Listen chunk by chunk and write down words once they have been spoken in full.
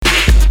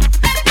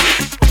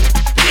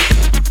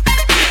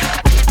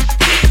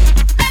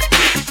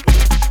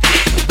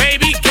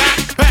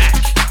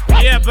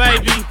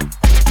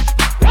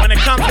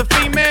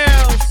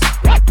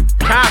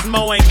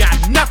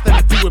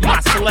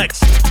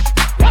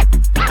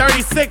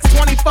36,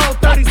 24,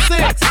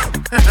 36.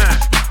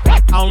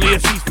 Only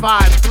if she's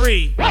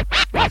 5'3".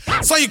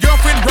 So your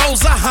girlfriend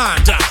rolls a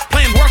Honda,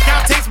 playing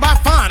workout tapes by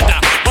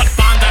Fonda, but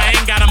Fonda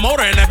ain't got a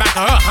motor in the back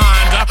of her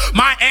Honda.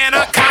 My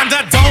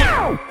anaconda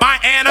don't, my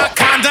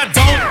anaconda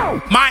don't,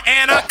 my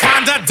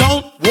anaconda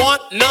don't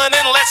want none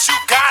unless you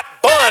got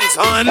buns,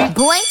 hun.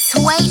 Boy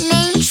toy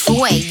named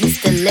Troy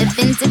used to live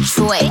in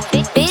Detroit.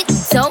 Big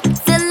dope,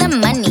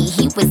 stealing money,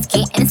 he was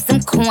getting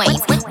some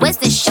coins. Was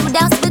in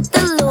shootouts with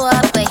the law,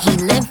 but he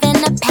lived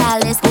in a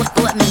palace.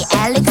 Bought me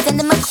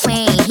Alexander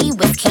McQueen, he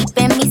was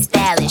keeping me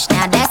stylish.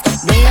 Now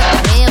that's real,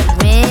 real,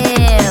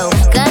 real.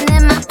 Gun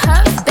in my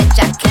purse,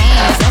 bitch, I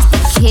came just to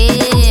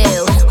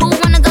kill. Who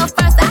wanna go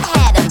first? I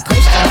had him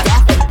pushing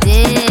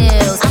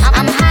daffodils.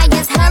 I'm high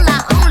as hell,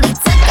 I only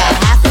took a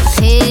half a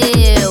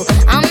pill.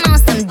 I'm on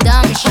some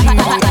dumb shit.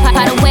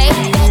 By the way,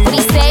 what he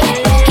say?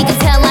 He can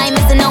tell I ain't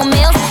missing no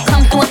meals.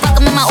 Come through and fuck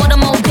him in my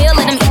automobile.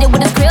 Let him eat it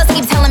with his grills.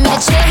 He keep telling me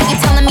to chill. He keep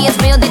telling me it's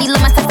real that he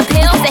love my sex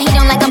appeal. He said he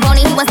don't like I'm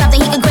bony, he wants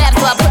something he can grab.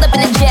 So I pull up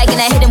in the jag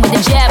and I hit him with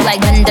the jab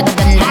like dun dun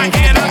dun dun.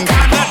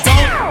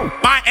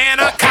 My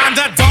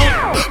anaconda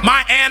don't,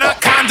 my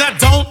anaconda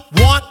don't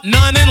want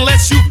none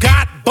unless you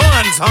got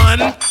buns,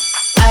 hun.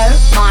 Oh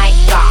my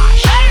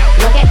gosh,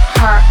 look at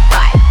her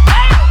butt.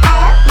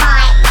 Oh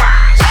my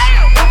gosh,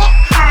 look at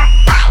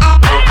her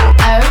butt.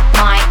 Oh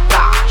my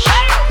gosh,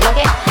 look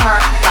at her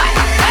butt.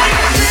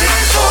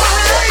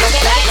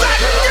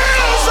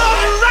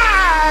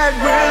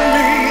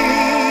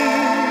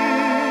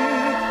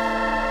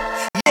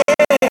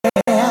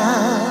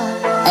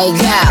 Hey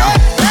girl,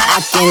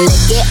 I can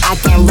lick it, I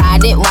can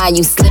ride it while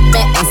you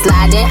slipping and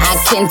sliding. I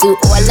can do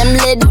all them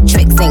little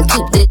tricks and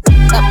keep the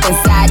up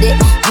inside it.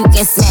 You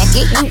can smack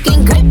it, you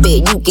can grip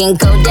it, you can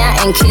go down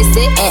and kiss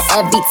it. And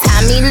every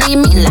time he leave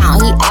me alone,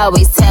 he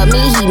always tell me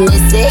he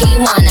miss it. He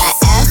wanna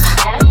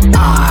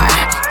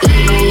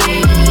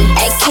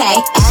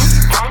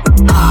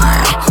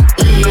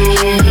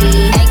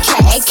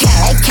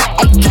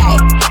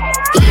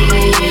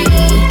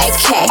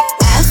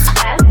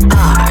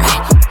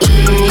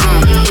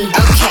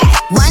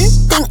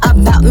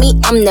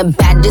I'm the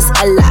baddest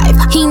alive.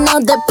 He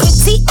know the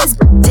prettiest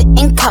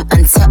didn't come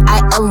until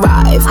I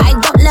arrive. I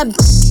don't let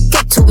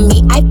get to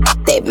me, I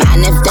they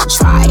man if they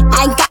try.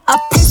 I got a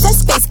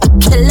princess face, a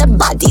killer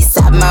body,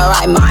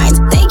 samurai mind.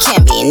 They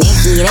can't be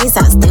Nikki, they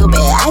so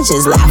stupid, I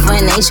just laugh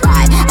when they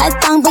try. A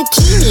thong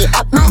bikini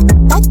up my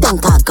I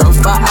think I'll go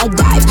for a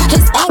dive.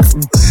 His ex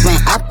went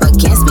up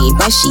against me,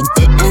 but she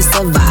didn't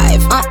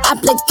survive. On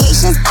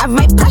applications, I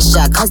write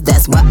pressure, cause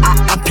that's what I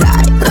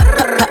apply.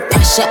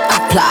 Pressure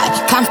apply,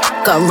 can't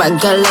fuck a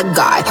regular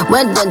guy.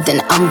 Wetter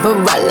than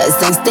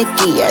umbrellas and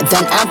stickier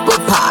than apple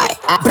pie.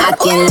 I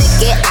can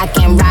lick it, I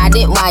can ride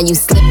it while you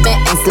slipping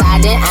and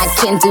sliding. I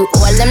can do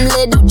all them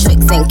little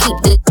tricks and keep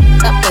the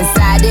up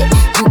inside it.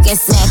 You can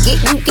smack it,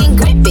 you can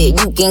grip it,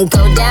 you can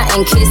go down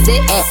and kiss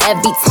it. And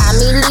every time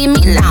he leave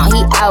me alone,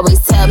 he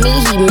always tell me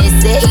he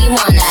miss it. He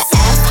wanna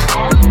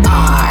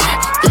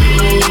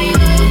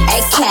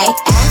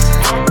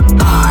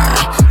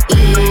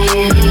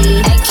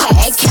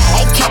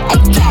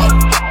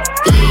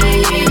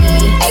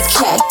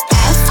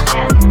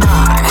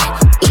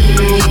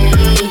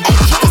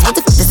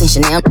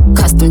Chanel,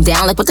 custom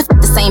down, like what the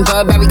f*** the same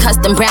Burberry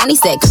custom brown. He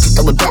said, could you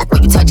throw it back when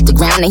you touch the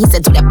ground? And he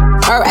said, do that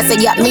her. I said,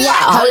 yup, me out,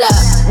 hold up.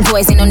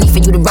 Boys, ain't no need for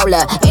you to roll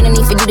up, ain't no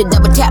need for you to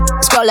double tap,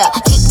 scroll up.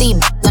 Keep these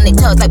on their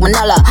toes like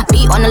Manila.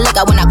 Be on the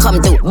lookout when I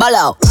come through,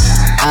 bolo.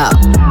 Oh,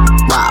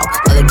 wow,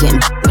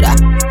 elegant with a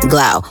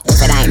glow. If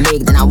it ain't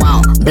big, then I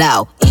won't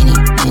blow. Any,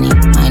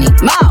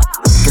 more.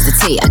 Cause the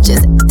T, I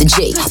just the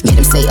G.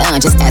 Made him say,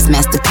 just ask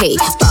Master P.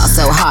 Ball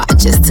so hard, I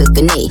just took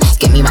a knee.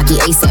 Get me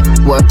Rocky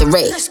ASAP, worth the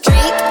rate.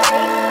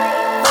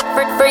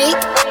 Freak,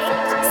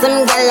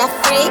 some gala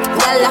freak,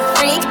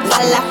 freak.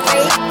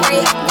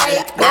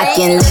 I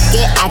can lick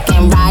it, I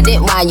can ride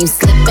it while you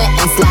slipping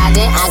and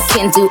sliding. I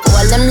can do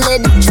all them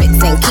little tricks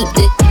and keep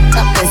it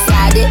up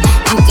inside it.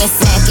 You can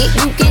smack it,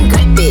 you can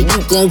grip it,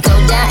 you can go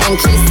down and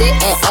kiss it.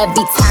 And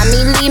every time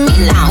he leave me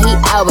alone, he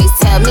always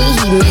tell me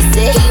he miss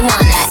it. He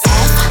wanna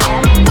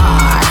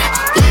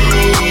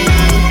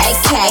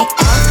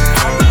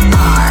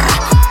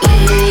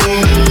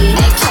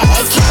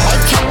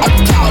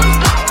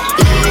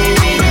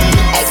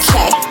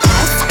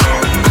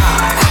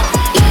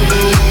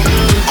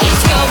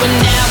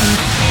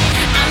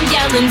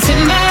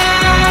timber,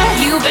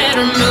 you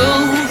better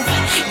move,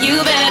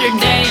 you better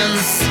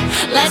dance.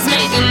 Let's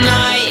make a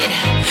night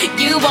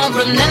you won't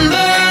remember.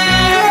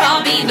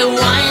 I'll be the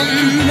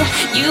one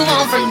you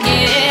won't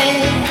forget.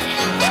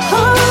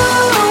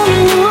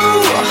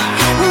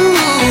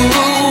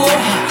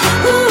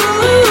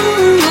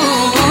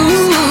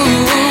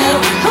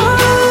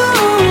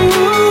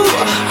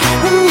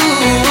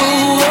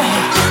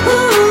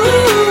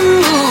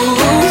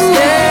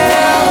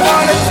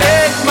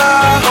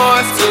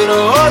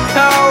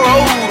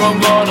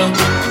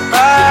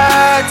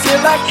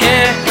 I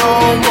can't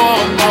no more.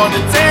 I'm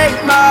gonna take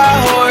my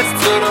horse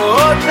to the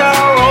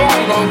hotel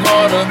room. I'm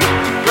gonna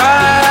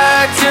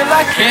ride till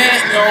I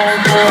can't no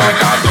more. I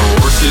got the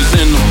horses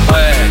in the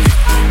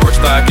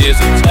is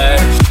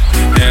attached.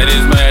 Head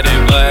is mad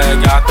and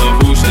black, got the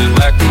bushes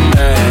black and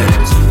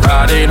ass.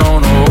 Riding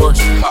on a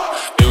horse,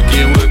 you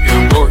can whip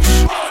your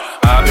Porsche.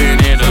 I've been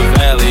in the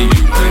valley,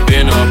 you ain't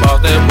been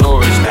about that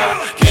Porsche.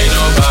 Can't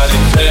nobody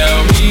tell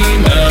me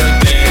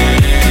nothing.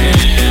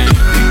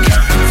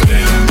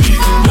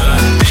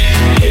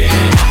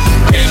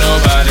 Can't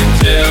nobody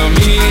tell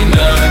me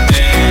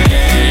nothing.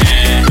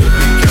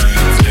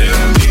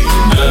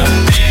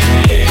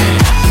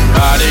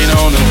 Riding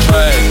on the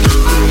track,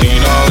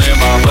 lean all in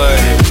my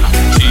blood.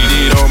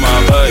 Cheated on my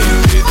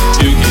baby,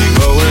 you can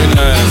go and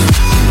ask.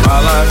 My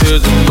life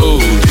is a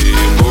movie,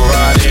 we're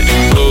riding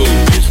in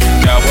blues.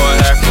 Cowboy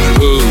hat from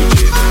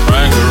Gucci,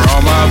 Wrangler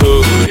on my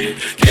booty.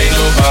 Can't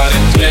nobody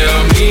tell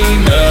me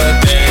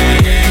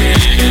nothing.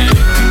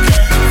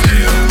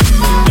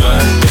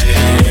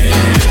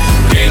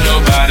 Can't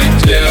nobody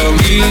tell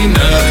me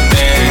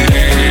nothing.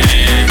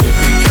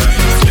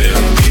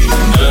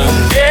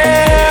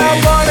 Yeah, I'm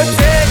gonna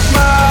take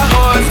my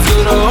horse to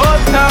the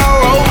old town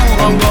road.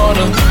 I'm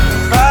gonna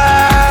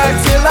ride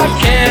till I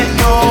can't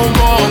no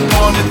more. I'm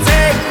gonna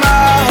take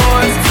my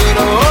horse to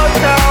the old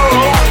town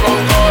road.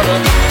 I'm gonna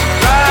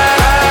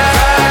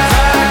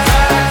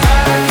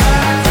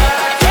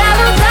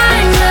Yellow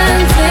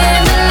diamonds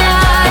in the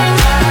light.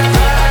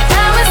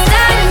 Now we're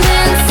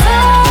standing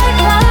side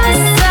by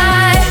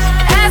side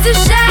as a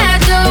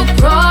shadow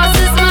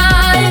crosses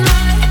mine.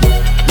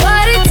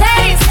 What it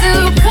takes to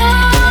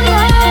come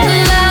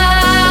alive.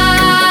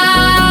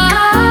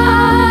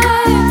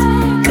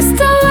 It's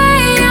the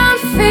way I'm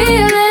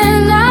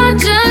feeling, I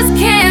just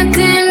can't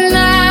deny.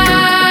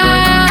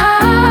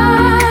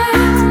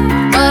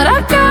 But I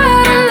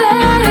gotta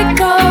let it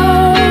go.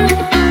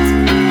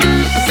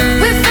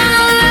 We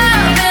found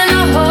love in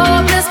a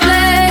hopeless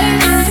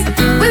place.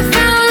 We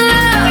found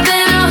love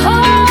in a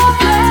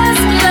hopeless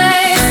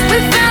place. We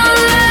found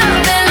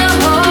love in a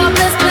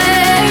hopeless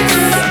place.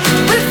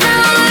 We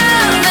found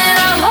love in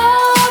a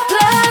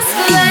hopeless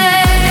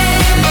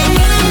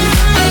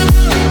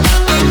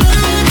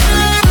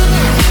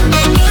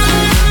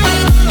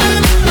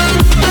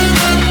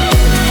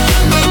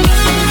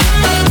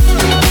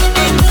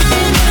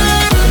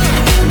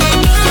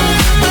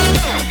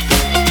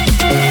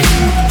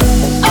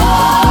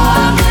Oh,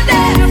 I'm gonna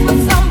dance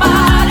with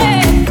somebody.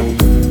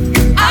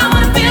 I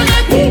wanna feel the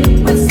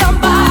heat with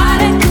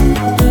somebody.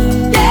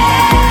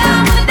 Yeah,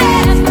 I'm gonna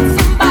dance with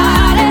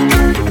somebody.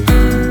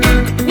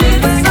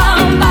 With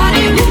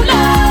somebody who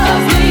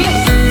loves me.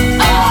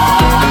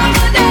 Oh, I'm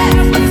gonna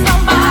dance with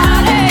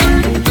somebody.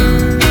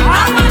 I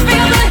wanna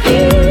feel the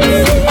heat with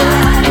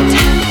somebody.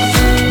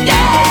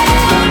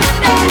 Yeah, I'm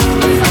gonna dance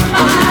with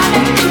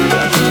somebody.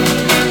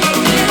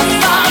 With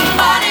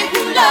somebody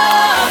who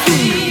loves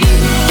me.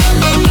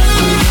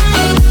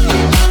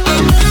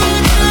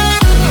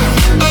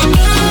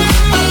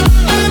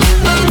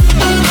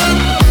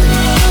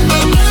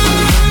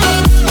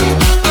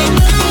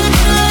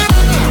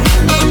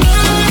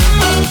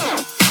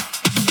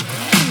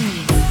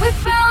 We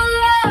found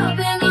love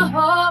in a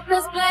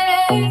hopeless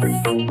place.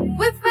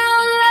 We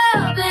found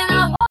love in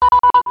a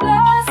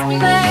hopeless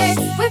place.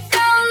 We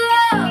found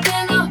love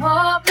in a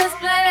hopeless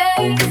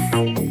place.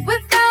 We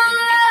found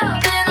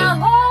love in a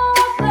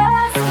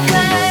hopeless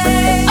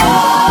place. Oh,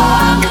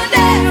 I'm gonna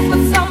dance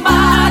with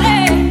somebody.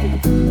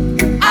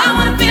 I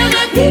wanna feel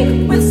the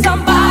heat with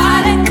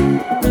somebody.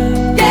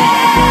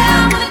 Yeah,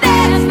 I'm gonna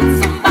dance with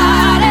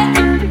somebody.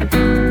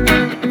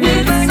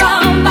 With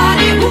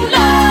somebody who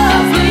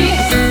loves me.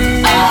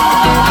 Oh,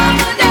 I'm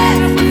gonna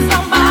dance with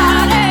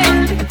somebody.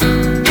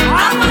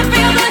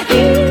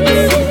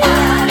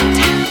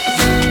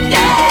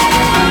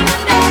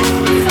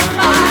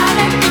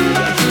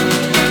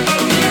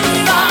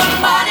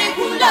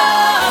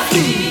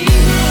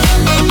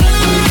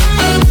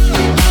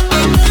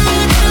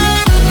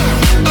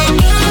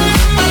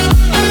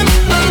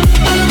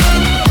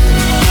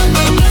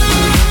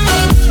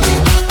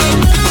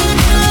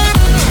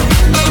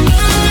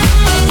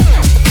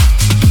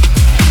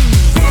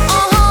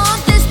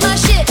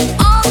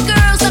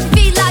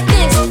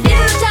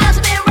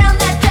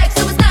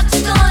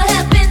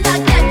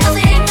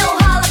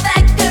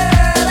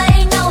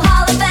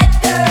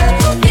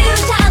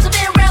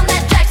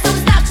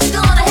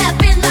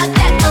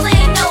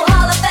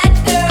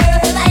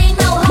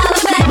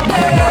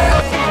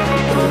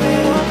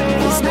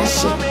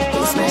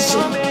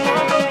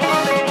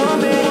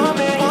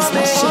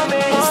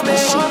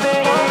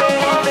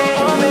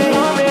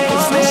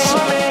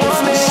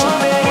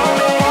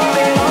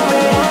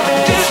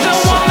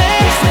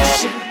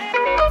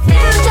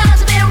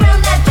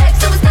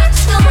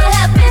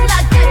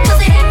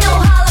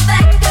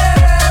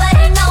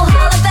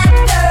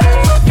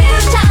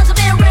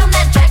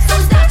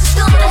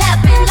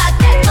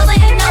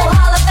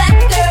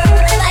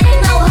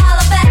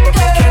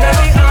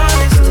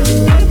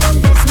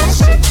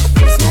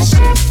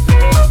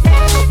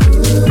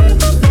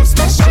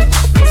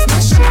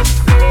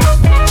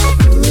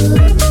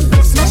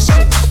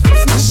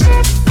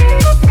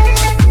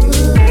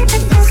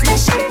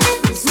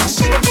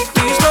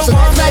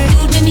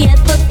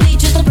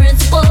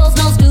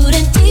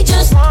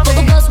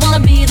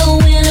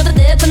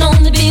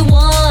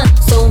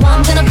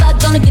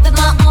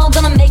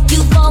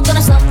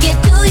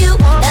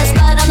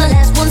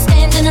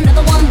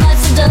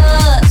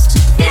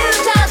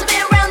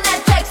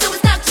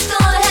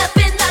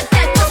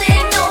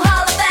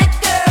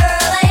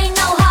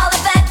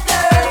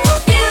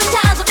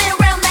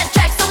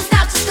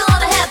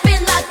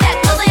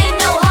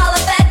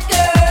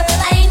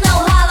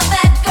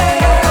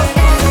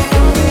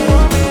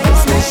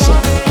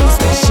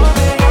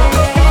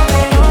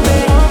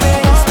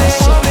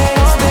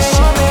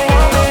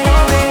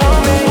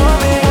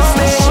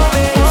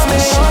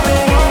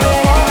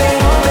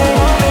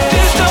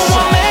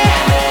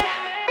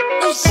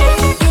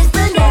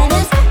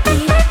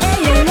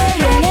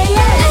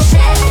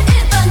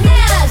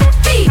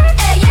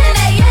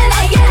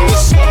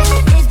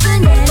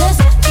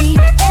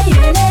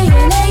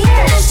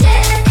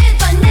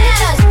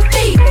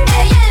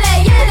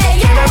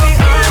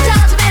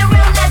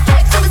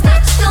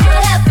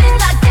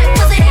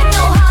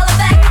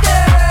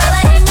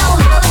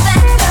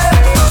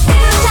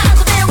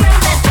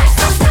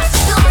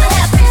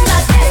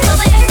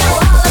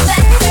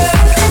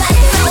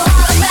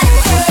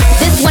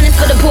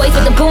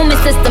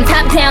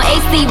 on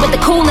AC with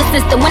the coolest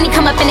system. When he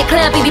come up in the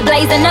club, he be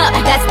blazing up.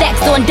 Got stacks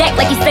on deck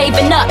like he's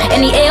saving up.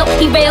 And he ill,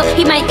 he real,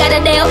 he might got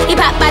a deal. He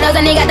pop bottles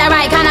and he got the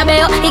right kind of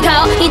bill. He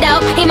cold, he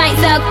dope, he might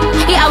suck.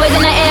 He always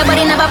in the air, but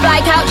he never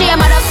fly couch. Yeah,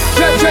 I'm on a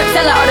drip, drip,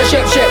 tell her all the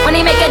ship, ship. When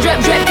he make a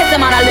drip, drip, kiss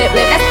him on a lip,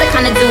 lip. That's the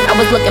kind of dude I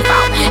was looking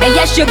for. And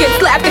yes, you'll get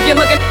slapped if you're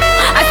looking.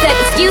 I said,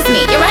 excuse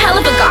me, you're a hell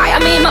of a guy. I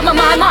mean, my,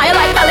 you're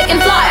like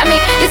pelican fly. I mean,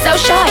 you're so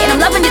shy and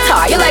I'm loving your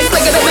tie. You're like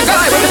slicker than the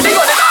guy with the thing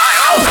on his eye.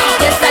 Oh.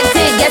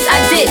 Yes, I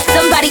did.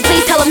 Somebody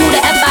please tell him who the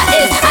F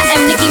I is. I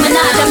am Nicki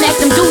Minaj, I max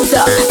them dudes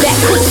up. Back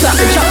hoops up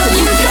and jump the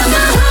youth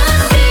up.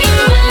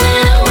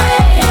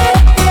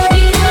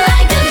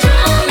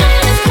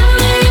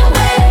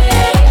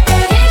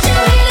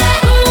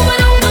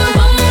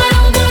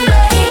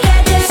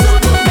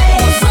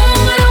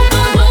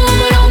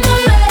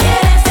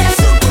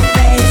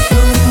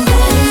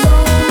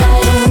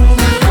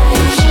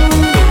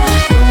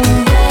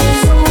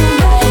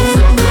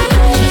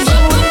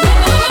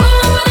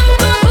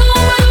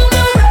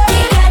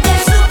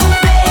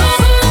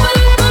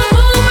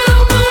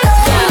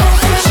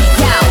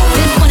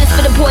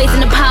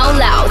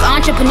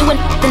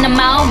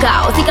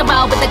 He can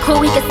ball with the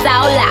crew, he can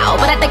sound loud.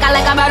 But I think I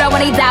like him better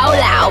when he's out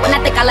loud. And I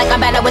think I like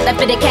him better with the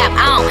fitted cap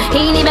on.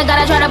 He ain't even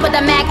gotta try to put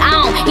the Mac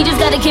on. He just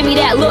gotta give me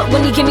that look.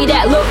 When he give me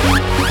that look,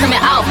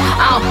 coming out,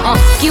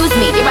 excuse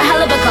me, you're a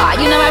hell of a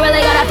guy. You know I really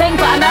got a thing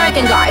for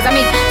American guys. I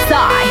mean,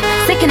 sigh,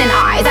 sickening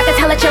eyes. I can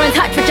tell that you're in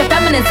touch with your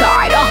feminine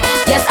side.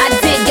 Yes I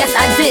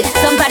did.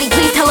 Somebody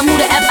please tell him who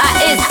the F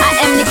I is.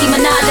 I am Nicki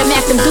Minaj, I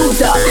max them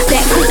dudes up.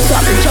 Back hoops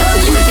up and jump the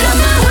youth up.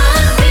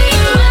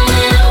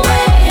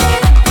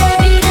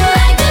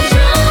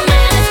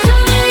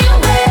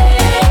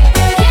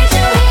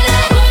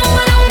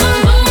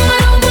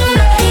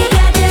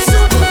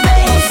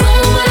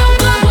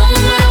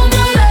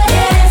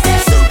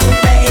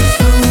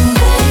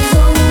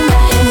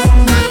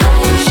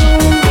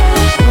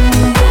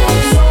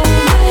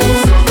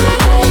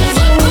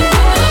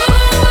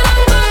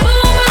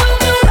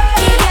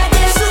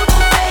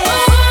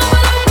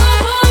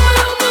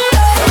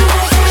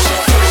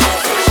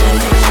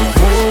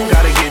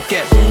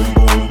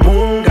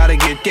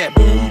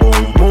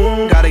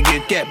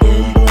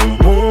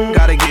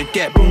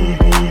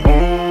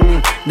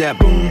 That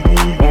boom,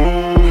 boom,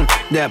 boom,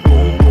 that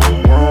boom,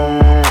 boom,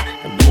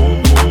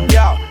 boom.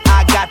 Yo,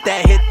 I got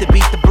that hit to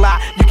beat the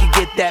block. You can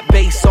get that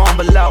bass on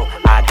below.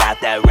 I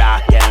got that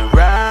rock and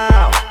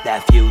roll,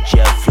 that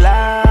future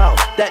flow,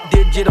 that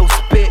digital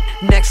spit,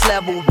 next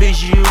level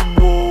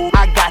visual.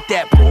 I got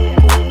that boom,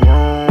 boom,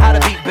 boom. How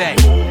the beat bang?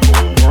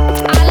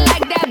 I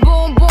like that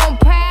boom, boom,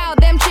 pow.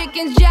 Them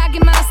chickens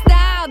jocking my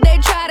style. They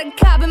try to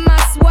copy my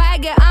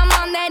swagger. I'm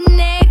on that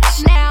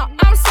next now.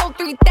 I'm sold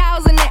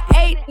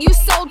 3008. You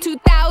sold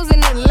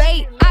 2000 and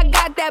late. I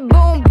got that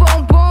boom,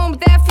 boom, boom.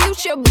 That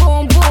future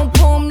boom, boom,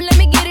 boom. Let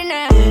me get it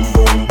now. Boom,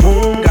 boom,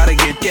 boom. Gotta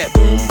get that.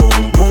 Boom,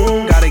 boom,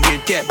 boom. Gotta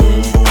get that.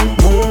 Boom, boom,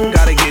 boom.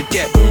 Gotta get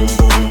that. Boom,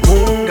 boom,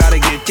 boom. Gotta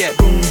get that.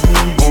 Boom,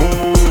 boom,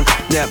 boom.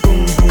 That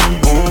boom, boom,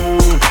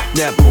 boom.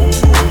 That boom,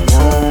 boom,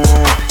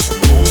 boom.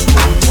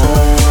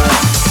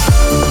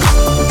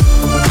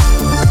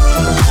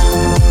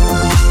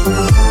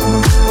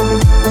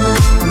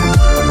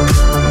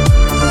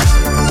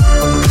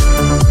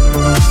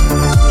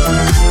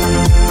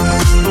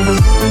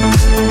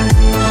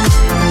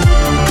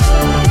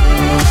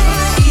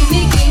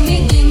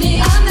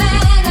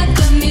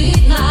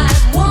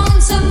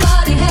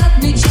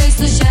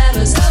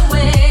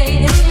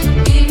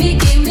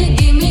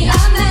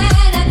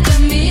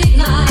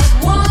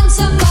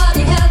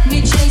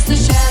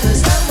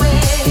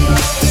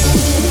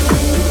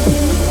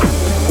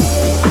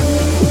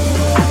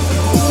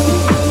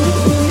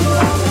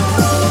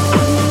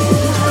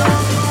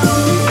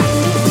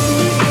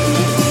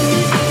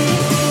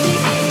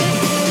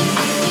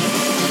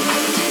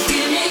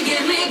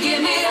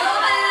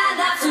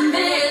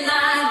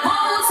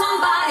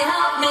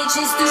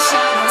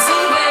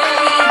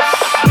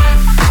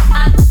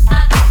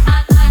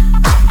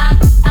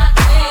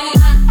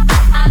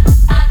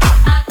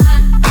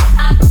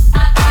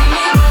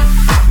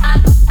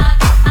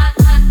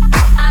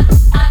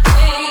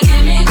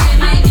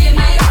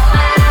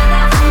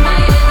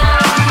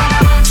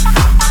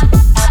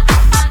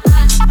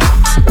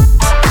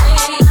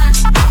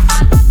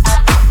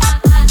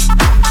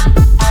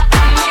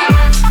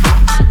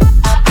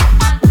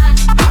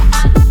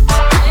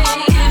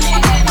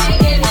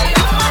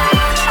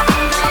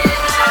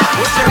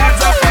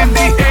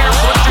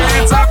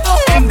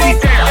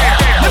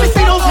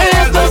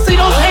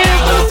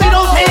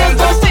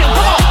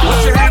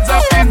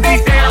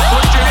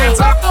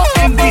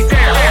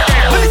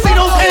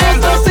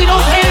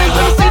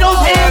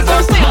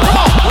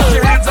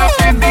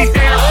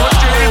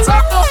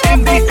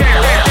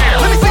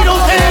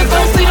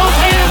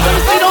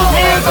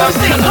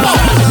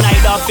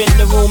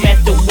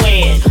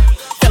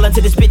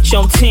 bitch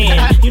on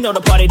 10. You know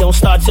the party don't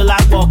start till I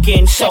walk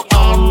in. So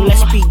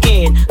let's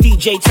begin.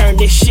 DJ, turn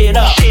this shit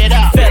up.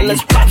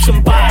 Fellas, pop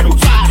some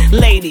bottles.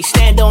 Ladies,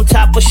 stand on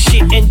top of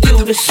shit and do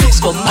the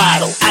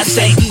supermodel. I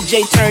say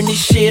DJ, turn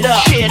this shit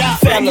up.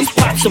 Fellas,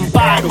 pop some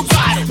bottles.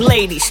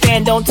 Ladies,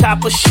 stand on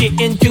top of shit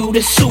and do the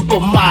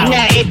supermodel.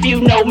 Now if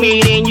you know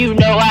me, then you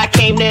know I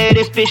came to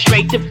this bitch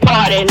straight to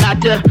party,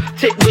 not to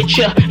sit with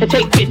ya and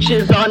take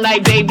pictures all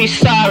night, baby.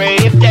 Sorry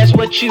if that's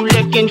what you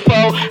looking for.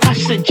 I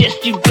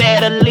suggest you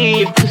better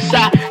leave, cause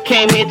I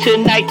came here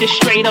tonight to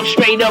straight up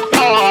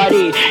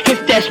party.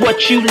 If that's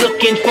what you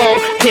looking for,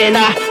 then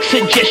I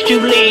suggest you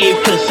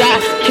leave, cause I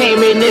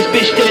came in this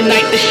bitch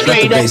tonight to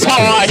straight up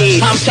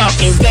party. I'm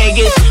talking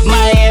Vegas,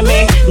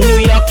 Miami, New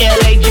York,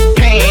 LA,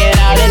 Japan,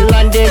 out in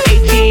London,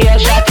 ATL,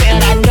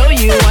 Chi-Town. I know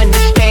you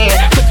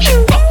understand. Put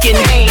your fucking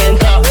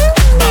hands up,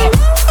 up,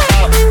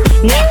 up.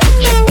 Now put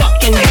your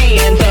fucking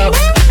hands up,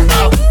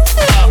 up,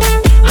 up.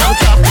 I'm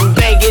talking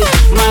Vegas,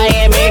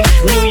 Miami,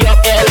 New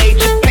York, LA,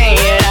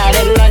 Japan, out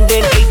in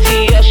London,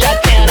 ATL,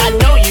 Chi-Town. I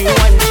know you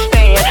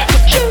understand.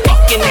 Put your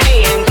fucking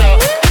hands up,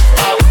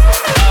 up,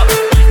 up.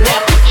 Now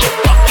put your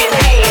fucking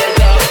hands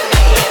up.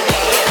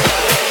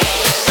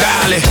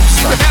 Dale,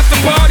 after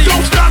party,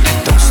 don't stop,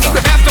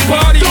 after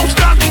party, don't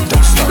stop,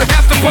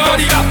 after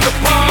party, after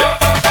party,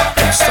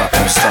 don't stop,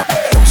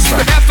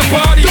 after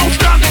party, don't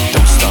stop,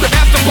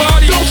 after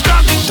party, don't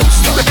stop,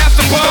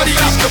 after party,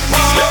 after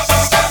party,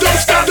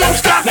 don't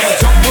stop. Now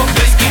jump up,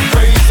 let's get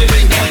crazy.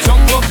 Now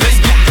jump up, let's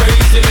get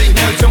crazy.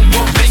 Now jump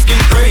up, let's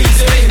get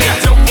crazy. Now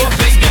jump up,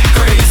 let's get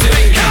crazy.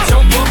 Now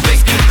jump up,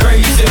 let's get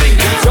crazy.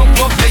 Now jump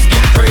up, let's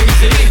get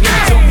crazy. Now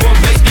jump up,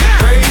 let's get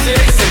crazy.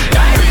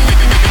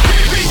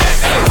 We at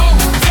the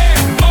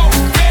hotel,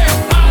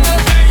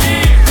 holiday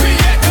inn. We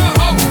at the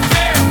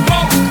hotel,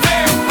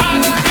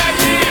 holiday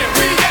inn.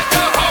 We at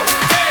the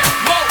hotel,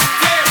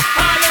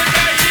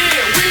 holiday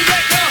inn. We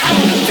at the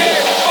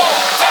hotel,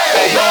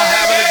 They all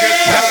having a good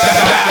time.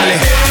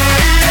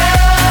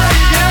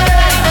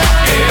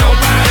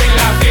 Nobody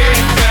la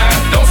fiesta,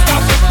 don't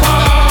stop the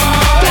party.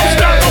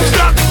 Don't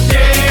stop.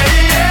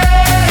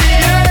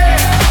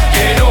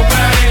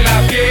 Nobody la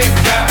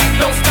fiesta,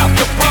 don't stop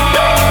the party.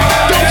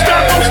 Don't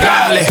stop.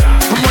 Dale.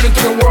 I'm running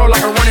through the world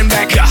like a running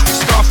back.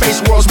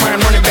 Scarface world's my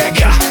running back.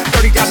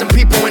 30,000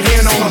 people in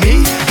here know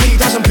me.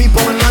 80,000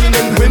 people in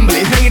London,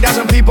 Wembley.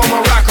 90,000 people in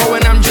Morocco,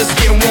 and I'm just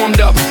getting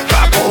warmed up.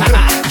 Papo.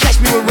 Catch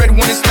me with red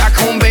one in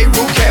Stockholm,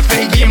 Beirut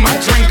Cafe, getting my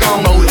drink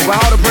on. While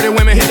all the pretty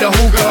women hit the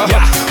hookah.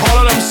 All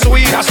of them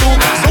sweet,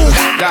 azúcar.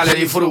 Dale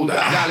disfruta.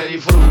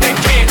 They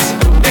can't,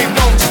 they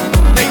won't,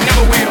 they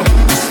never will.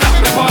 Stop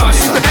the party,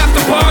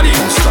 after party.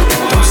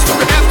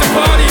 After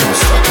party.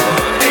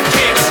 They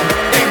can't,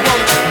 they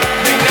won't,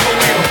 they never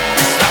will.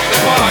 Stop the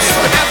party,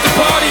 after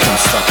party.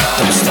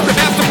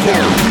 After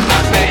party.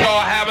 They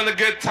all having a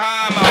good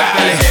time out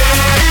there.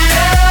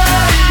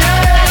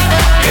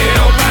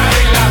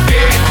 Nobody la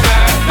fiesta,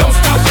 don't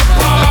stop the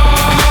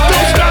party.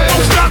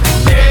 Don't stop.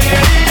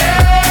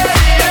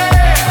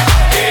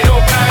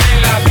 Nobody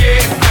la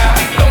fiesta,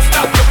 don't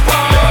stop the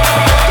party.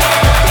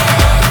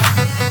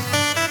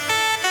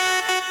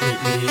 Meet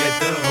me at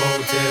the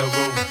hotel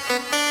room.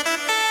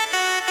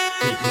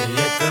 Meet me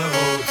at the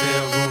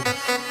hotel room.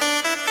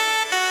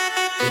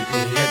 Meet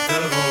me at the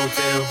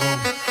hotel room.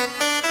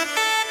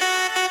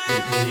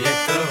 Meet me at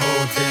the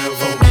hotel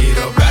room. Get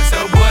up, got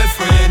your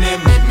boyfriend and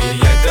meet me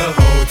at the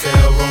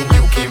hotel room.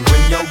 You can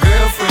bring your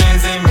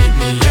girlfriends and meet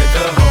me at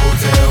the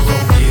hotel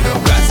room. Get up,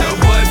 got your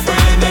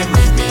boyfriend and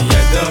meet me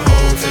at the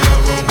hotel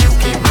room. You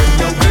can bring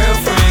your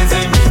girlfriends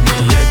and meet me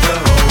at the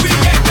hotel. We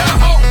at the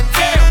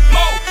hotel,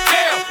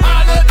 motel,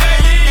 holiday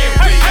inn.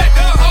 We at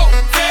the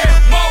hotel,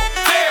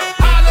 motel,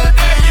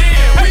 holiday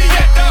inn. We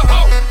at the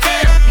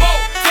hotel,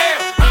 motel,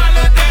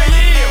 holiday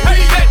inn. We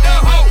at the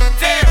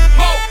hotel,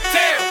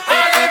 motel,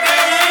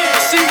 holiday inn.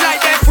 She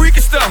like that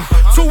freaky stuff.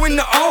 2 in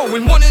the O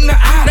and 1 in the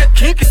I. That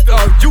kinky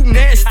stuff, you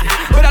nasty.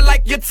 But I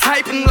like your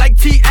type and like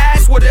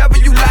T-ass, whatever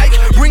you like.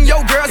 Bring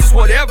your girls, it's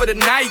whatever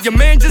tonight. Your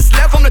man just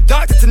left from the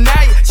doctor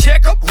tonight.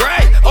 Check up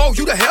right. Oh,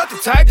 you the healthy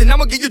type, then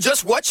I'ma give you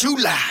just what you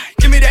like.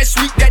 Give me that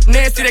sweet, that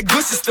nasty, that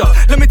good stuff.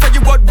 Let me tell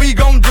you what we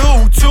gon'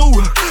 do.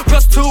 2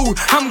 plus 2,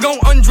 I'm gon'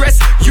 undress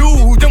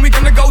you. Then we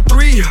gonna go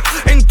 3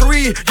 and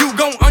 3, you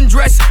gon'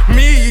 undress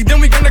me. Then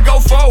we gonna go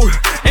 4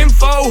 and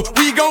 4,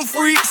 we gon'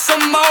 freak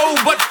some more.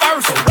 But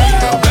first,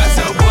 got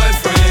your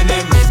boyfriend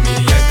and meet me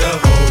at the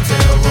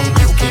hotel room.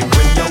 You can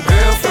bring your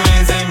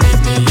girlfriends and meet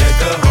me at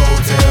the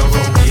hotel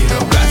room.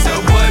 Got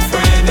your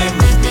boyfriend and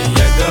meet me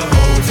at the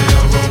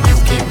hotel room. You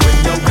can bring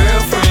your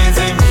girlfriends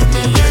and meet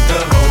me at the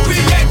hotel. We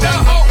at the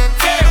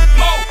hotel,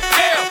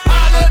 motel,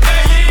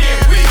 holiday inn.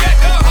 We at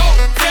the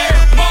hotel,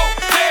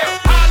 motel,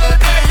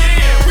 holiday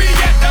inn. We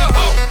at the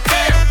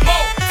hotel,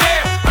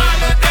 motel,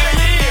 holiday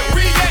inn.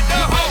 We at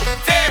the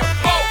hotel,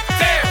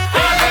 motel,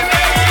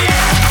 holiday inn.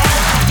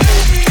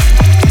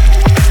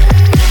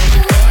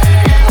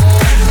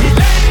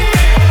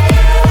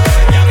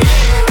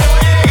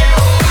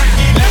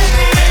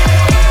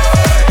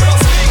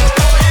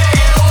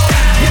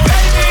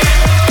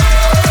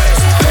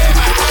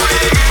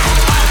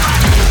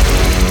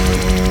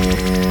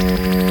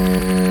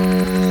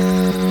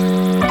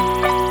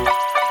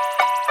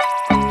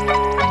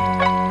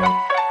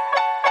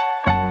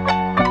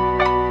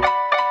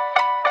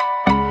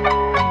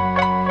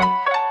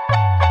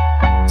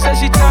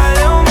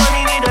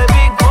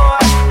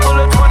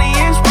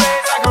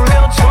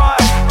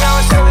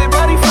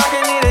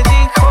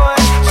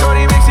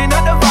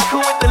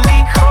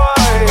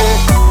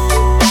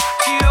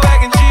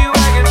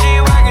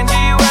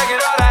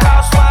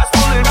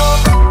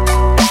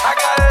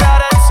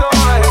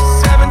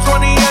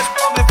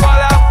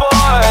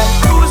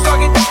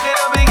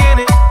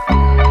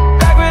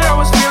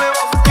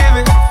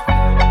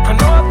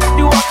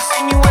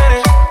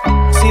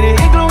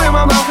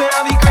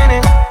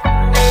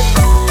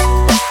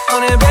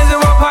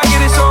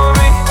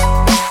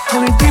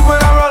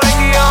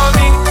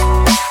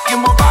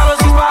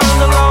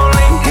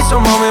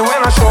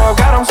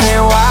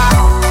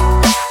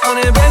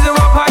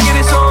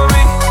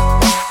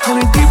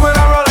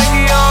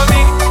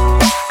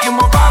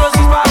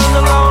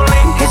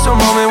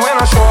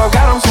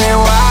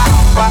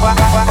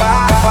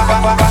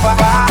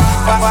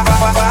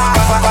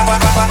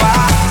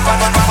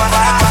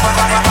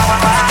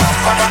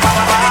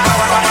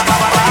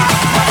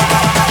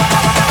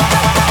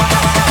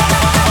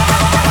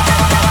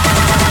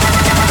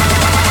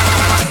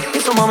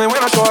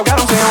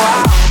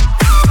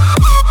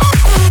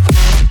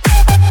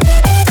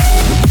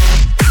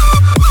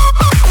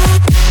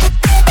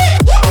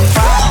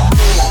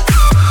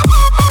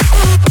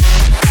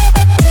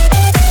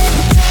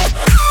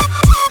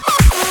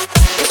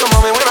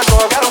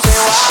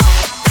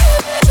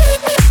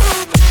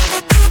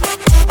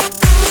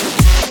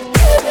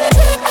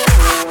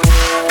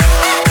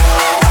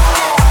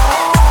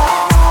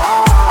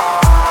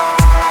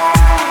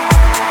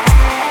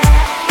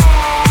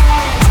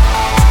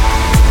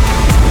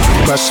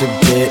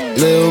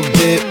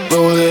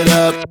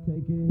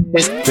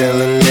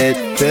 Feeling lit,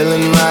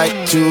 feeling right,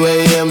 2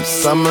 a.m.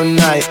 summer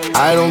night.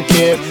 I don't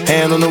care,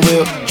 hand on the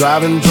wheel,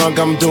 driving drunk,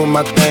 I'm doing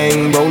my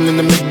thing. Rolling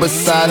the mid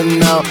beside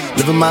and now,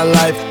 living my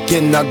life,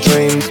 getting our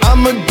dreams.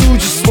 I'ma do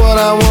just what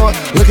I want,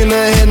 looking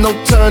ahead, no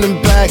turning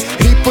back.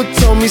 People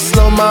told me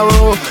slow my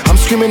roll, I'm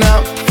screaming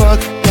out, fuck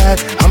that.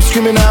 I'm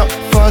screaming out,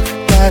 fuck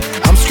that.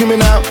 I'm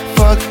screaming out,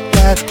 fuck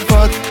that,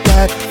 fuck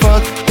that,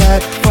 fuck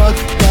that, fuck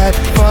that,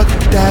 fuck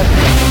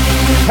that.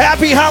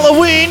 Happy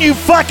Halloween, you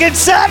fucking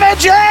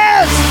savages!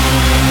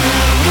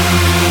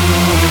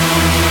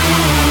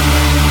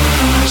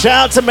 Shout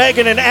out to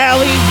Megan and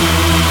Allie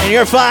and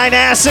your fine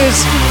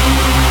asses.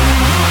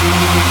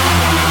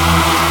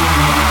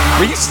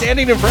 Were you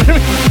standing in front of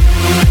me?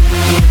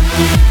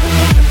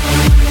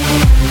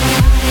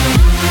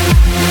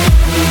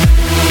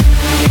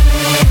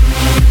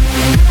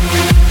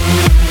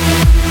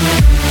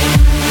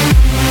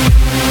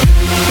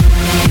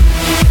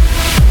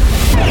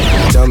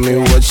 Tell me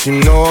what you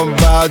know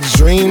about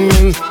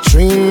dreaming,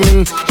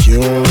 dreaming. You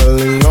don't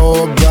really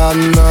know about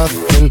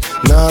nothing,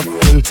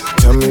 nothing.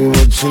 Tell me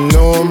what you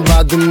know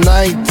about the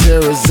night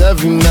terrors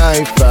every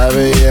night. 5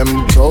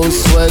 a.m. cold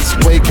sweats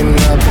waking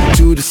up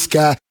to the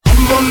sky.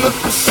 I'm on the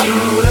pursuit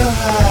of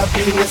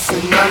happiness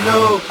and I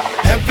know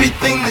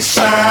everything that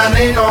shine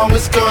ain't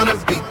always gonna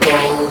be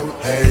gold.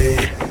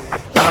 Hey,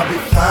 I'll be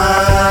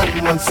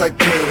fine once I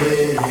get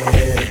it.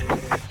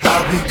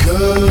 I'll be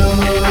good.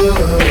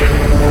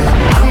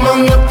 I'm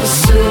on the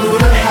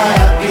pursuit of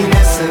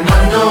happiness and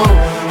I know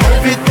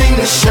everything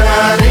that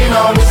shine ain't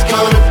always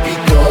gonna be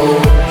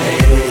gold.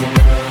 Hey,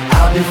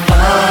 I'll be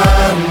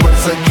fine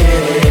once I get it.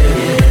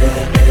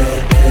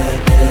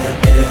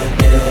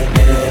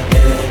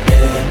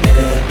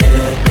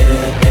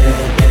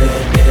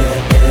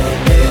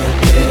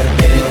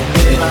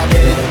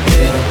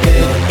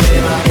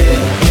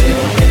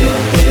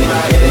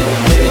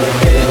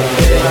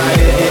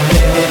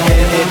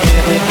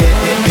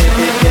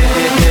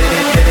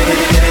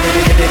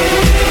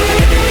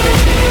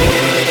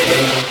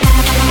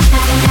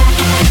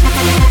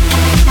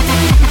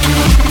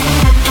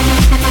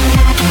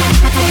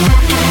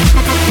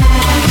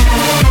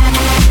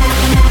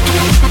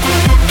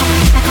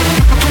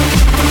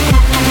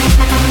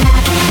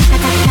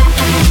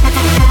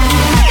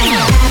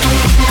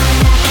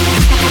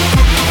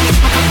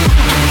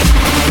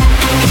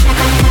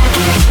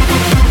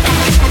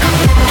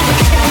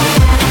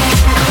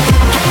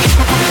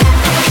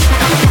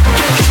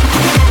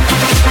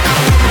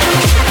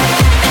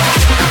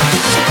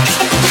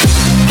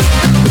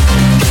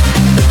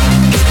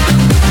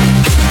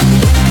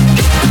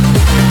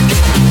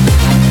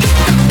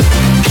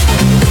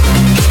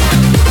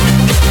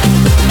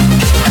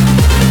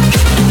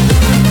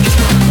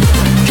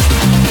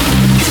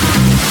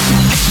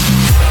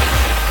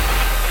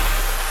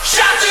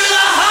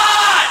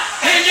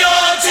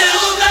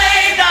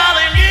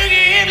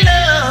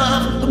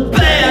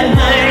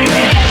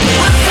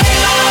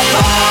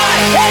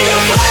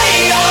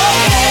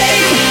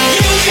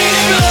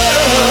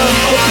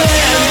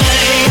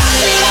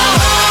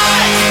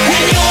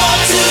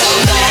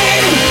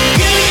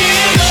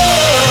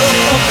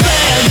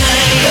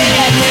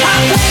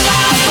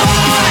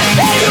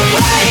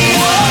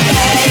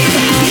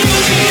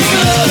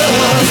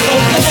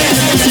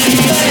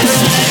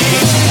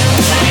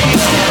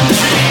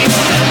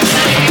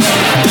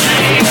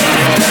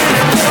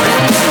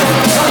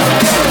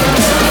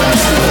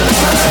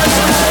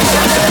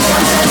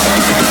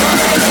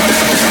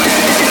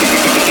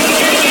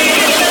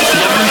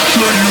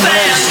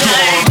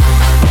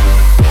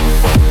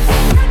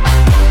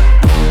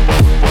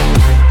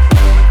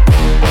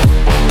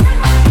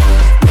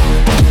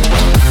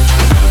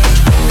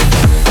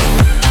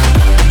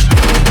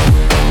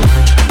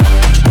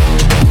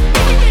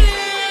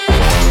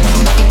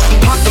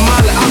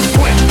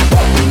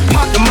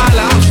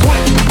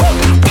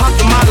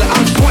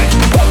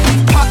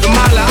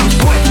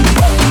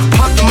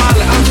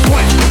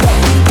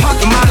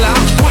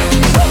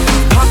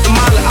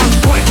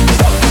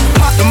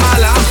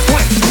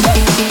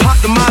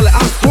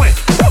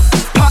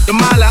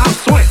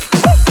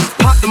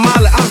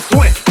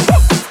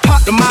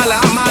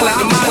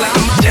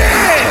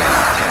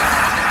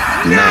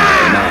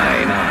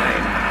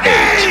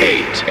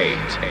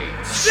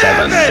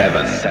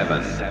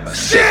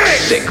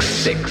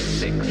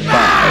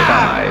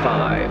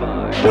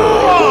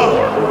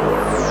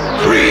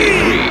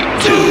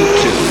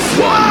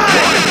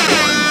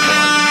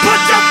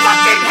 Put your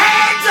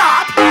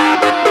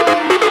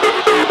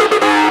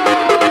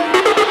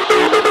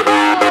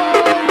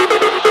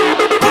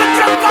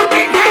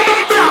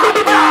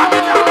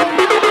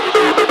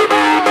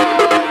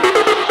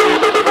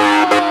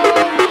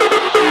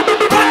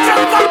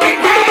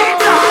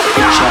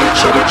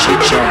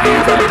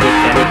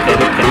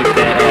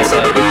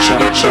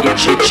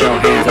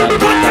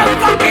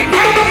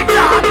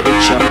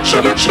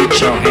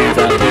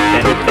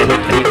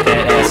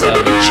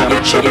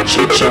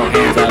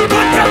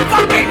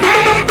fucking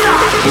hands up.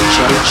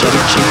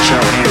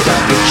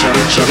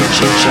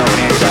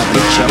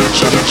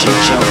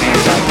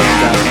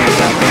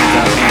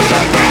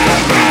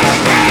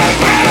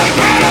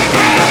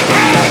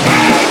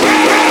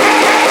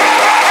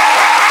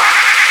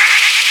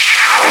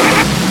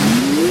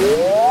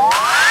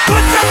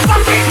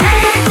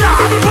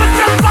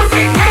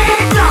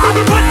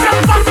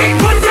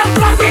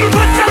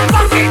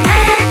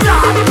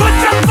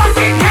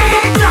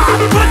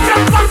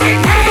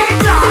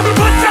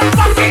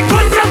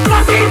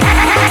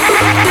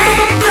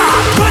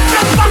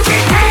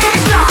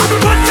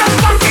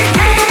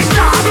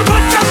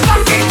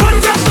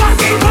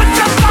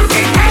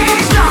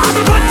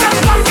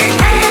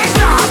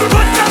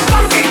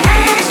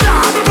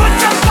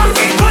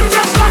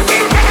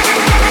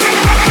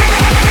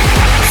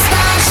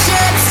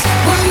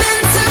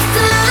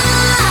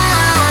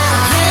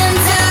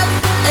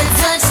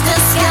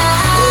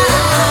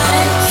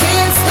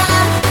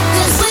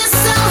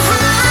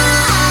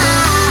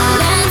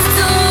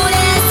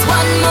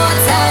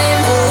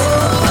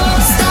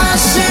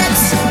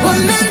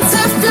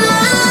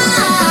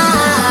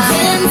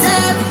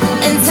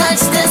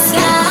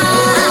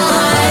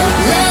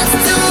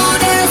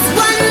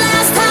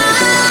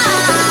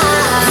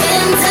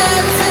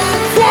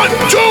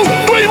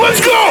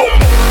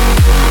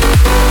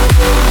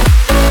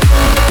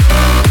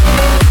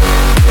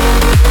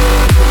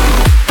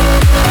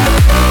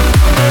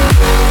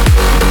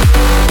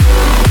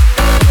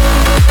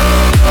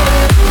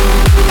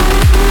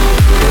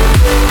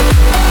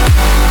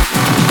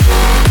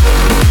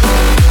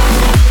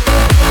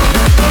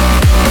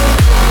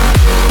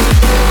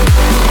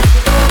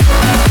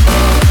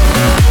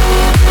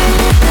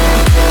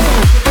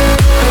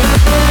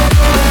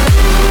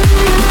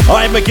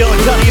 At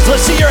Mcgillycuddys,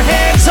 let's see your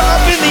hands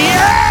up in the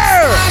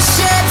air!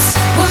 Ships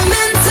were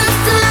meant to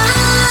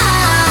fly.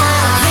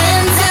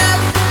 Hands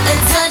up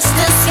and touch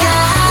the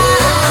sky.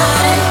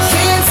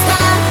 Can't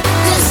stop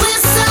 'cause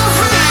we're so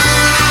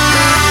high.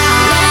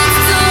 Let's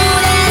do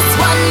this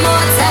one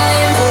more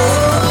time.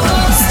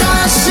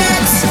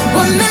 Starships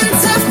were meant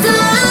to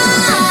fly.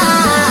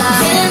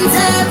 Hands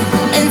up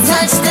and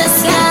touch the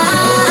sky.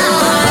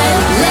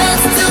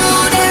 Let's do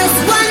this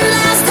one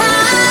last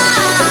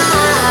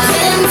time.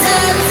 Hands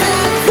up.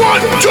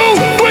 1, 2,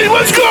 3,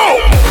 let's go!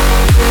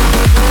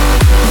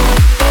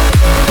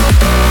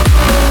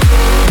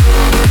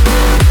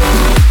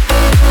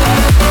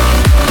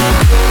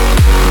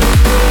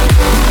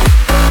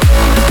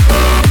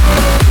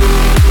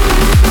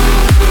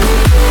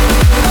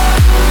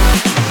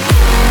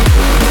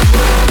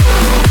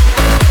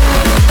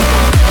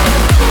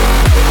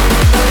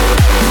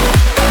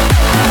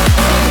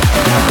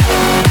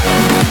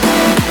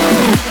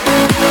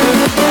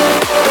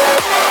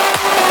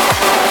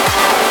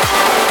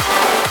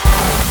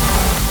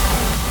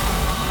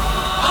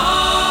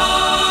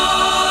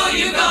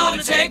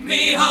 Take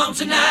me home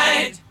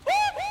tonight.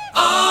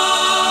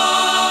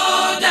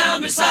 Oh,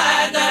 down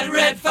beside that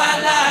red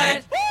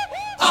firelight.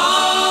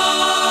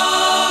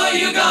 Oh,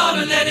 you're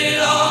gonna let it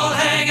all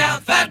hang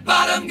out. Fat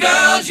bottom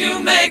girls, you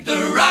make the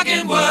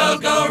rockin'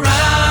 world go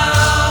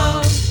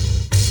round.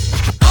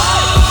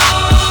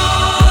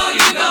 Oh,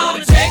 you're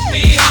gonna take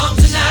me home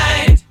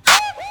tonight.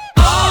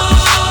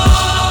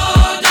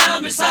 Oh,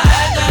 down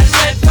beside that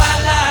red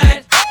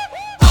firelight.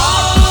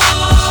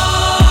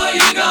 Oh,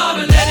 you're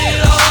gonna let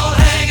it all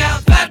hang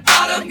out. Fat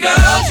bottom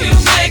girls, you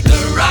make the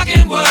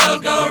rockin'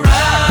 world go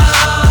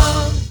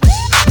round.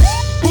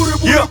 Booty,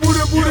 booty,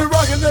 booty, booty,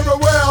 rockin'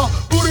 everywhere.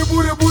 Booty,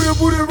 booty, booty,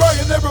 booty,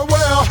 rockin'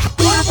 everywhere.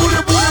 Booty,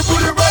 booty, booty,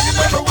 booty, rockin'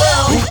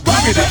 everywhere.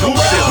 Rockin'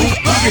 everywhere.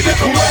 Rockin'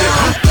 everywhere.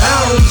 I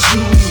found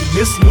you,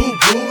 Miss New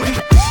Booty.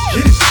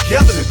 Get it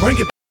together and bring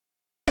it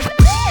back.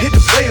 Hit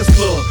the Players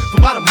Club for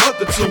about a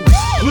month or two.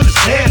 Put a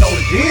tan on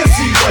it, then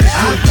see what it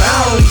do. I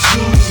found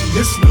you,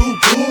 Miss New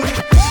Booty.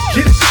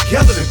 Get it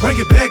together and bring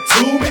it back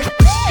to me.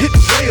 Hit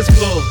the Players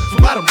Club for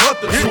about a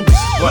month or two.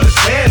 Put a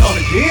tan on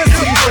it, then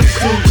see what it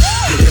do.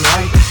 Get it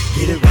right,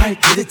 get it right,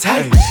 get it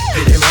tight.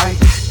 Get it right,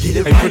 get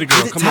it right,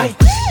 get it tight.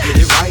 Get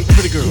it right,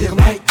 pretty girl, get it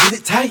right, get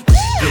it tight.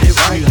 Get it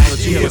right,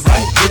 get it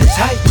right, get it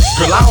tight.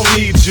 Girl, I don't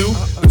need you,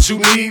 but you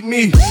need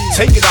me.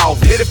 Take it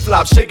off, let it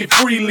flop, shake it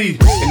freely.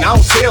 And I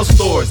don't tell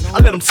stories, I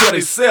let them tell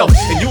themselves.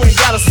 And you ain't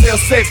gotta sell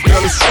sex,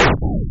 girl, it's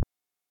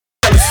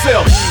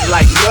yourself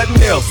like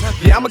nothing else.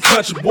 Yeah, I'm a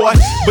country boy,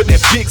 but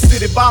that big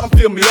city bottom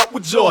fill me up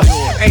with joy.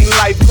 Ain't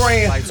life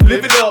grand,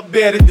 live it up,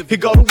 Betty. Here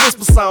go the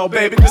whisper song,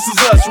 baby, this is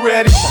us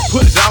ready.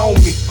 Put it on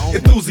me,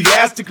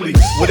 enthusiastically.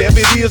 Whatever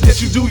it is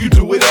that you do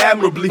it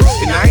admirably.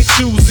 And I ain't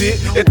choose it,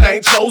 that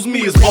thing chose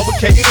me. It's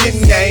overcated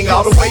in gang,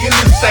 all the way in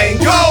this thing.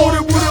 Go!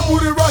 Booty, booty,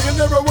 booty, rockin'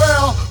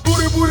 everywhere.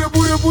 Booty, booty,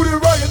 booty, booty,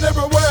 rockin'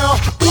 everywhere.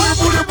 Booty,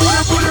 booty,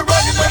 booty, booty,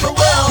 rockin'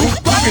 everywhere.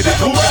 Rockin'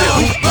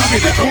 everywhere.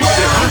 Rockin'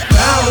 everywhere. I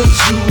found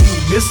you,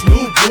 Miss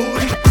New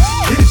Booty.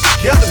 Get it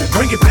together and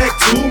bring it back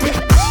to me.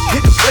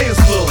 Hit the Players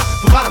Club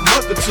for about a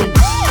month or two.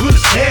 Put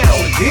a tan on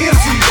it, then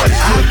see what it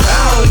do. I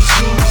found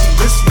you,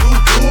 Miss New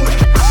Booty.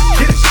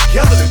 Get it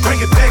together and bring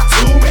it back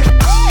to me.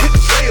 Hit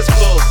the Players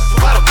Club for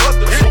about a month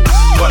or two.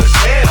 Put a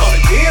tan on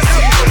it, then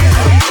see what it do.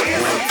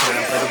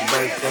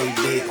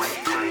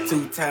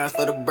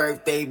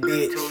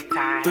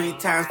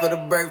 times for the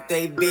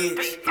birthday,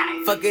 bitch.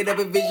 Fuck it up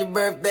if it's your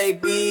birthday,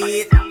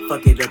 bitch.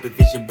 Fuck it up if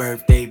it's your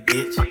birthday,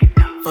 bitch.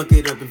 Fuck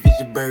it up if it's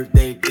your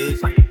birthday, bitch.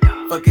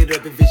 Fuck it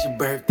up if it's your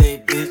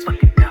birthday, bitch.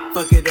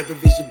 Fuck it up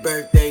if it's your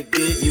birthday,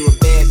 bitch. You a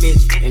bad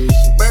bitch and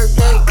it's your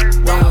birthday.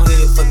 Go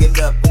ahead, fuck it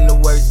up in the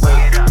worst way.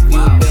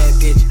 You a bad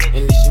bitch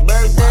and it's your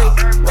birthday.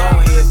 Go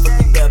ahead,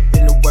 fuck it up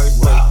in the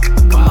worst way.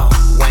 Come on,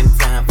 one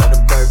time for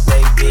the birthday,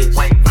 bitch.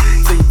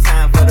 Two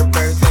times for the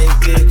birthday,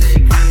 bitch.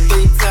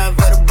 Three times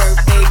for the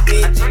birthday,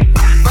 bitch.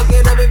 Fuck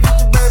it up if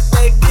it's your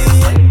birthday,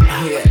 bitch.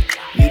 Yeah,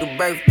 you the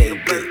birthday,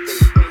 bitch.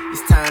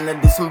 It's time to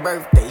do some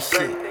birthday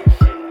shit.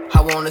 I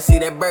wanna see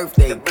that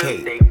birthday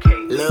cake.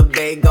 Lil'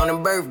 babe on a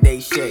birthday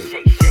shake.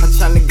 I'm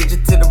tryna get you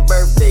to the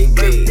birthday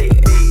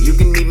bed. You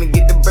can even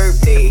get the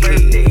birthday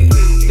head.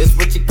 That's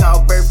what you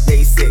call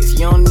birthday sex.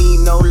 You don't need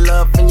no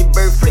love from your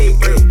birthday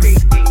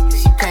ex.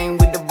 She came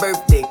with the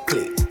birthday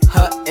clip.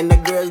 Her and the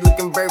girls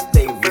looking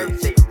birthday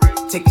rich.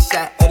 Take a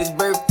shot at his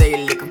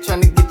birthday lick. I'm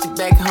tryna get you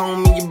back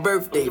home in your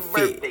birthday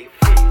fit.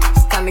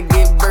 It's time to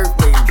get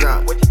birthday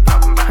drunk.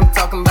 I'm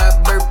talking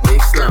about birthday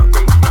slump.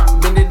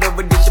 Bend it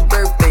over, this your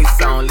birthday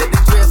song. Let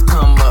the dress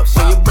come up,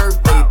 show your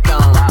birthday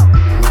thong.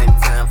 One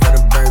time for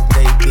the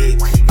birthday, bitch.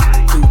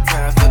 Two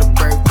times for the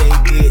birthday,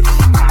 bitch.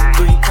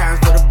 Three times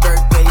for the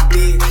birthday,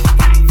 bitch.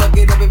 Fuck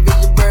it up if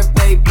it's your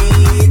birthday,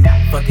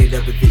 bitch. Fuck it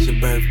up if it's your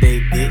birthday,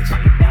 bitch.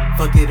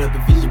 Fuck it up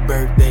if it's your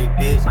birthday,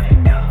 bitch.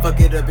 Fuck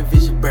it up if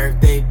it's your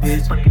birthday,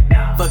 bitch.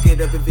 Fuck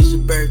it up if it's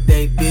your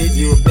birthday, bitch.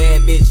 You a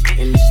bad bitch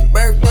and it's your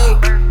birthday.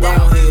 Go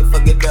ahead,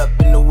 fuck it up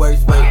in the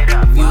worst way.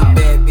 You a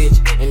bad bitch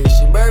and it's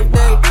your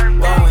birthday.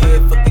 Go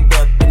ahead, fuck it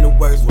up in the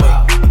worst way.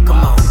 Come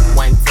on,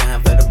 one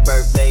time for the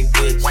birthday,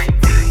 bitch.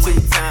 Two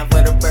times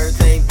for the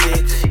birthday,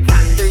 bitch.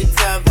 Three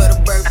times for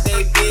the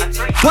birthday,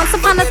 bitch. Once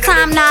upon a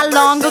time, not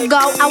long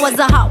ago, I was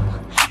a hoe.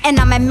 And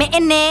I'm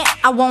admitting it,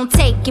 I won't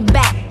take it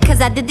back.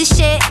 Cause I did this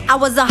shit, I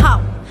was a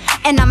hoe.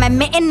 And I'm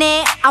admitting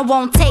it, I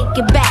won't take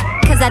it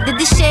back. Cause I did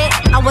this shit,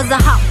 I was a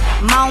hoe.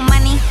 More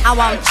money, I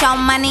want your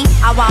money.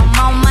 I want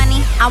more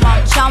money, I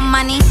want your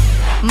money.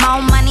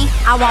 More money,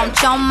 I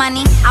want your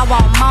money. I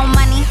want more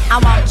money, I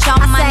want your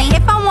money. I say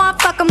if I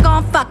want fuck, I'm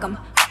gon' fuck him.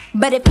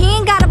 But if he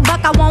ain't got a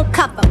buck, I won't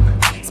cuff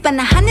him. Spend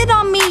 100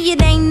 on me,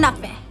 it ain't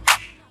nothing.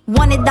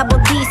 Wanted double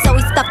D, so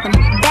he stuffed him.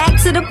 Back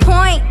to the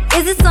point,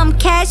 is it some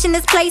cash in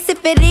this place?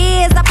 If it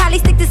is, I'll probably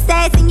stick the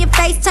sass in your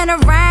face, turn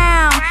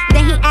around.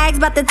 Then he asks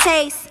about the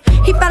taste.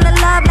 He fell in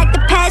love like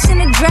the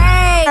passion of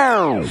Drake.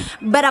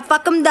 But I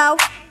fuck him though,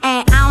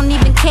 and I don't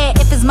even care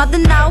if his mother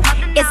know.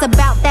 It's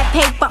about that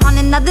paper on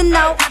another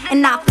note.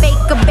 And I fake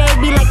a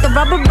baby like the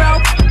rubber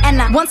broke.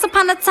 And once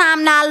upon a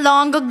time, not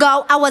long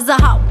ago, I was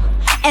a hoe.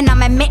 And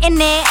I'm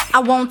admitting it, I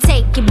won't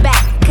take it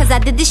back. Cause I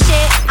did this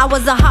shit, I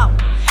was a hoe.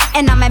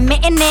 And I'm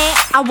admitting it,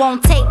 I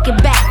won't take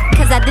it back.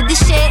 Cause I did this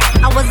shit,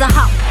 I was a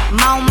hoe.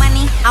 More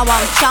money, I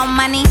want your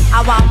money.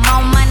 I want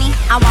more money,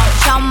 I want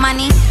your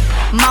money.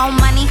 More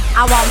money,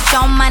 I want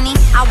your money.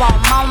 I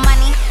want more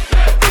money.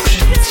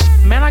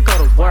 Man, I go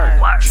to work,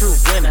 true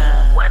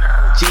winner.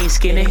 Jeans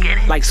skinny,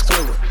 like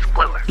Squidward.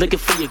 Looking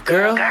for your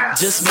girl,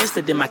 just missed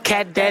it. Then my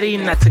cat daddy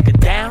and I took her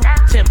down.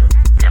 Timber,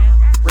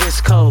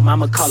 wrist cold,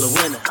 mama call it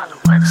winner.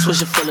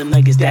 Swisher full of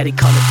nuggets, daddy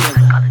call it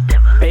dinner.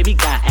 Baby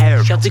got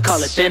air, Shelty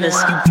call it thinners.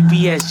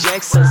 UPS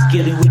Jacks, us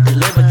Gilly, we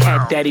deliver.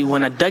 Cat daddy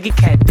when I dug it,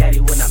 cat daddy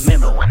when I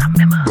remember.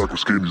 Back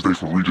with skinnies, they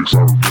from rejects, I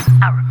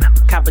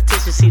remember.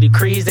 Competition, see the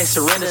crease, they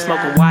surrender. Smoke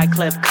a wide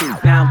clef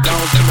coupe, now I'm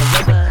gone to the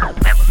river.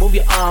 Move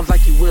your arms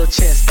like you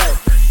wheelchair stuck.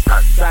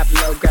 Drop it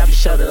low, grab your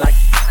shoulder like.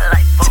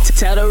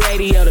 Tell the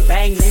radio to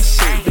bang this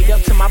shit. Big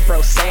up to my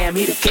bro Sam,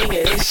 he the king of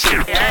this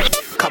shit.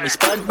 Call me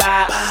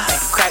SpongeBob,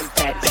 Krabby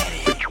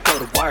Patty. Go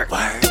to work,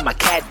 do my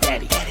cat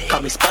daddy.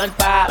 Call me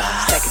SpongeBob,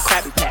 stacking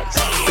Krabby Patties.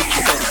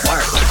 Go to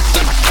work,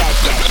 do my cat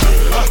daddy.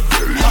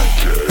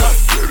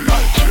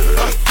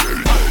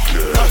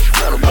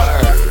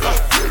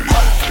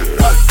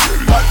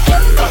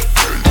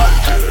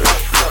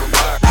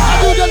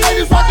 I do the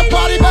ladies rock the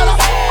party better.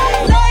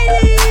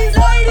 Ladies,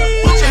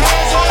 put your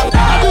hands up. I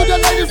do the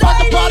ladies rock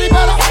the party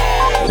better.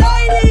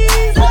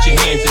 Ladies, put your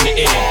hands in the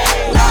air.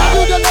 I do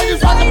the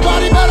ladies rock the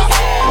party better.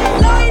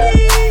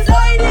 Ladies,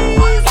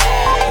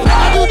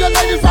 I do the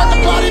ladies rock the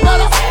party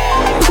better.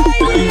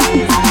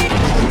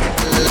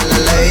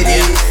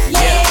 Ladies,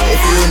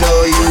 if you know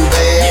you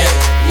bad,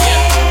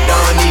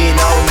 don't need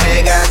no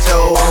man, got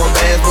your own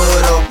bands,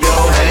 put up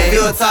your hand.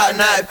 You a top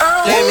knife,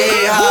 let me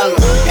holler.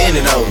 Bend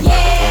it over,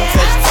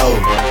 touch your toe,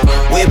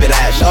 whip it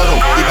out, show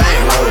them you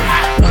bang roll.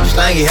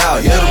 Slang it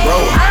out, you're the bro.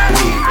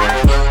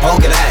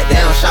 Poke it out,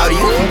 down, shout you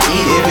can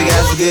eat it. If you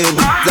got some good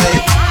play,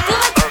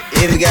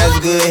 if you got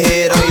some good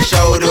head on your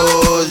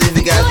shoulders, if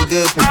you got some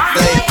good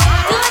play,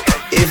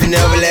 if you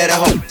never let a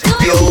hoe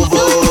be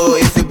over,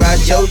 if you bout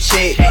your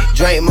chick,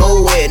 drink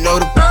more wet, know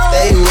the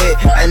stay wet,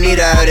 I need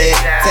all that.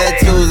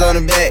 Tattoos on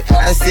the back,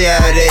 I see all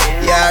that.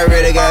 Yeah, I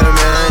really got a man,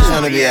 I ain't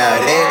tryna be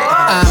out there.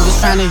 I'm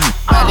just tryna hit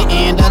by the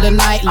end of the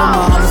night. Lil'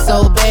 mama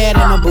so bad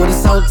and my booty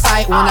so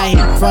tight. When I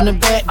hit from the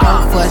back,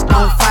 don't fuss,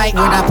 don't fight.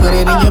 When I put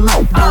it in your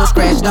mouth, don't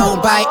scratch,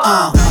 don't bite.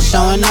 I'm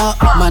showing up,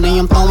 money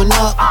I'm throwing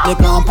up,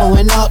 liquor I'm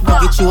pouring up. Go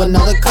get you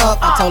another cup.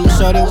 I told her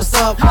shorty what's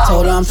up,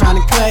 told her I'm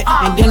tryna cut,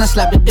 and then I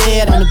slapped the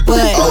dead on the butt.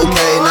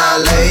 Okay, now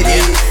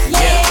ladies,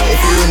 if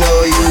you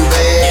know you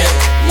bad,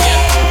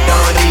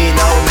 don't need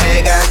no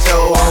man, got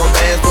your own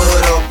bands,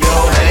 put up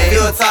your hand.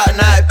 You a top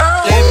notch,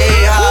 let me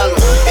holler.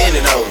 Bend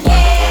it over,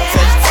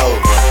 touch your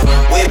toes,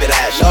 whip it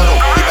out, show them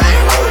you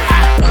ain't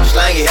rollin'.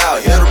 Slang it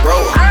out, hit a bro,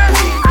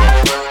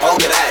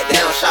 poke it out,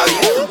 down, shout you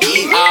can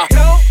beat.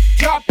 Don't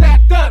drop that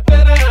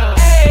da-da-da.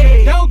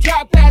 Hey, don't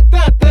drop that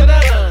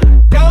da-da-da.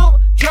 Don't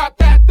drop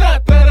that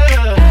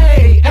da-da-da.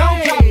 Hey,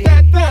 don't drop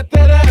that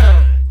da-da-da.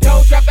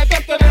 Don't drop that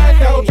da-da-da.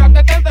 Don't drop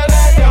that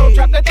da-da-da. Don't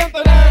drop that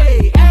da-da-da.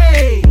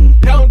 Hey,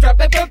 don't drop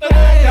that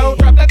da-da-da. Don't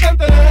drop that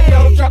da-da-da.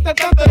 Don't drop that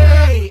da-da-da.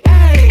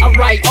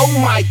 Alright, oh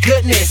my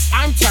goodness,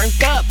 I'm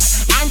turned up.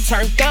 I'm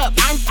turned up.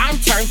 I'm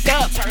turned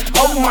up.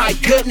 Oh my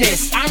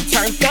goodness, I'm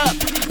turned up.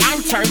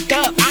 I'm turned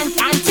up. I'm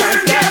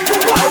turned up.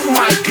 Oh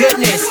my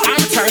goodness,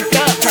 I'm turned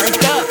up.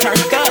 Turned up.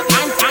 Turned up.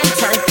 I'm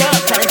turned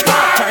up. Turned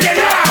up. Turned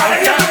up. Turned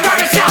up.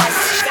 Turned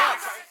up.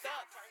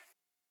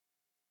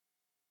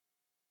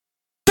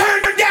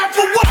 Turn down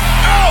for what?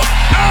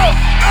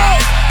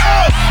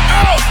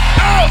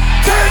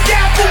 Turn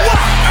down for what? Turn down for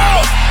what?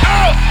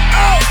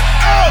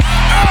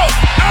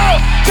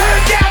 Turn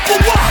down for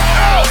what?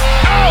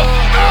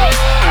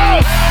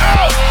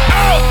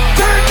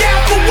 Turn down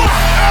for what?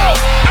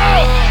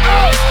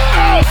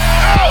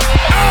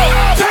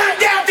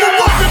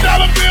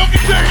 $100 bill,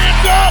 get your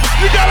hands up.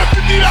 You got a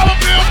 $50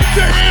 bill, get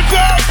your hands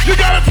up. You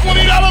got a $20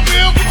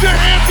 bill, get your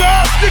hands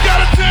up. You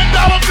got a $10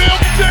 bill,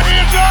 get your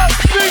hands up.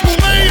 Single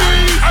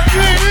ladies, I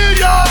can't hear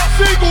y'all.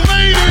 Single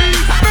ladies,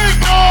 make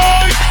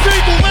noise.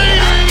 Single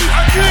ladies,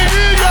 I can't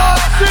hear y'all.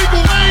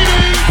 Single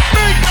ladies,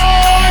 make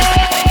noise.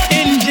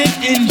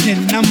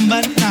 Engine number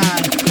 9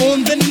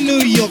 on the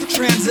New York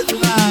Transit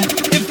line.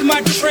 If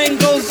my train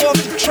goes off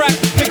the track,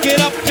 pick it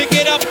up, pick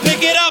it up,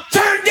 pick it up.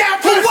 Turn down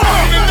for what?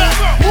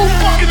 Who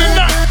fucking the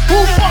nut?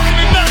 Who fucking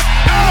the nut?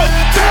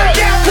 Turn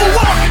down for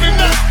what?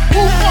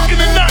 Who fucking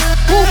the nut?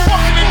 Who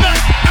fucking the nut?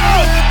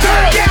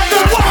 Turn down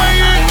for what?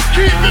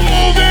 Keep it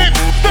moving.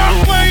 Stop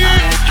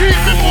playing. Keep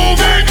it moving.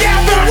 Turn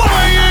down for what?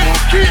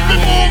 Keep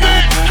it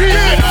moving. Keep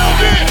it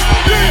moving.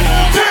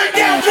 Turn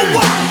down for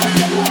what?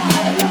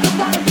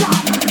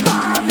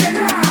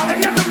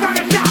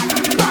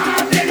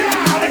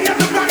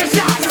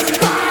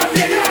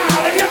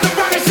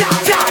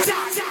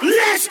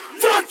 Let's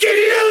fucking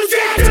lose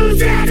it.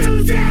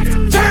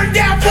 Turn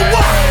down for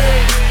what?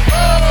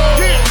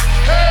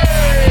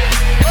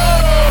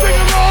 Sing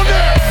along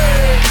there.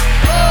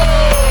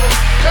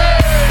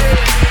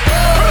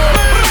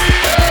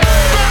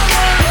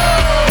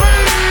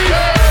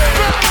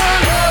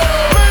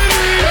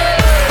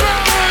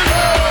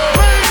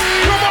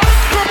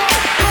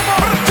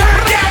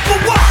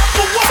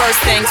 First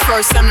things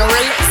first, I'm the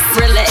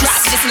realest.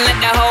 Drop this and let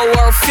the whole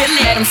world feel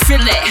it. Let them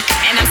feel it.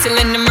 And I'm still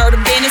in the murder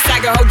business. I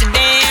can hold you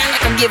down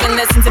like I'm giving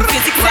lessons in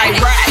physics. Right.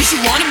 You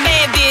should want a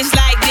bad bitch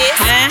like this.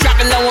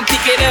 Drop it low and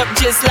pick it up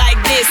just like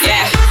this.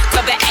 Yeah.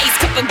 Cup of Ace,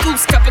 cup of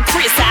Goose, cup of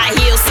Chris. High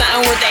heel,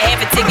 something worth a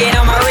half a ticket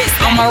on my wrist.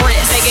 On my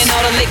wrist. Taking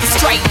all the liquor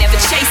straight, never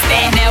chase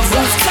that. Now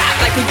rooftop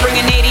like we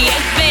bringing 88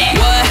 back.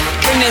 What?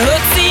 Bring the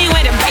hooks in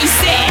where the bass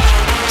at.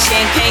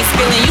 Champagne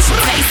spilling, you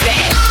should taste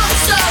that. I'm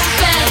so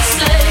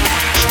fancy.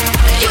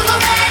 You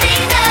already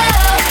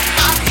know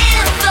I'm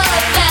in the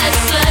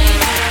fast lane.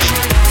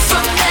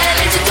 From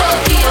LA to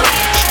Tokyo,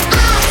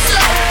 I'm so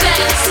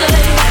fancy.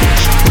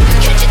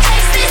 Can't you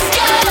taste this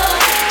girl?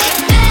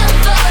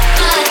 Never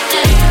my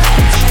name.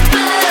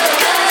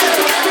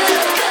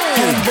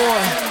 Hey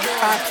boy,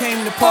 I came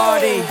to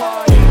party.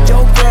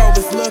 Your girl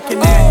was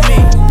looking at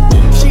me.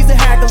 She's a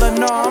haggler,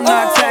 no, I'm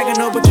not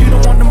tagging her, but you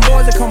don't want them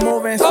boys to come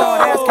over and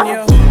start asking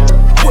you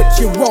what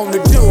you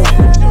wanna do,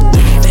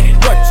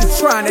 what you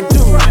trying to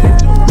do,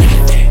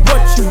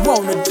 what you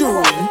wanna do,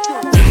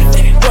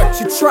 what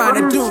you trying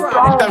to do.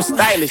 I'm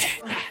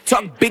stylish,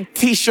 talk big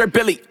t-shirt,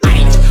 Billy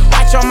Eilish.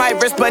 Watch on my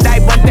wrist, but I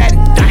want that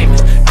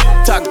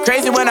diamond. Talk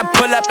crazy when I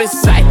pull up in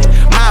sight.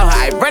 Mile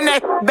high, run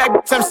that back,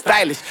 I'm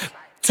stylish.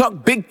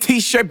 Talk big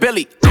t-shirt,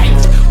 Billy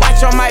Eilish.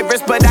 Watch on my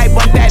wrist, but I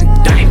want that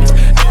diamond.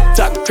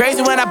 Talk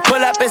crazy when I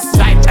pull up in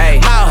sight.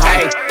 Mile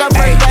high, go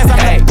first class,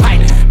 I'm the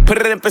pilot. Put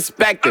it in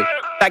perspective.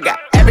 I got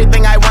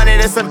everything I wanted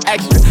and some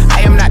extra.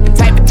 I am not the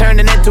type of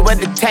turning into a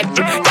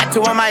detective. Got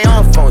two on my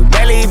own phone,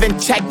 barely even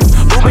check them.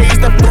 Uber Eats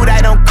the food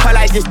I don't call,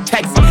 I just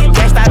text it.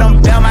 Cashed out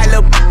on bail, my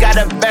little got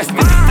invested.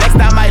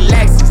 Flexed out my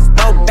Lexus,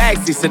 no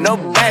backseat, so no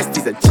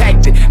besties. I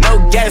checked it, no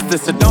guest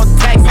list, so don't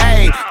text.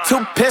 Hey,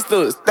 2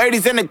 pistols,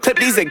 30s in the clip,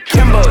 these are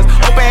Kimbos.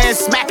 Open hand,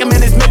 smack him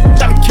in his mid,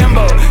 I'm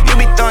Kimbo. You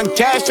be throwing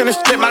cash on the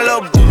strip, my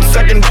little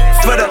sucking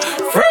for the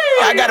free.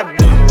 I got a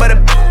but a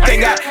they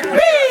got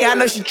me. I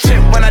know she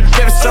trip when I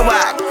dip, so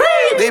I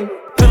they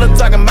pull pillow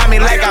talking about me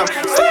like I'm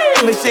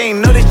but she ain't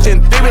know this shit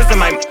in 3 weeks. I'm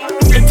like,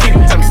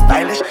 I'm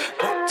stylish.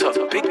 Tough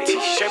big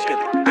t-shirt,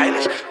 Billie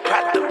Eilish.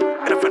 Proud of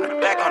the from the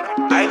back on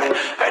the island.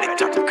 Heard it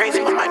talking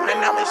crazy, my mind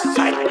right now is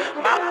silent.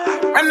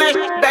 Run that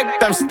shit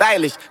back, I'm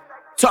stylish.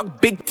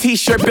 Talk big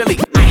t-shirt, Billie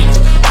Eilish.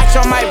 Watch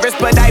on my wrist,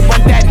 but I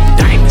want that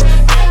diamond.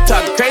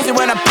 Talk crazy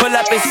when I pull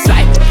up, it's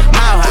like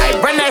mile high.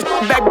 Run that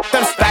shit back,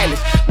 I'm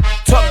stylish.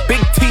 Talk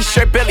big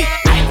t-shirt, Billie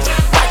Eilish.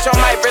 Watch on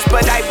my wrist,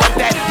 but I want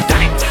that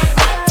diamond.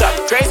 Talk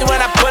crazy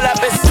when I pull up,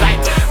 it's like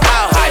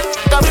mile high.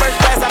 The first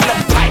class, I'm the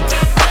pipe.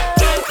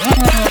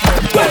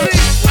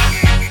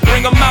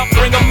 Bring 'em out,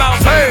 bring 'em out,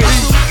 hey.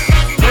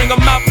 Bring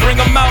 'em out, bring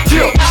 'em out,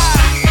 yeah.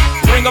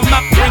 Bring 'em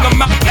out, bring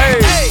 'em out,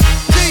 hey.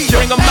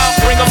 Bring 'em out,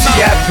 bring 'em out.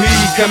 VIP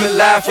coming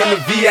live from the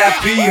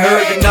VIP.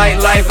 Heard the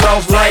nightlife,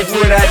 lost life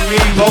without me.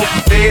 Both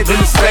feds in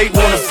the state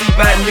wanna see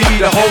about me.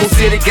 The whole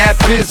city got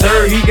pissed,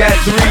 heard he got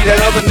 3.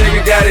 That other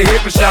nigga got a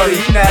hip and shouted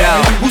he not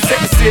out. Who set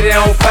the city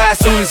on fire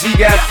soon as he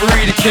got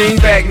free? The king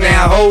back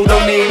now. Hold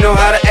don't even know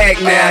how to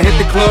act now. Hit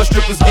the club,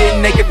 strippers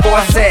getting naked before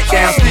I sat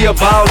down. Still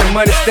ballin',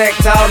 money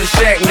stacked tall in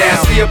shack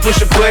now. Still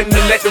push a button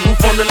to let the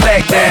roof on the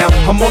lag down.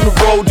 I'm on the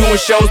road doing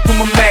shows, put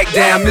my Mac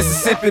down.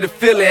 Mississippi to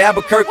Philly,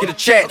 Albuquerque to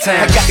Chat Town.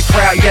 I got the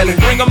crowd yelling,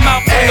 bring 'em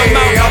out, bring 'em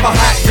out. All my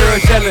hot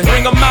girls yelling,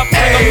 bring 'em out,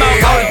 bring 'em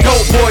out. All the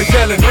dope boys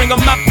yelling, bring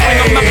 'em out, bring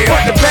 'em out.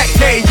 Fuck the back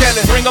cage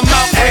yelling, bring 'em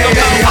out, bring 'em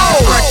out. All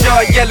the front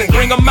yard yelling,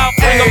 bring 'em out,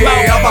 bring 'em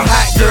out. All my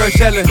hot girls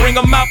yelling, bring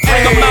 'em out,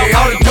 bring 'em out.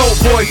 All the dope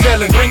boys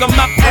yelling, bring 'em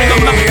out, bring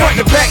 'em out. Fuck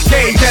the back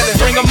cage yelling,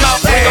 bring 'em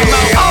out, bring 'em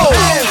out.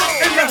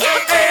 In the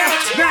air now,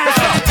 in the air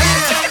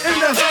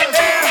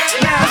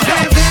now,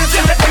 hands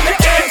in the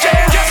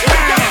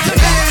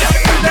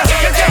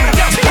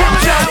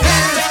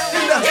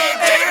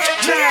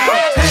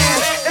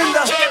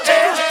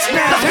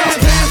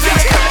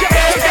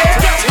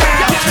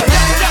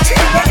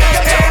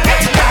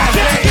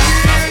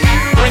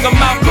Bring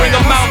 'em out, bring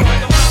 'em out.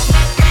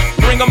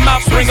 Bring 'em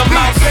out, bring 'em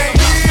out.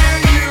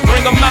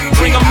 Bring 'em out,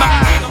 bring 'em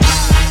out.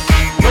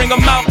 Bring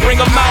 'em out, bring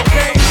 'em out.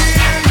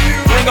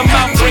 Bring 'em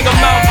out, bring 'em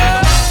out.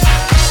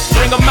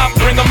 Bring 'em out,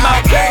 bring 'em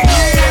out.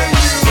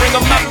 Bring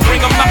 'em out,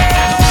 bring 'em out.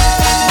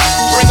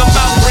 Bring 'em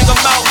out, bring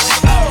 'em out.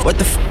 What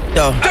the f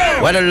though?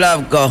 Where the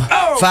love go?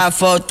 5,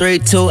 4, 3,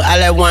 2, I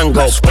let one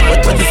go.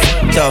 What the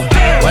f though?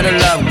 Where the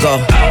love go?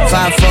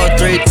 5, 4,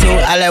 3, 2,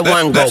 I let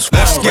one go.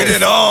 Let's get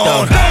it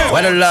on.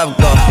 Where the love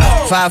go?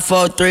 5,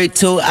 4, 3,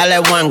 2, I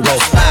let one go.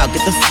 Wow,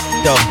 get the f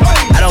though.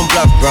 I don't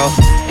bluff, bro.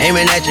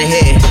 Aiming at your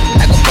head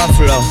like a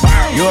buffalo.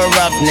 You a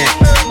roughneck,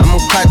 I'm a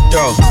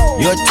cutthroat.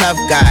 You a tough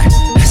guy.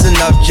 That's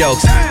enough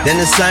jokes. Then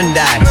the sun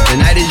died. The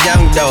night is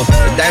young though.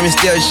 The diamonds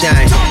still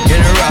shine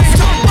in the rough.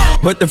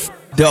 What the f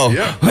though?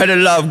 Where the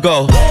love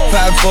go?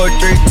 5, 4,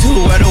 3,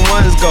 2, where the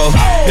ones go?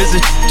 It's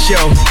a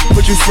show.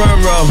 Put you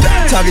front row.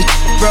 Talking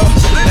bro.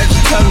 Let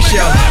your tongue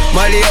show.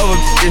 Money over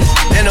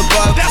and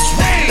above.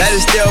 That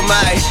is still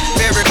my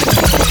favorite.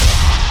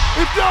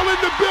 If y'all in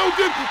the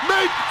building,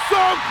 make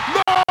some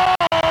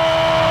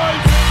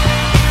noise!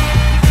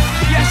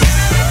 Yes,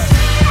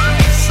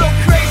 so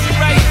crazy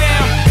right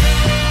now.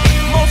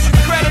 Most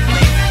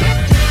incredibly,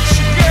 it's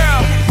your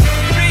girl,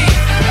 B.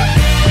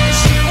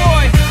 It's your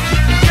boy,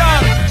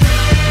 Young.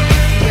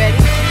 Ready?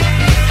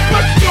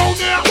 Let's go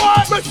now,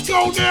 what? Let's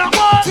go now,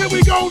 what? Here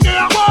we go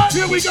now, what?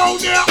 Here we go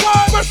now,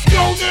 what? Let's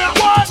go now,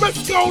 what?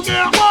 Let's go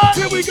now, what?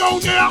 Here we go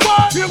now,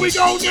 what? Here we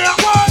go now,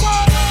 what?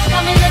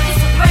 Got me looking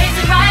so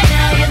crazy right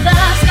now. Your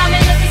love's got me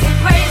looking so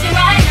crazy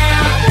right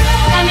now.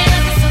 Got me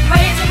looking so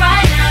crazy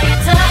right now. Your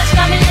touch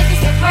got me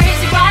looking so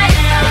crazy right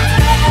now.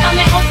 Got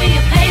me hoping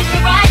you page me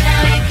right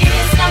now. Your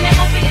kiss got me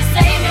hoping you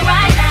save me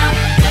right now.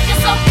 Looking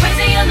so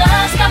crazy, your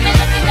love's got me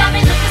looking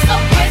so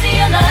crazy,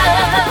 your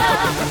love.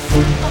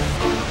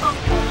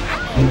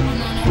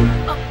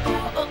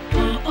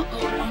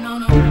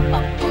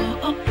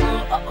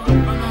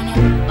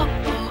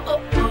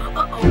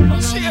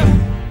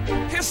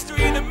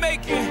 History in the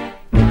making,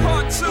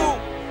 part 2.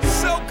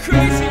 So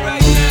crazy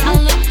right now. I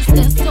look to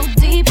stare so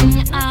deep in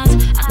your eyes.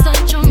 I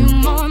touch on you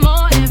more and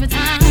more every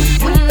time.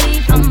 When I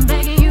leave, I'm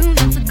begging you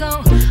not to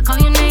go. Call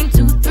your name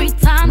 2, 3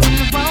 times in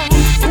a row.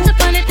 Such a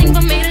funny thing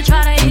for me to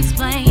try to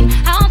explain.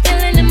 How I'm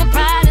feeling and my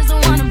pride is the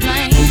one to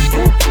blame.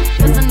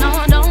 'Cause I know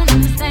I don't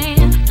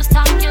understand just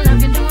how your love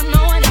can do it,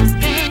 no one else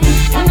can.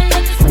 Got me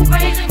looking so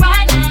crazy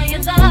right now.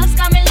 Your love's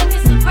got me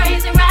looking so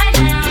crazy right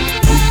now.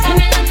 Got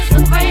me looking so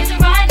crazy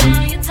right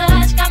now. Your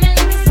touch got me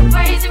looking so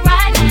crazy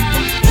right now.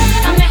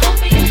 Got me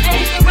hoping you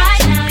pay me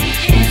right now. Your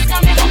kiss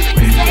got me hoping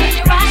you save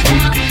me right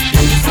now.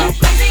 Looking so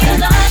crazy, your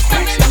love.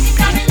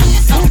 Got me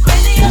looking so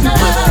crazy, your love.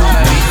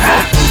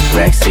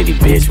 Rack City,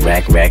 bitch,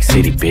 rack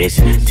city, bitch.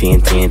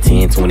 10, 10,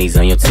 10, 20s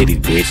on your titties,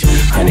 bitch.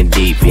 100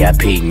 deep,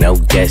 VIP, no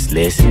guest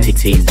list.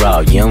 TT Raw,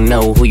 you don't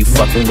know who you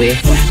fucking with.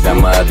 Got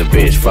my other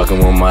bitch, fucking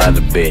with my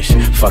other bitch.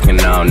 Fucking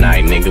all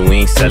night, nigga, we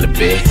ain't sell a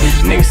bit.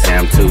 Nigga say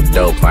I'm too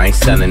dope, I ain't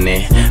selling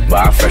it.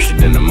 But I'm fresher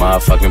than the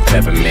motherfucking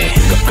peppermint.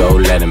 Go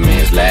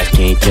Letterman's, last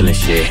king killing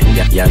shit.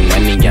 Young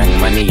money,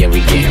 yeah,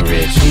 we getting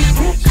rich.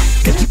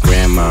 Get your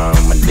grandma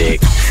on my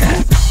dick.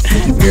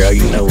 Girl,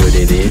 you know what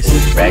it is.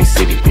 Rack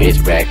City, bitch.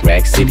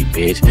 Rack City,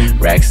 bitch.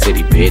 Rack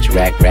City, bitch.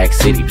 Rack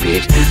City,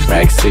 bitch.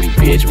 Rack City,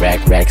 bitch.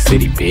 Rack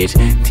City, bitch.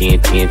 10,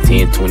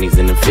 20s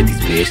and the 50s,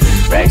 bitch.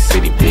 Rack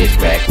City, bitch.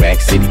 Rack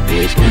City,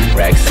 bitch.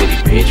 Rack City,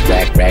 bitch.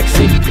 Rack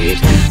City, bitch.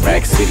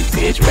 Rack City,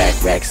 bitch.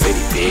 Rack City,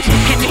 bitch.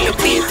 Hitting the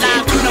beat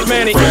live from the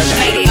Manny. Body,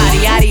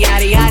 yaddy,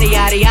 yaddy, yaddy,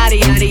 yaddy, yaddy,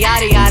 yaddy,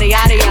 yaddy, yaddy,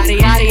 yaddy, yaddy,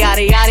 yaddy,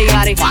 yaddy, yaddy,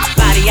 yaddy.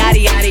 Body,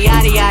 yaddy, yaddy,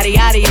 yaddy, yaddy,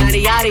 yaddy,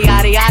 yaddy, yaddy,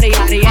 yaddy, yaddy,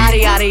 yaddy,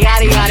 yaddy, yaddy,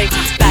 yaddy, yaddy.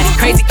 Body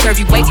crazy,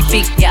 curvy, wavy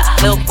feet, yeah.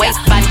 Little waist,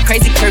 body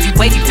crazy, curvy,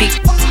 wavy feet.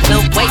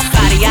 Little waist,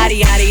 body, yaddy,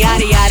 yaddy,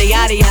 yaddy, yaddy,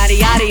 yaddy, yaddy,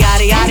 yaddy,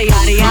 yaddy, yaddy,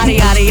 yaddy, yaddy,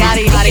 yaddy,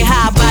 yaddy, yaddy.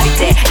 How I body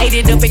that, ate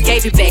it up and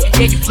gave it back.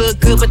 Yeah, you look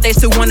good, but they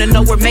still wanna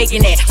know we're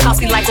making it.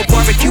 Saucy like a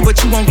barbecue, but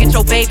you won't get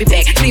your baby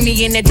back. See me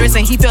in that dress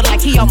and he felt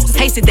like he almost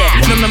tasted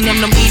that. Num,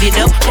 eat it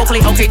up.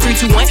 Hopefully, okay, 3,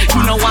 2, 1.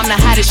 You know I'm the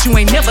hottest. You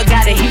ain't never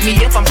gotta hit me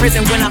up. I'm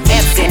present when I'm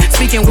absent,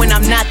 speaking when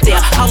I'm not there.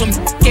 Call them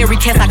scary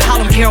cats, I call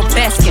them Carol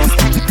Baskin.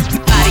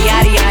 Body,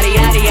 yaddy, yaddy,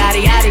 yaddy,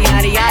 yaddy, yaddy,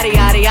 yaddy, yaddy,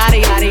 yaddy, yaddy,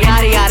 yaddy,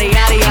 yaddy, yaddy,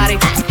 yaddy, yaddy.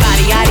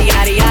 Body, yaddy,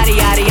 yaddy, yaddy,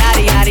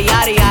 yaddy, yaddy,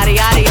 yaddy, yaddy, yaddy,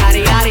 yaddy,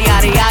 yaddy,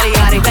 yaddy, yaddy,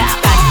 yaddy, yaddy.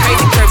 Body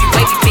crazy, curvy,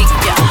 wavy feet,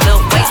 yeah.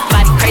 Little waist,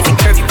 body crazy,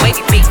 curvy,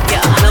 wavy feet,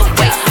 yeah. Little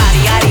waist,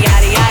 body, yaddy,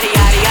 yaddy, yaddy,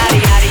 yaddy, yaddy,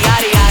 yaddy,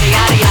 yaddy,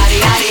 yaddy, yaddy,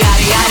 yaddy,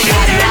 yaddy, yaddy,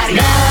 yaddy,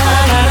 yaddy.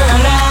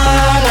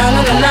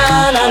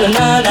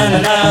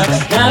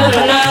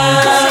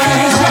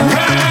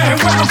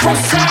 From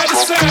side to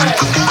side,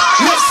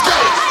 let's go.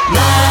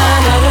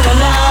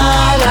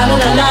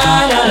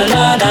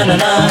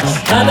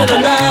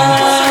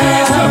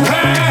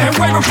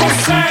 From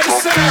side to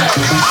side.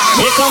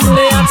 Here comes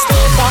the hot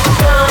stepper.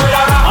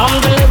 I'm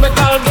the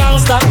lyrical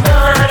gangster.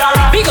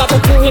 Big up the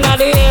crew in the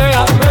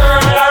area.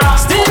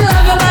 Still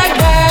love you like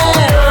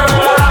that.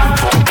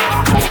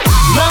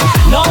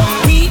 No,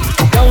 we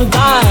don't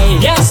die.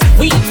 Yes,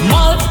 we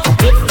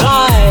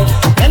multiply.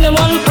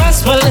 Anyone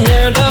press will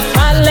hear the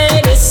fat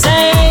lady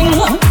sing.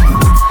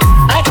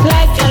 Act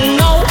like you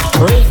know,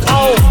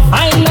 Rico.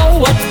 I know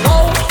what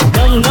go,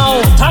 don't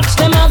know. Touch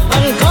them up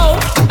and go.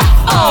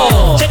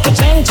 Oh, check the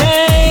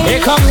chain. Here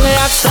comes the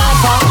hot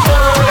stepper.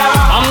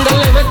 I'm the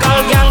lyrical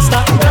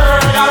gangster.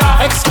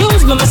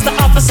 Excuse me, Mr.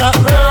 Officer.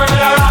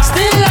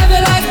 Still love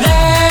you like that.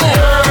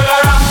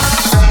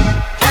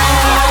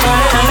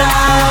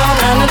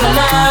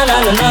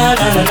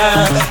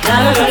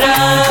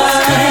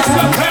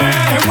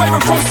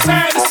 From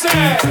side to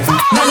side.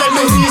 Now let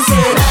me hear you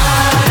say.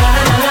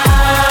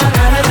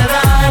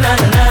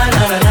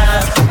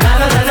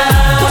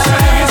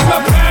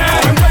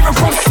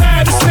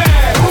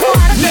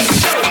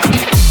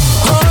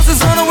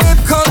 Horses on a whip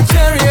called a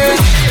chariot.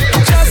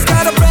 Just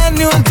got a brand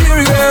new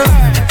interior.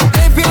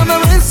 They feel my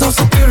wrist so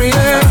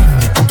superior.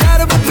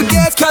 Got a whip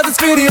baguette cause it's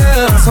prettier.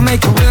 So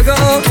make it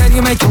wiggle, can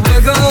you make it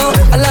wiggle?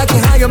 I like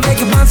it how you make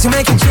it once you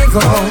make it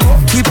jiggle.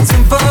 Keep it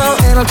simple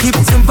and I'll keep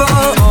it simple.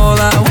 All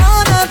I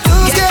wanna do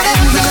is get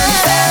into it.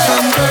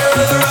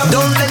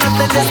 Don't let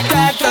nothing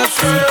distract us.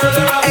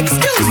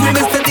 Excuse me,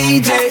 Mr.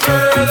 DJ.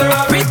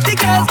 Pretty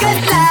girls get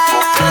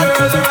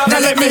loud. Now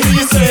let me hear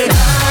you say.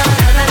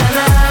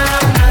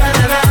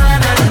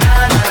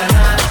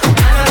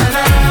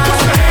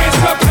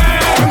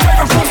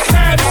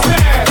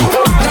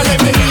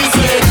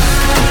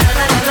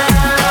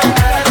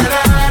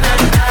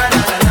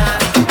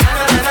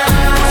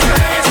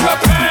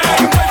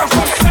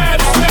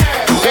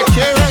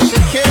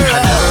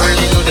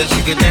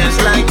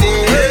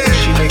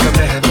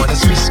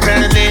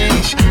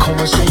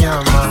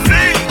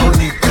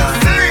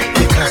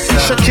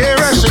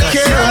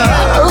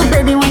 Oh,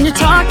 baby, when you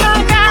talk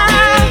like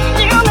that,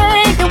 you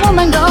make a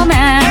woman go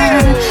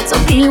mad. So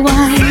be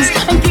wise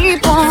and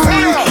keep on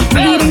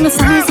reading the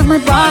signs of my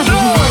body.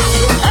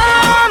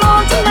 I'm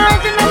on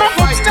tonight, and my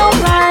hips don't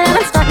lie, and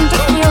I'm starting to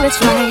feel it's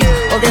right.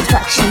 All the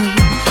attraction,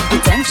 the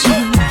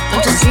tension.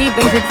 Don't you see,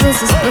 baby,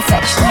 this is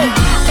perfection.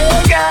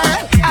 Hey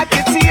girl, I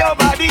can see your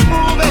body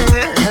moving,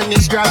 and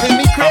it's driving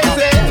me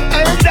crazy.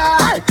 And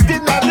I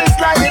did not have the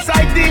slightest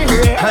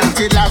idea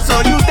until I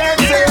saw you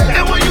dancing.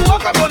 And when you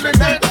walk up on the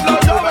dance floor,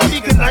 nobody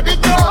can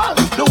ignore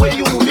the way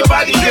you move your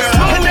body,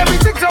 girl. And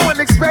everything's so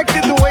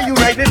unexpected, the way you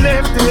right and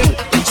left it,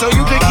 so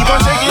you can keep on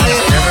shaking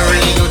it. Never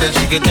really knew that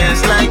she could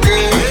dance like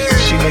this.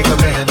 She make a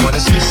man wanna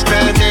speak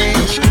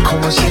Spanish.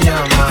 Como se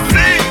llama?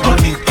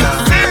 Bonita.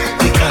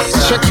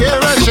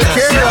 Shakira,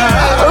 Shakira.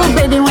 Oh,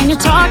 baby, when you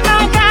talk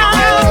like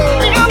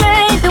that, you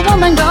make the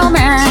woman go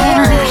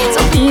mad.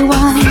 So be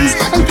wise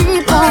and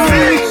keep on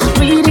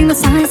reading the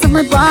signs of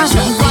my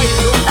body.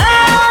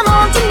 I'm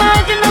on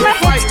tonight, you know my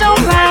hips don't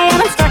lie,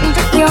 and I'm starting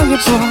to feel your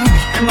joy.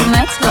 Come on,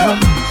 let's go,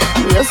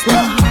 real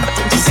slow.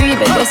 Don't you see,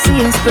 baby, I see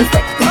it's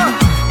perfect.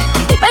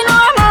 If I know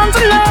I'm on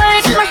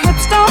tonight, my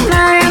hips don't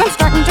lie, and I'm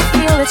starting to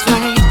feel it's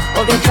right.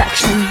 All the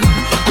attraction,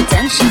 the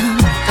tension.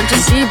 Don't you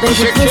see,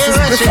 baby, this is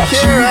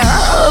perfection.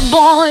 Oh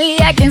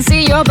boy, I can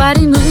see your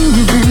body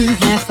moving,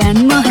 half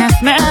animal,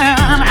 half man.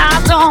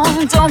 I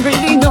don't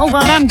really know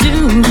what I'm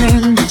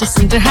doing, just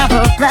seem to have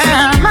a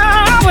plan.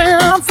 I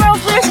will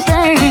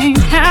self-restraint,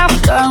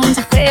 have come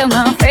to fail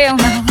now.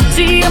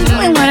 energy. I'm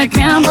doing what I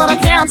can, but I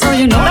can't, so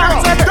you know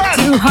that's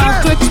too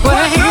hard to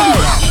explain.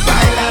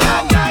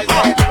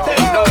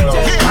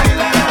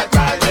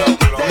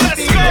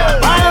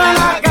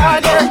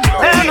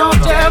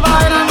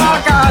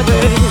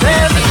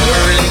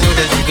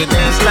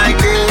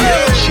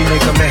 She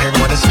make a man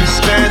wanna speak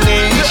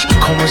Spanish.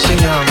 Como se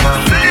llama?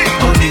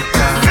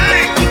 Bonita.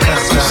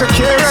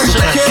 Shakira,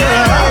 Shakira.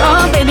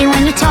 Oh, baby,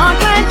 when you talk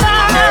like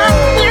that,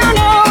 you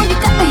know you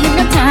got me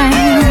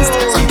hypnotized.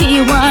 So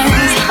be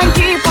wise and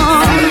keep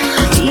on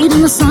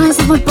reading the signs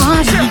of my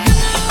body.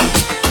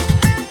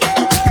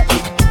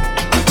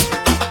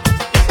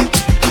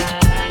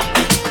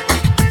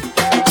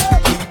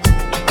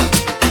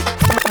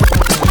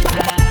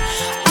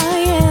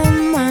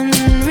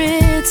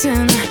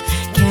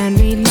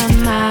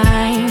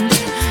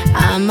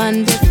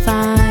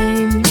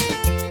 Undefined.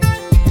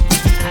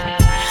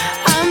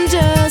 I'm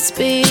just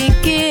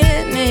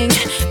beginning,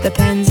 the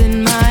pen's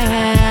in my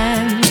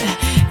hand,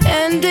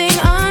 ending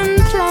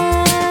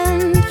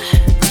unplanned.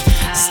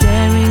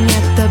 Staring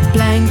at the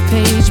blank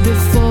page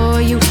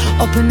before you,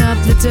 open up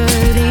the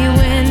dirty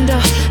window,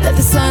 let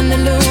the sun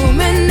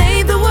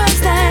illuminate the words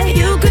that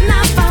you could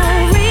not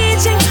find.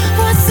 Reaching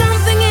for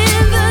something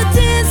in the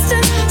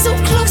distance, so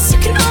close you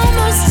can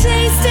almost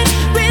taste it.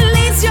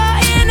 Release your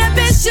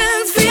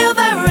inhibitions, feel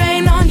the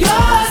rain on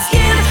your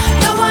skin.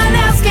 No one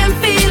else can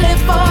feel it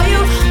for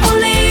you,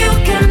 only you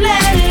can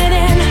let it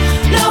in.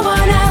 No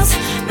one else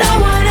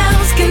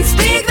can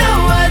speak the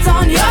words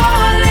on your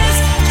lips.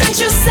 Drench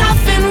yourself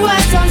in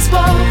words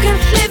unspoken,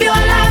 live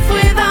your life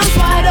with arms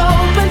wide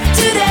open.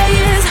 Today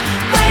is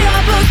where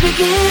your book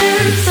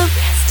begins. The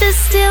rest is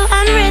still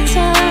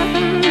unwritten,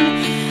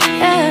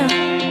 yeah.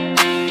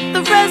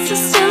 The rest is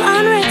still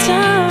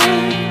unwritten.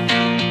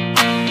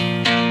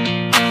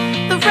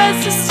 The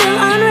rest is still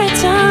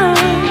unwritten.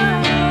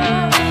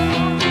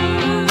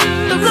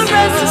 The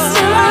rest is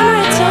still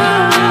unwritten.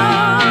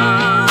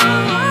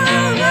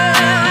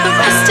 The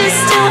rest is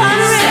still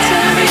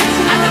unwritten.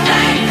 At the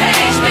blank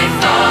page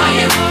before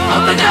you,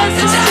 open up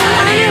the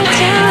dirty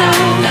window,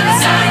 let the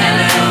sun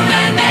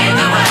illuminate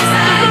the words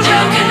that you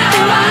cannot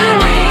find.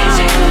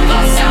 Reaching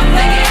for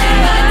something in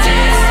the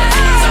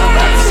distance, so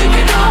close you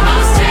can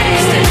almost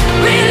taste it.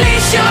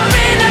 Release your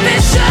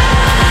inhibition.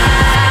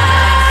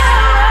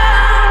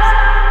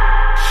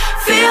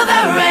 Feel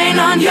the rain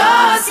on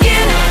your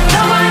skin.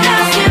 No one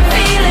else can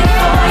feel it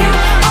for you,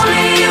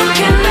 only you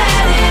can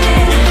let it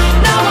in.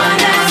 No one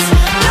else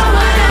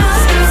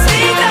can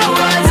speak the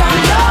words on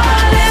your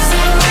lips.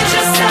 Put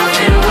yourself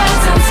in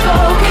words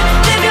unspoken,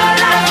 live your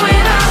life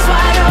with arms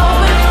wide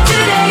open.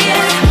 Today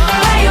is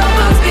where your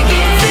books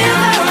begin. Feel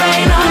the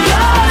rain on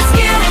your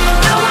skin.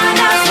 No one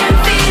else can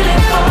feel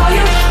it for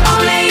you,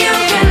 only you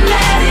can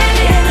let it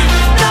in.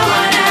 No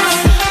one else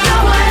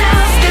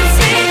can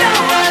speak the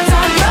words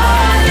on your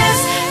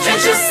lips.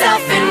 Drench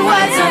yourself in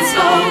words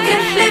unspoken,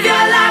 live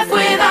your life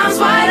with arms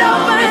wide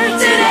open.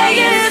 Today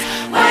is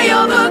where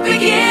your book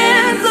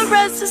begins. The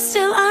rest is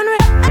still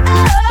unwritten.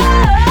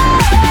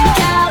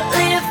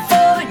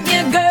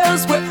 California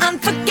girls were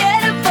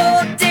unforgettable.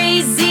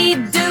 Daisy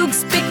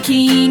Dukes,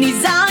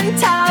 bikinis on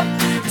top,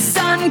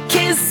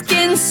 sun-kissed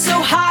skin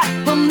so hot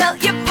will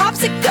melt your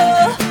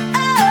popsicle.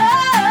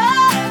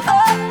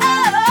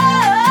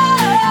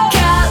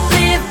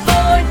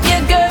 California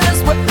girls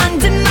were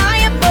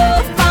undeniable,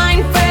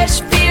 fine,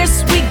 fresh,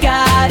 fierce, we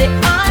got it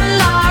on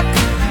lock.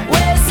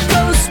 West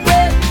Coast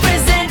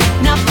represent,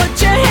 now put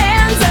your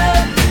hands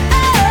up.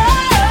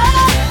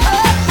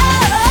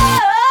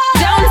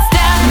 Don't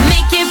stop,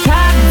 make it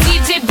pop,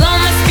 DJ blow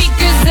my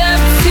speakers up.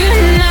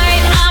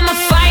 Tonight I'ma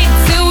fight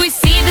till we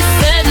see the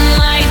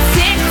sunlight.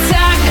 Tick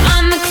tock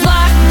on the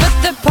clock, but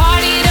the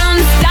party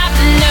don't stop,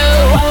 no.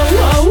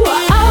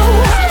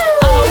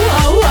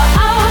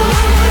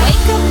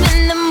 Wake up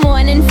in the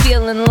morning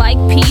feeling like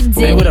P.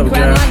 Diddy. Hey, what up,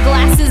 grab girl? my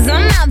glasses,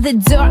 I'm out the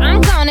door,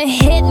 I'm gonna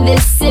hit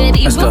this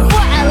city. Let's go. Before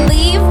I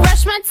leave,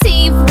 brush my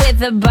teeth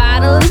with a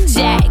bottle of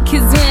Jack.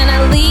 Cause when I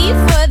leave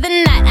for the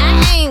night, I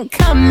ain't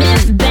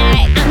coming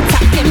back. I'm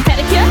talking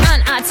pedicure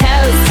on our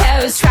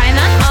toes, trying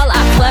on all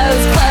our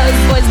clothes.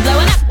 Boys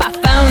blowing up our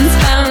phones.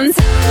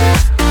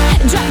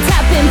 Drop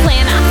top and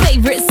playing our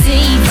favorite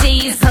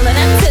CDs, pulling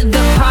up to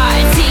the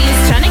parties,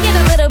 trying to get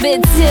a little bit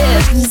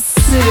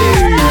tipsy.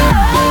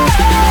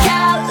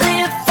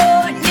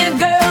 California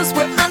girls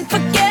were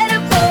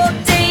unforgettable.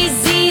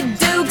 Daisy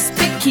Dukes,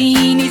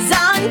 bikinis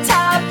on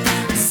top,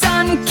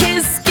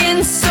 sun-kissed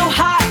skin so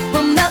hot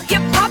will melt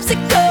your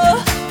popsicle.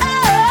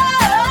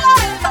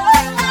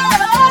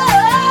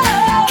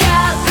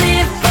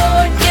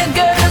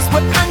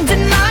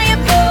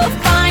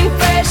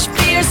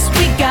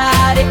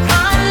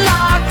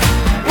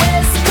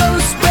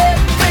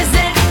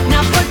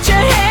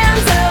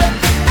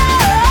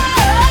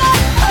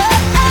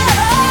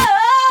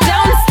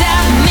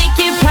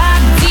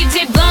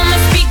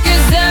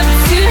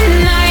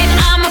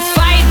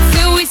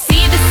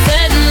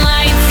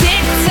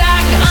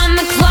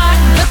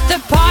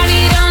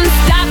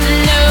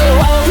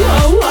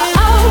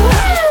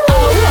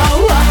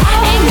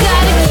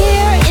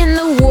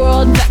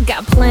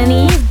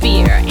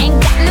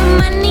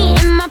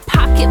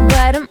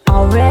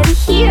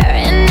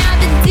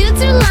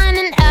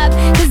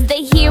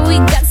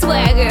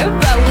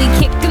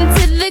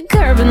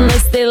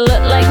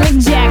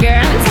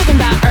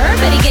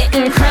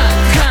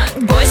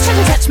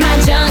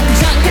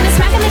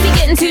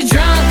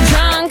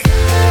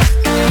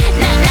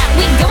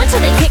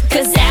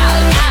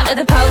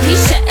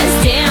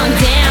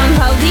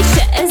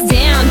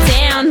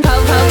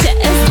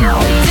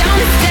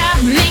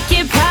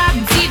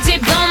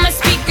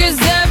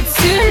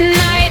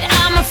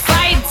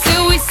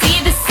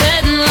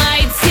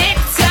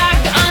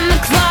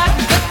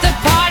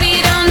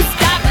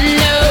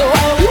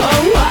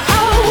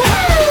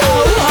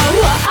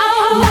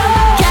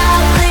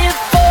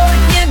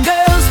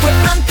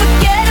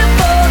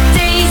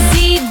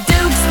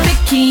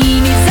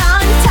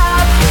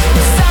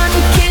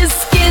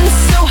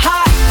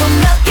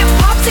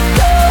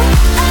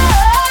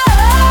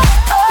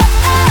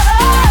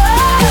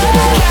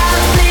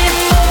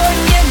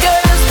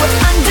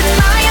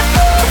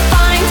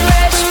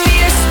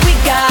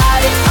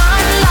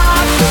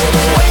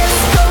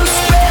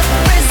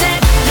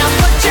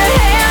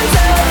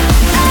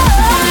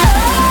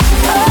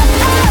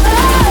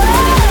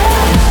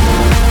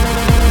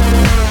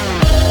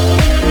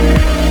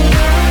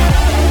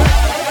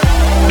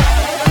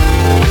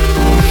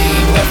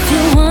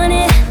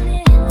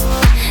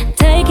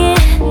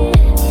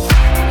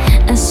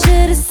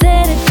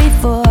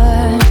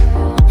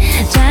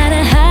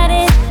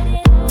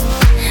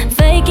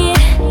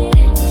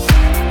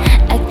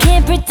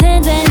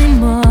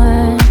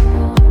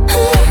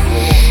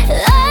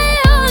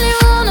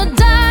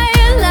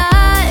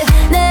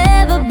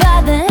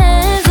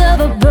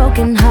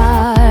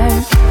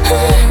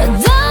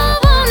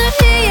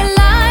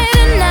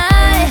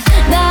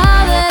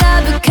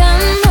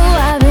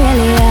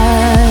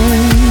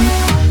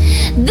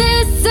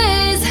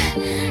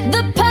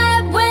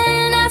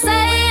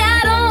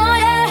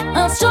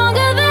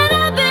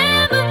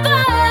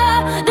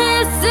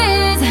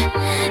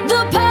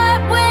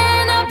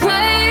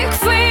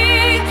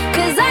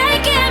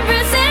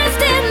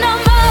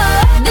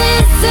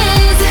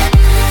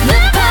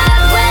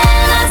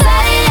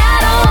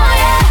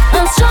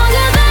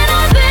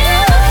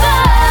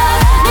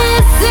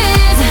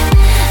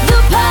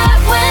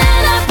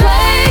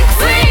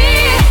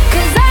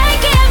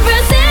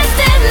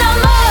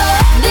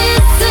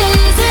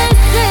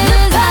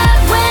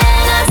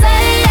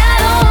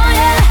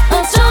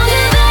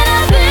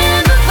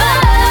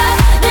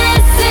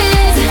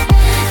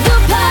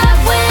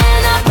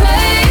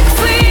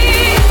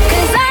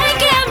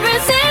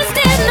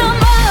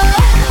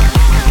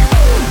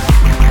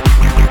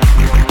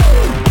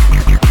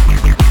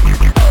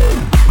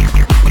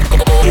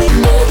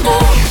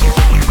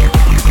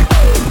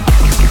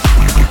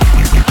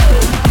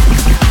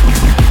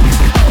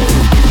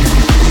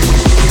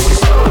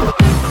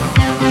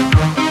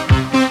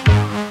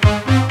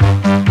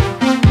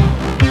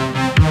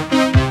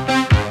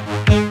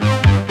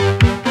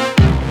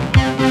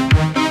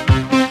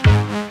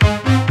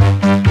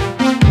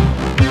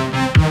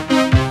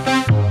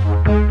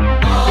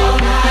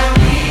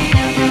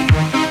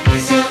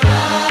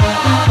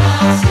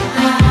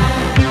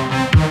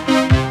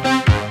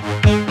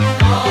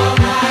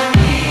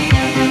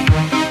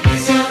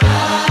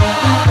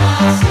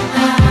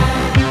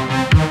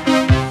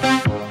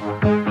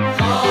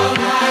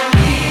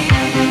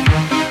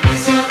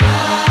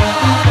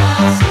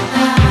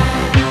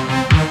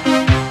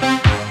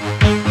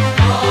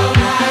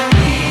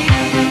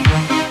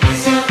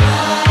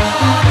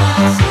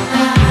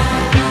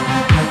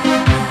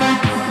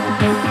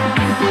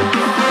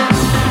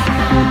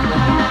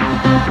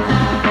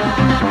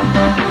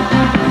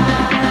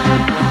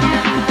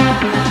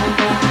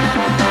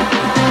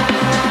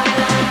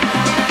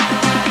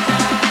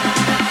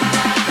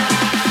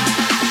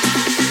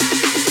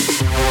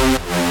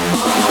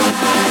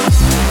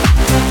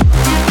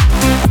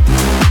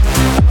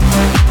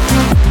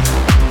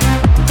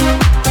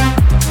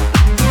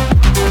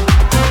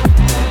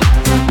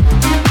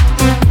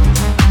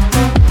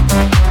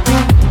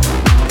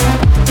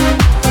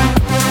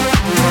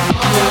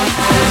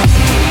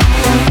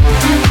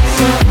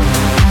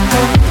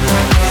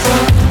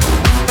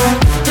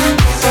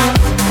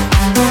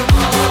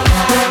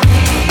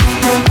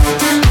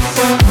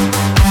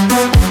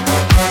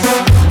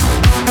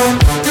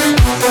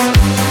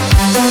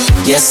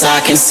 Yes, I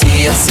can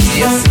see her.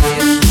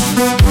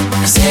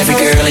 Cause every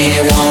girl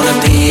here wanna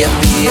be her.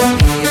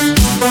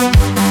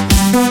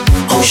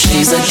 Oh,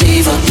 she's a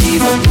diva. I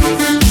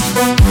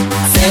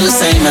feel the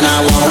same and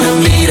I wanna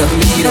meet her.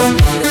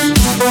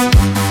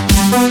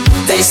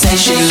 They say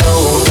she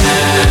low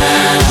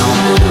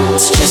down.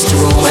 It's just a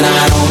rumor and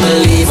I don't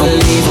believe them.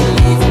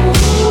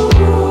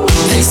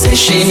 They say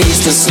she needs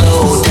to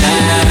slow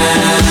down.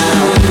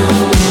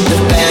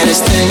 The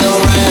baddest thing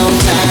around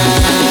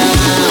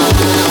town.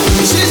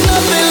 She's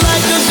nothing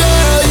like a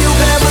girl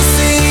you've ever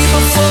seen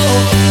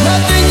before.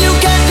 Nothing you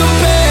can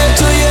compare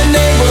to your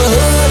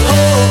neighborhood.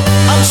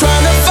 Oh, I'm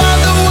trying to find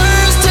the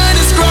words to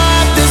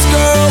describe this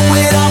girl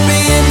without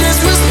being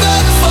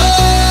disrespectful.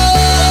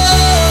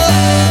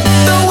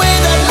 The way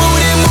that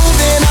booty moves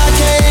and I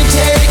can't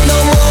take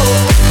no more.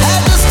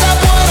 Had to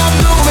stop what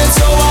I'm doing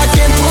so I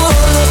can pull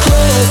her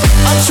close.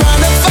 I'm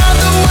trying to find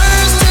the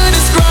words to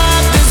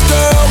describe this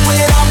girl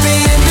without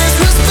being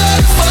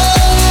disrespectful.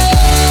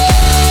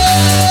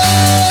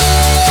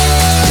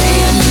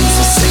 Damn, you's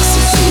a sexy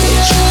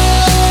bitch.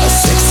 A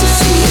sexy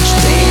bitch.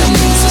 Damn,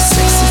 you's a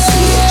sexy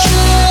bitch.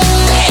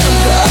 Damn,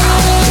 girl.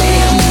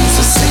 Damn, you's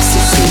a sexy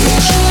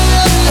bitch.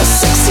 A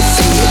sexy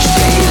bitch.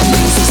 Damn,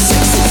 you's a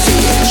sexy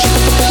bitch.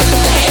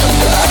 Damn,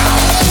 girl.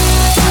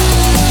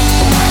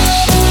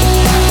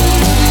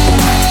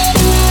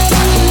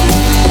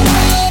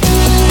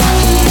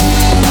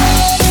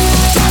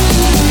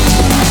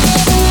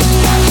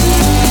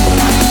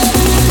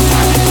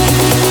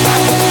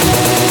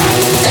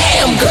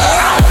 Damn,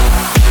 girl.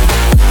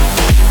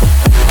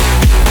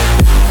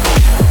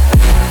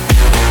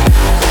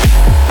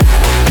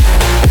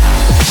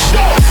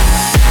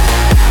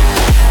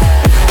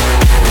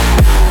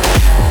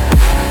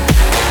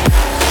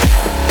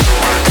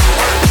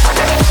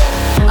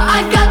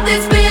 I got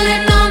this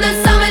feeling on the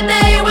summer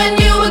day when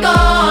you were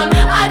gone.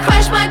 I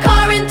crashed my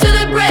car into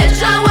the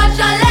bridge. I watched,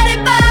 I let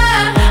it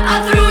burn.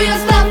 I threw your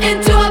stuff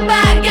into a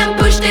bag and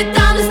pushed it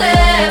down the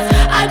stairs.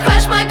 I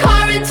crashed my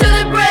car into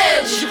the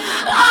bridge.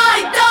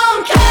 I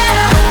don't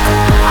care.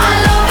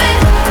 I love it.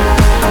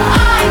 I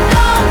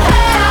don't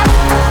care.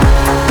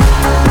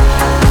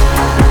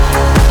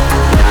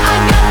 I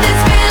got this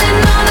feeling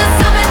on the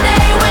summer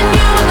day when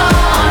you were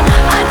gone.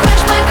 I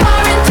crashed my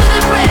car into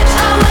the bridge. I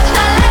watched, I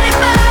let it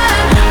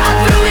burn. I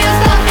threw your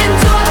stuff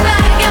into a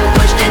bag and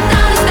pushed it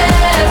down the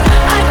stairs.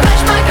 I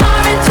crashed my car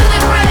into the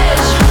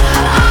bridge.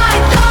 I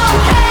don't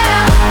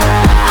care.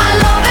 I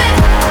love it.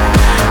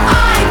 I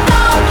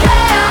don't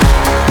care.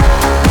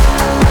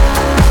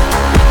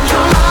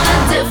 You're on a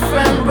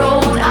different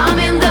road. I'm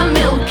in the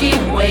Milky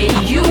Way.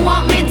 You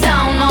want me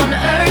down on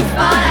Earth,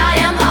 but I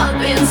am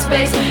up in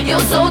space. You're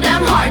so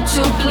damn hard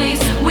to please.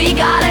 We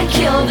gotta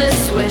kill this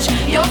switch.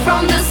 You're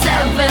from the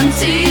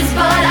 70s,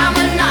 but I'm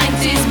a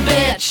 90s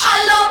bitch. I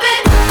love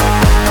it.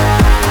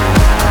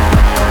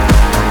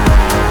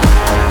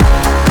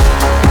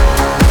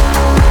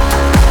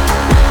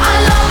 I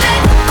love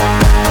it.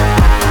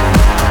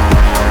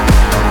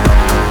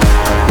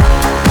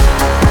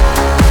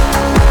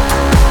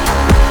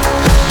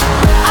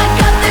 I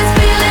got this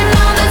feeling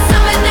on the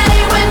summer day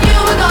when you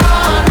were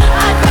gone. I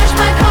crashed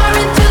my car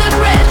into the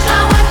bridge. I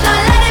watched, I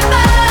let it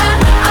burn.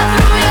 I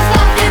threw your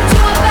stuff into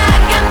a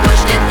bag and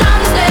pushed it down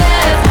the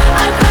stairs. I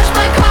crashed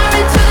my car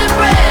into the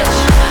bridge.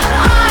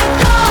 I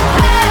don't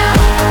care.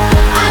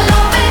 I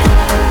love it.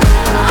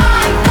 I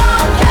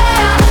don't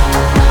care.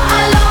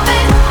 I love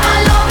it. I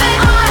love it.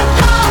 I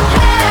don't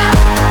care.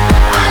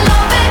 I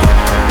love it.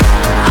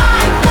 I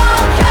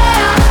don't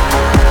care.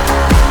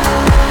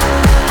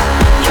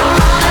 You're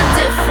on a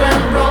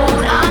different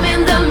road. I'm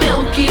in the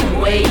Milky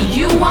Way.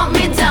 You want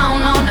me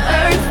down on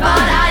Earth,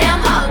 but I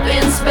am up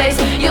in space.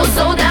 You're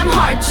so damn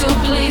hard to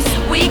please.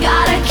 We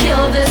gotta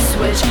kill this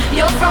switch.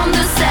 You're from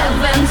the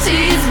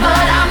 70s,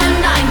 but I'm a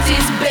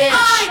 90s bitch.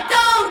 I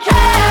don't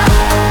care.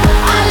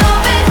 I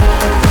love it.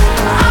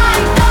 I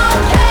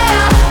don't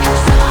care.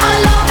 I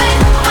love it.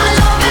 I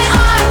love it. I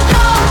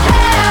don't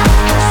care.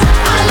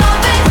 I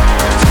love it.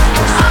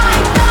 I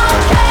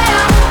don't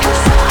care.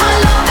 I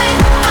love it.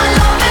 I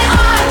love it. I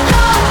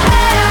don't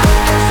care.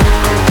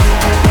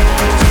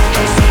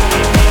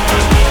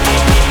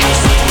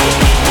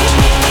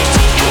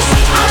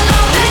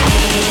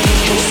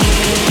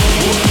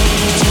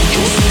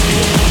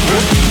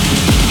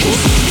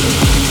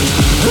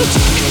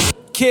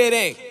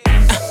 Kidding.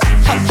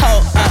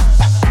 Hold up.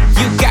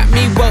 You got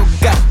me woke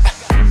up.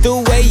 The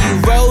way you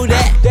roll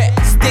that,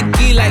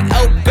 sticky like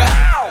okra.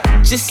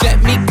 Just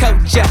let me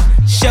coach ya,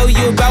 show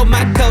you about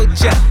my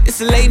culture.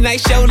 It's a late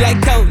night show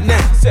like Conan.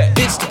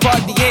 Bitch, the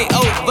party ain't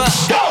over.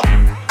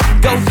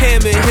 Go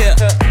ham in here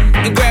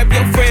and grab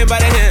your friend by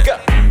the hand.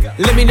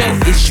 Let me know,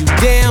 is you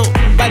down?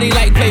 Body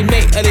like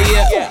playmate of the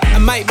year. I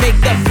might make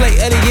the play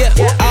of the year.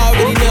 I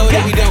already know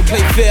that we don't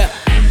play fair,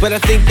 but I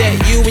think that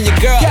you and your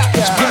girl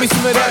should give me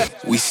some of that.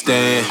 We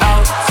stand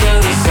out till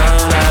the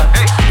sun up,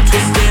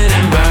 twisted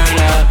and burn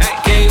up.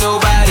 Can't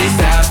nobody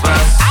stop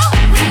us.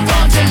 We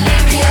gon'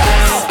 deliver you.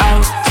 Out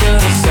till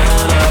the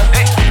sun up,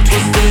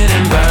 twisted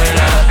and burn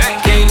up.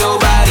 Can't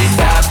nobody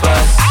stop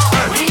us.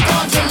 We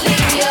gon'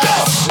 deliver you.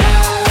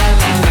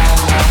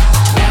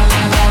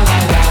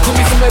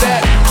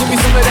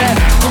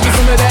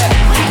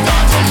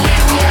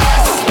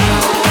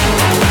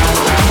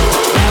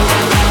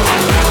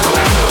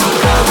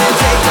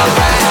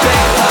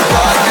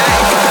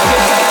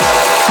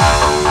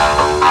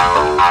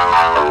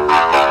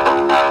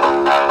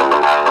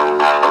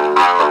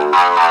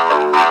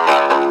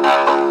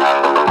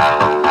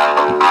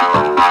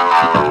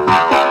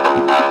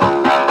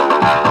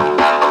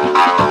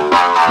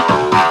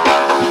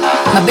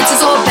 My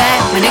bitches all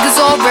bad, my niggas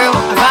all real.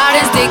 I ride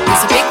his dick,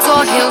 it's a big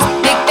tall hills.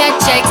 Big fat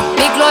checks,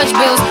 big large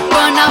bills.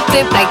 Run out,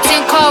 flip like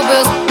 10 car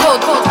wheels.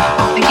 Cold,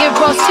 I give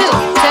bros chill.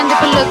 10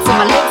 different looks, and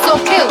my lips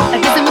so kill. I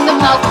kiss him in the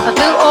mouth, I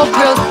feel all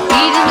grills.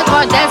 Eat in the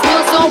car, that's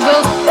meals on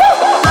wheels.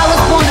 I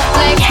was born to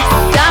flex,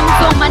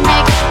 diamonds on my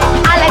neck.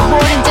 I like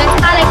more than jets,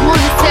 I like more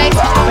than sex.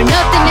 But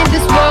nothing in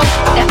this world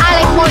that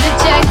I like more than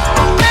checks.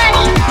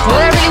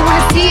 All I really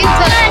wanna see is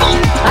money.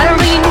 I don't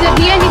really need to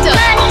be any job.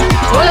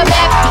 All I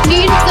back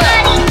need is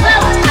money.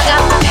 I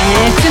got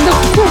bands in the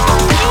roof,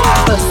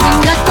 but see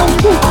nothing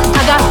roof.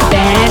 I got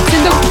bands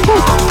in the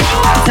roof.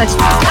 Touch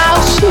me,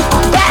 I'll shoot.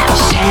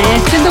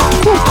 Bands in the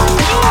roof,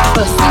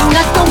 but see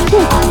nothing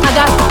roof. I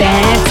got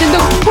bands in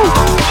the roof.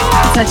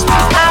 Touch me,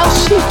 I'll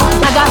shoot.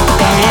 I got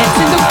bands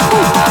in the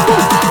roof.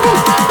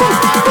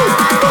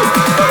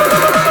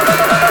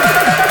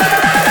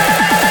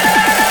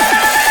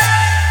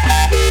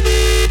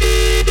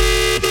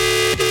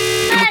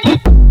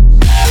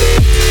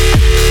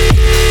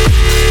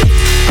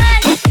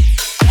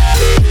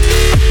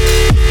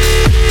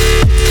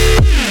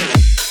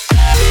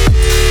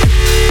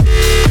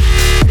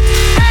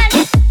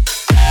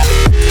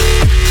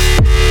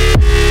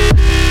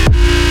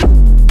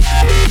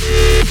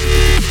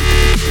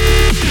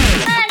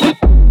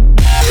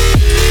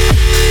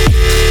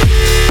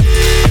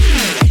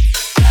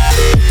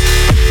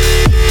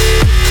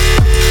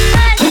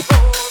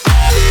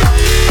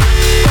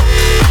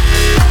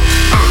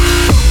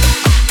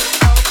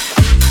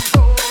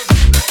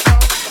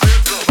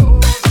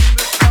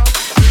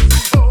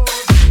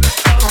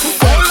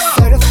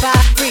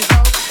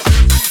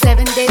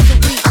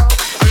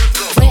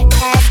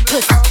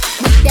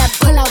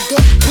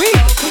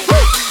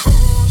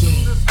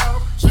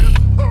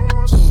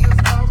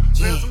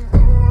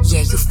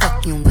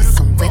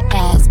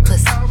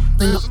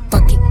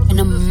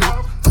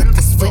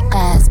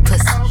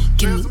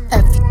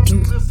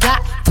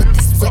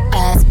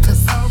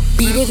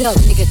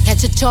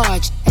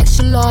 Charge,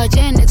 extra large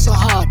and extra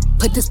hard.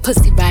 Put this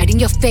pussy right in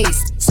your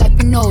face. Swipe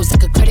your nose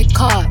like a credit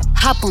card.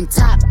 Hop on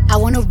top, I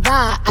wanna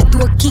ride. I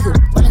do a giggle,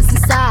 what is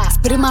inside?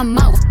 Spit in my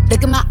mouth,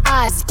 look in my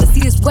eyes. This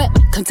pussy is wet,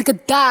 come take a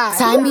dive.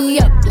 Tie me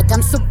up like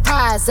I'm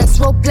surprised. That's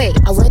roleplay,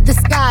 I wear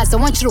disguise. I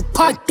want you to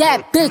park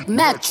that big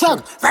Mac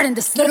truck right in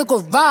this little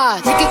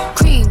garage. Make it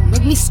cream,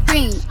 make me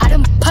scream. Out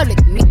in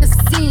public, make a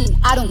scene.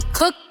 I don't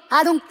cook,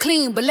 I don't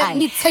clean, but let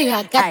me tell you,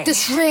 I got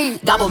this ring.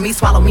 Gobble me,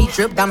 swallow me,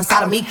 drip down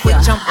inside of me. Quick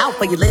jump out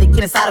for you, let it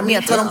get inside of me. I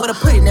tell them where to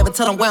put it, never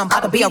tell them where I'm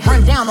about to be. I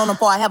run down on them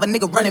before I have a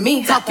nigga running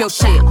me. Talk your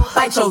shit,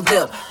 bite your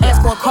lip.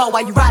 Ask for a call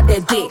while you ride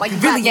that dick. You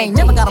really ain't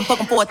never got him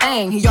fucking for a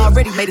thing. He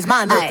already made his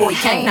mind up before he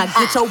came. Now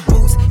get your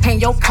boots, hang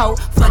your coat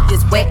for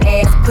this wet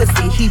ass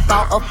pussy. He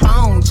bought a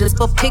phone just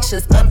for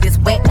pictures of this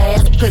wet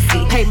ass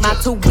pussy. Pay my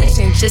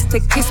tuition just to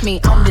kiss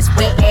me on this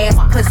wet ass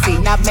pussy.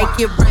 Now make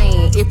it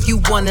rain if you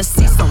wanna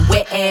see some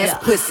wet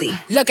ass pussy.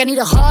 Look, I need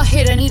a hard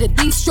hit, I need a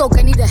deep stroke,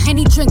 I need a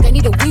Henny drink, I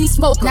need a weed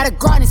smoke. Not a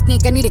garden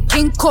snake, I need a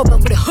king cobra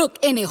with a hook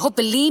in it, hope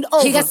it lean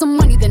over. He got some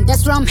money, then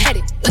that's where I'm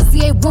headed. Pussy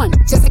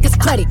A1, just like his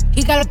credit.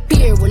 He got a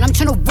beard, well I'm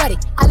tryna wet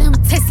it. I let him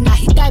taste it, now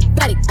he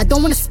diabetic. I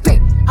don't wanna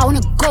spit, I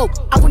wanna go,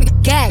 I wanna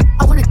gag,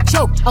 I wanna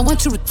choke. I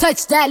want you to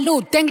touch that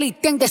little dangly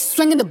thing that's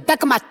swinging the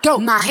back of my throat.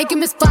 My head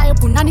is fire,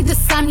 Brunani the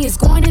sunny is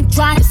going and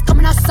drying, it's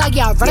coming outside,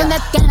 yeah. I run on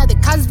that thing, now the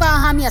cuz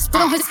behind me. I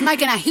spit on his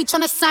mic and I heat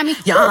tryna sign me.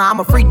 Yeah, I'm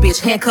a freak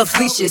bitch, handcuffs,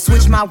 leashes.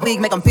 Switch my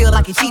wig, make him feel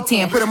like he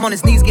cheating. Put him on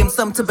his knees, give him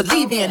something to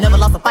believe in. Never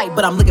lost a fight,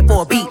 but I'm looking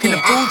for a beat. In the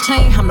food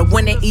chain, I'm the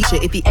one that eat you.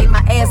 If he ate my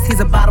ass, he's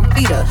a bottom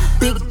feeder.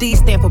 Big D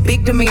stand for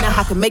big demeanor.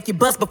 I can make you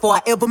bust before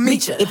I ever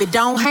meet you. If it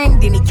don't hang,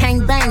 then he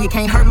can't bang. You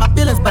can't hurt my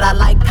feelings, but I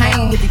like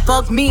pain. If he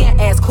fuck me and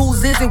ask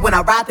who's is it when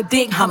I ride the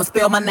dick, I'ma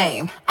spell my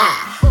name.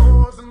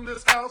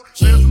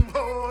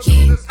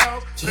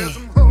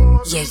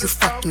 Yeah, you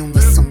fucking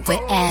with some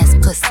wet ass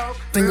pussy.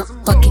 Bring a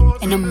bucket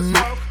and a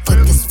mop for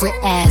this wet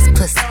ass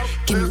pussy.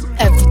 Give me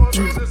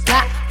everything you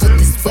got for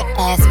this wet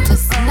ass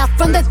pussy. Now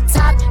from the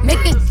top,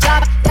 make it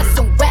drop. That's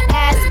some wet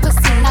ass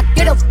pussy. Now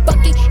get a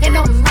bucket and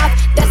a mop.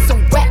 That's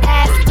some wet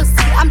ass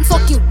pussy. I'm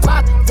talking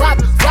wop, wop,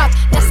 wop.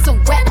 That's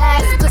some wet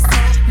ass pussy.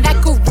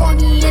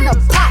 Macaroni in a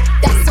pot.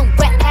 That's some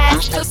wet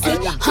ass pussy.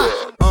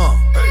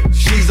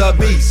 She's a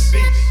beast.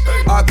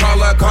 I call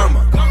her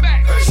karma.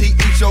 She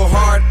eats your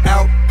heart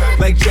out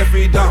like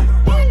Jeffrey Dahmer.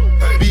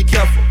 Be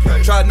careful,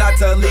 try not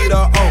to lead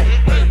her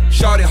on.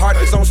 Shorty heart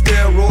is on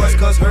steroids,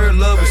 cause her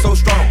love is so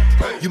strong.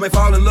 You may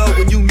fall in love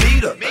when you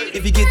meet her.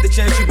 If you get the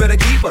chance, you better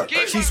keep her.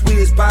 She's sweet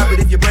as pie, but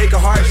if you break her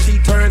heart, she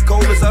turns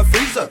cold as a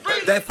freezer.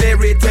 That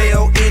fairy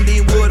tale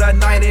ending with a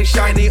knight in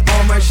shiny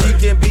armor. She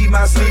can be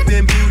my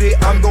sleeping beauty,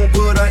 I'm gon'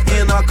 put her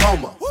in a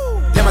coma.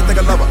 Damn, I think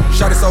I love her,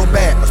 shot it so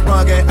bad, I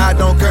sprung and I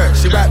don't care.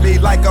 She wrapped me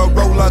like a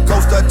roller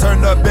coaster,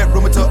 turned the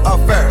bedroom into a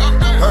fair.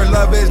 Her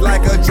love is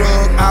like a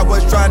drug, I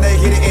was trying to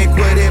hit it and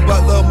quit it,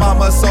 but lil'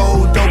 mama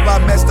so dope, I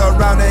messed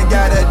around and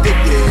got addicted.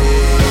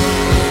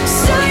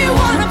 So you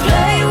wanna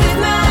play with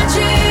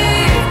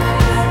magic?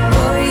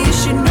 Boy, you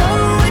should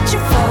know what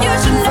you're for. You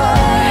should know.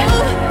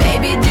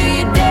 Baby, do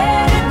you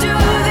dare to do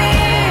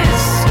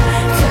this?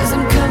 'Cause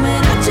I'm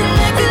coming at you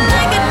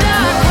like a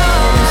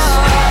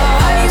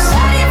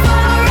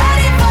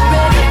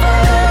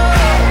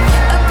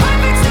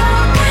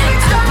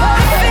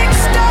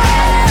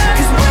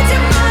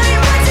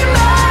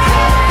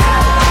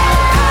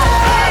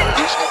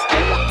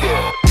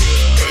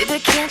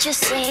you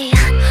see,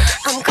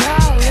 I'm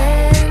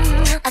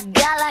calling. A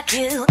guy like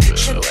you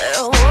should wear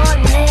a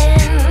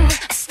warning.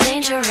 It's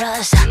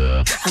dangerous,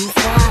 I'm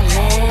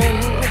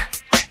falling.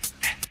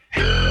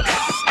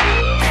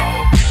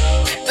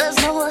 There's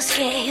no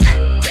escape,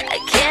 I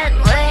can't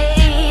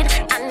wait.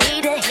 I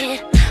need a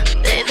hit,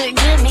 baby,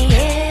 give me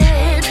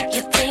it.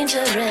 You're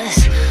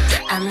dangerous,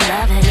 I'm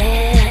loving it.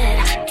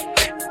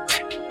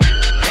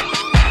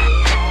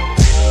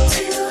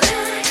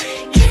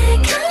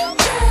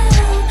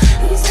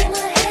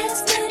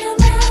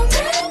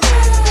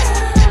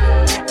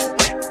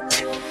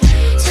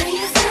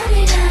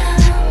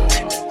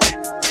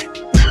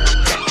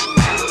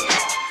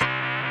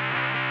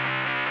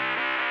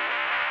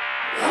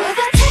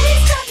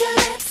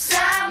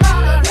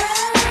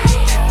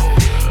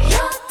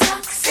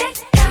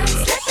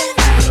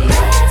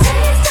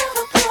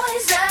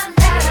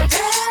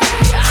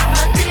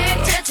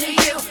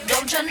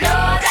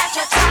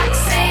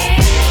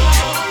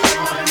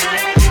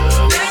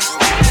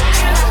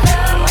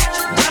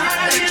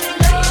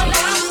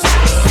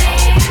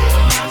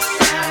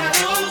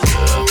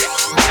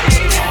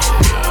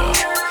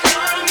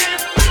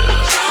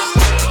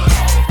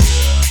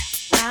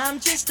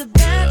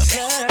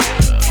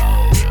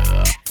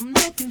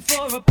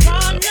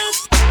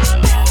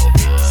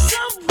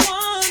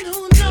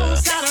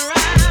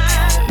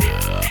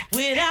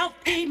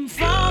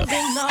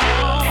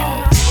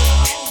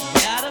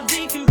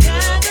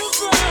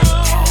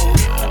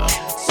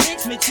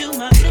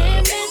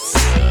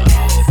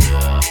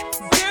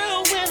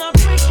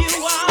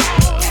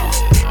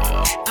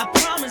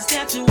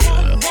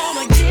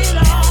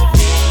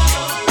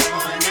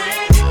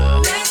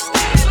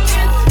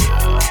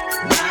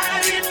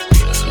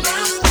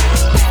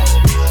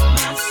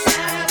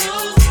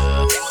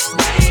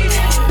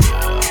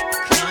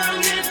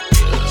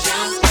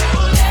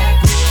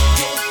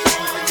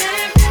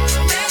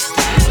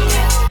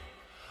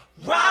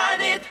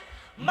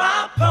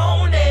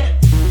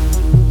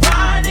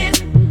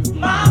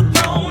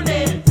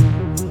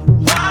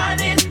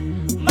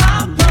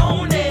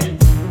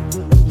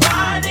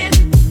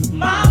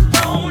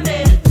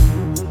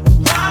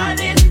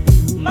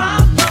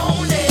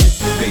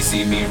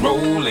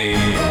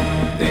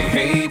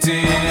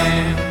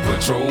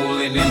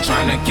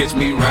 Catch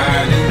me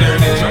riding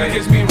dirty, tryna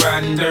catch me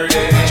riding dirty,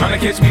 tryna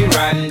catch me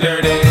riding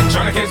dirty,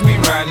 tryna catch me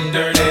riding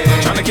dirty,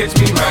 tryna catch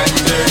me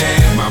riding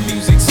dirty. My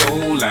music so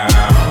loud,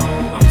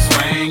 I'm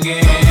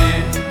swinging.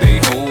 They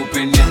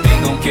hoping that they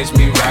gon' catch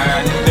me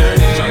riding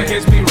dirty, tryna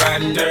catch me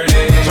riding dirty,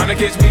 tryna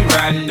catch me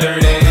riding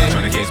dirty,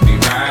 tryna catch me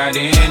riding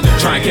dirty,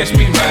 tryna catch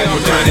me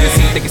riding dirty.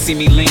 They can see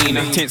me lean,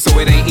 tense so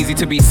it ain't easy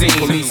to be seen.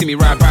 When they see me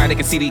ride by, they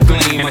can see the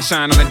gleam, and I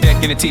shine on the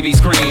deck in the TV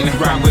screen.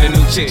 Ride with a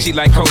new chick, she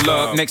like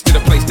cola. Next to the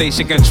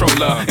PlayStation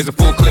controller is a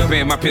full clip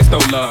in my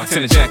pistola.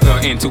 Send a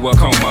jacker into a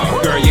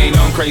coma. Girl, you ain't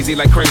know I'm crazy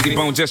like Crazy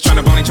Bone, just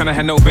tryna bone, ain't tryna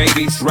have no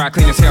babies. Ride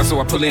clean as hell, so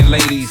I pull in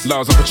ladies.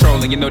 Laws on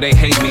patrol, and you know they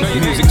hate me.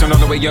 Music turn all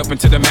the way up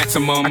into the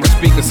maximum. I can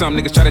speak to some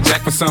niggas, try to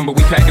jack for some, but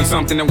we packing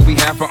something that we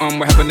have for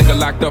we have a nigga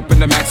locked up in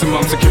the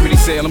maximum security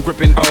cell. I'm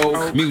gripping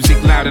O, music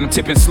loud and I'm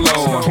tipping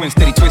slow. Twin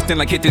steady twisting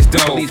like hit this dough.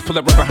 Please pull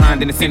up right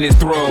behind and it's in his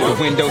throat.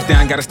 The windows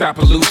down, gotta stop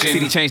pollution.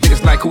 City change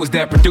niggas like who is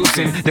that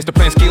producing? That's the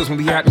plan skills when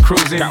we out and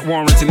cruising. Got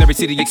warrants in every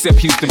city except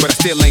Houston, but I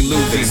still ain't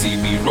losing. They see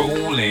me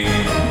rolling,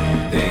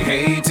 they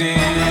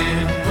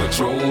hating,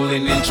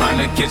 patrolling and trying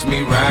to catch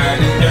me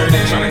riding dirty,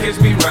 trying to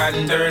catch me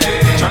riding dirty,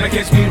 trying to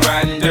catch me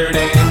riding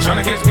dirty,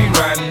 trying to catch me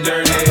riding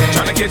dirty,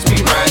 trying to catch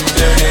me riding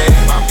dirty.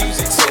 My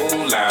music so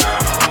loud,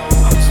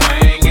 I'm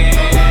swinging.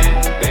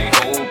 They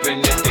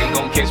hoping that they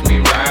gon' catch me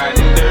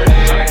riding dirty,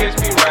 trying to catch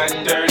me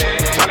riding dirty,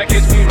 trying to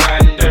catch me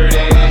riding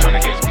dirty, trying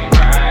to catch me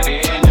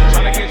riding,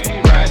 trying to catch me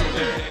riding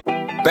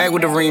dirty. Back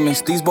with the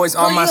remix. These boys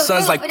are my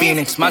sons like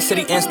Phoenix. My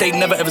city and state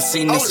never ever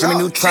seen this. Jimmy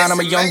Neutron, I'm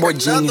a young boy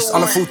genius.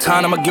 On a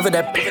futon, I'ma give it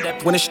that.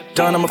 When it's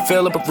done, I'ma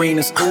fill up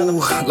arenas. Ooh,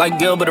 like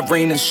Gilbert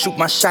Arenas. Shoot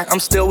my shot, I'm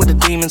still with the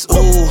demons.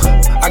 Ooh,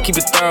 I keep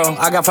it thorough.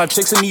 I got 5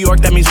 chicks in New York,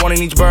 that means 1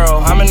 in each borough.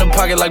 I'm in the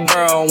pocket like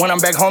Burrow. When I'm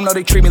back home, no,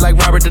 they treat me like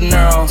Robert De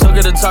Niro. Took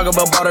her to talk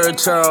about bought her a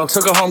churl.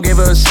 Took her home, gave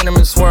her a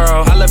cinnamon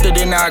swirl. I left it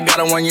in, now I got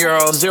her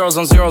 €1. Zeros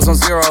on zeros on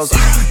zeros.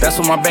 That's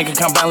what my bank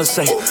account balance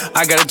say.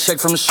 I got a check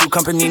from the shoe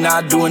company, now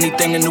I do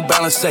anything the New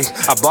Balance say.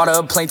 I bought her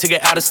a plane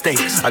ticket out of state.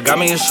 I got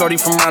me a shorty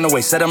from round the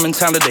way. Said I'm in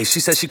town today. She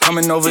said she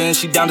coming over and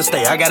she down to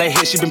stay. I got a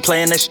hit, she been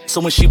playing that shit. So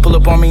when she pull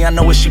up on me, I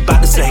know what she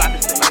bout to say.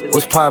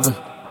 What's poppin'?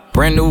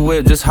 Brand new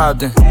whip, just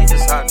hopped in.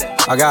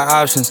 I got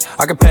options.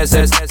 I can pass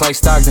that like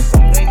Stockton.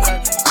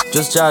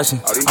 Just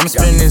joshing. I'm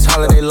spending this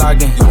holiday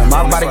locked in.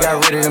 My body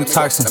got rid of them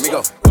toxins.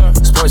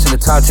 voice in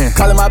the top 10.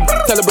 Calling my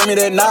tell her bring me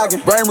that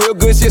noggin. Brain real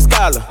good, she a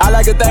scholar. I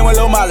like a thing with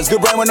low mileage,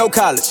 good brain with no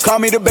college. Call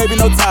me the baby,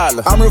 no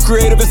Tyler. I'm real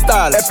creative and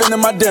stylish. Effing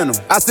in my denim.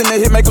 I send that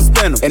hit, make them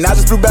spin 'em. And I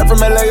just flew back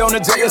from LA on the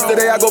jet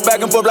yesterday. I go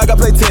back and forth like I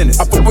play tennis.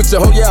 I fuck with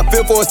your hoe, yeah, I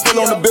feel for it.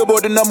 Still on the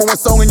Billboard, the #1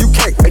 song in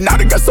UK. And now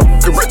they got so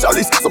fucking rich, all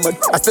these so much.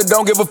 I still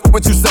don't give a fuck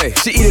what you say.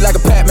 She eat it like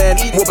a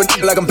Pac-Man,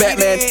 whooping like I'm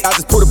Batman. I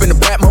just put up in the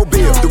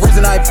Batmobile. The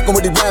reason I ain't fucking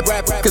with these rap,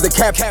 cause they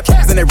cap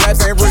and they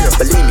raps ain't real.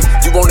 Believe me,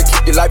 you wanna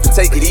keep your life and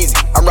take it easy.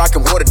 I'm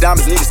rocking water,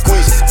 diamonds need a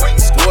squeeze.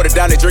 Water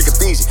down, they drink a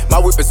Fiji. My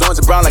whip is orange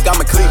and brown like I'm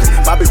in Cleveland.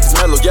 My bitch is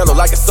mellow yellow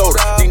like a soda.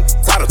 These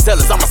title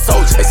tellers, I'm a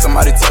soldier. Hey,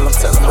 somebody tell them,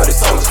 what they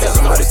told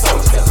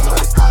them,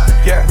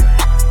 Yeah,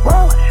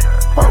 wow.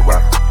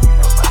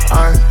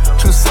 I'm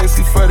too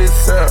sexy for this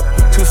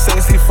too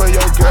sexy for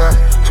your girl,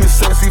 too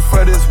sexy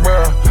for this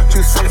world,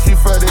 too sexy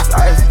for this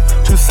ice,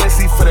 too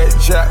sexy for that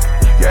jack.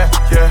 Yeah,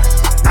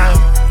 I'm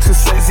too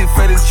sexy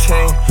for this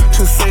chain,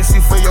 too sexy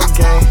for your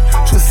game,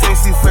 too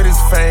sexy for this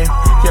fame.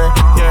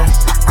 Yeah,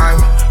 I'm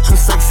too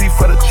sexy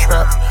for the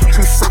trap,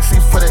 too sexy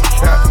for that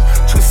cap,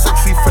 too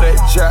sexy for that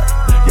jack.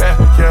 Yeah.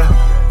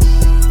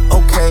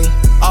 Okay,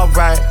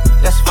 alright,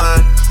 that's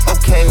fine.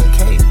 Okay,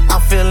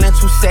 I'm feeling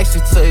too sexy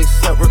to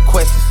accept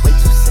requests. Way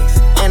too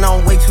sexy. And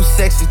I'm way too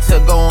sexy to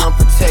go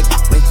unprotected.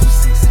 Way too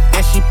sexy.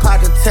 And she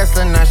popped a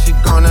Tesla, now she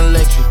gonna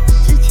let you.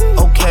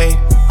 Okay,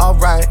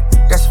 alright,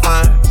 that's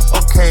fine.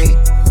 Okay,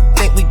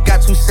 think we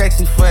got too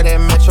sexy for that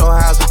metro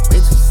housing. Way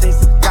too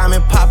sexy.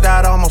 Diamond popped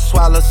out, almost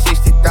swallowed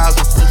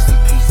 60,000. 60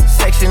 pieces.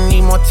 Section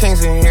need more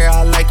things in here,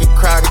 I like it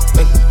crowded.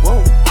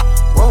 Whoa.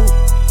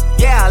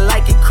 Yeah, I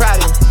like it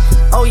crowded.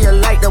 Oh, you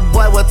like the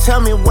boy? Well, tell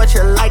me what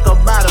you like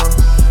about him.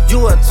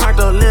 You a turned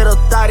a little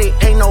thotty,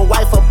 ain't no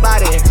wife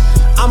about it.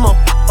 I'm a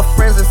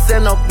friends and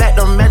send her back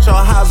to metro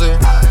housing.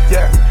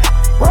 Yeah,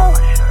 wow.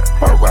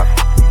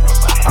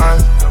 I'm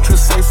too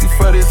sexy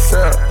for this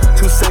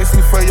too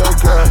sexy for your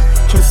girl,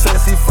 too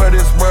sexy for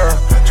this world,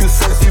 too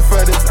sexy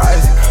for this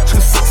ice,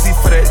 too sexy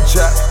for that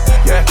jack.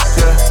 Yeah.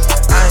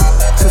 I'm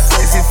too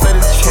sexy for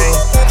this chain,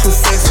 too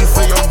sexy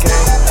for your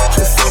game,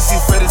 too sexy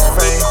for this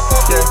fame.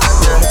 Yeah.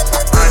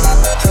 I'm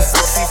too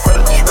sexy for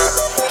the trap,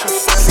 too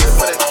sexy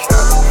for that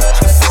trap,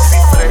 too sexy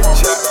for that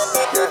jack.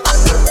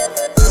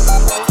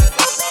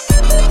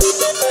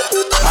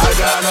 I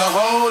got a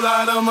whole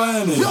lot of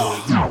money,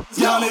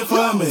 y'all it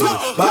for me.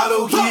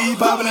 Bottle keep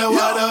popping that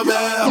water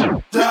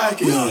bell,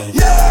 jacket.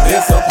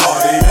 It's a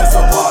party, it's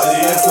a party,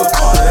 it's a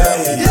party.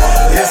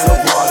 It's a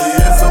party,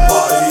 it's a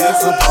party,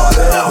 it's a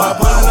party. My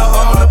partner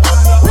on the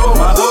roll,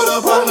 my hood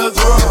up on the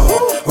drum.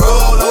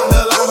 Roll up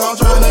the line, I'm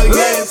tryna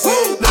get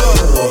it done.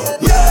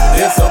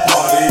 It's a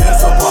party,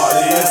 it's a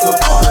party, it's a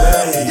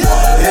party.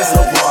 It's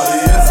a party,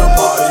 it's a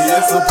party,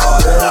 it's a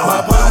party. My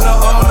partner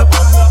on the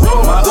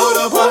roll, my hood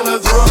up on the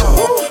drum.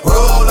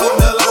 Roll up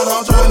the line,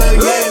 I'm tryna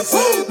get it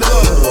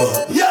done.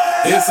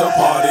 It's a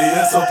party,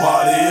 it's a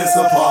party, it's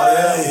a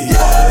party.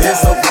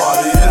 It's a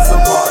party, it's a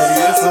party,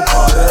 it's a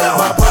party.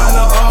 My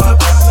partner on the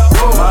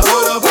roll, my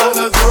hood up on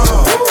the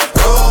drum.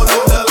 Roll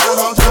up the line,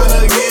 I'm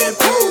tryna get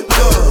it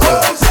done.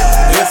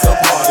 It's a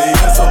party,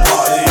 it's a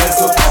party,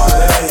 it's a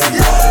party.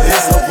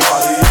 It's a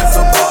party, it's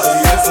a party,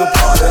 it's a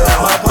party.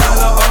 My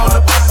partner on the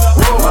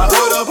roll, my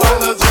hood up on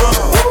the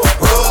drum.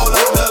 Roll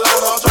up the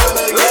line, I'm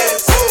tryna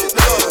get it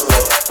done.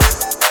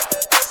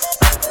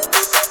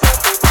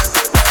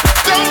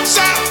 Don't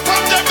stop,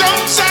 pump that,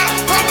 don't stop,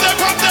 pump that,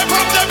 pump that,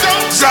 pump that,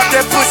 don't stop. Drop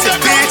that pussy,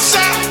 bitch.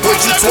 What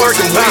you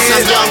twerking with?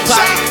 Some young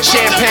pop,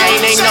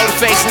 champagne, they know the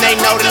face and they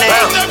know the name.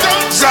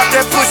 Drop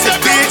that pussy,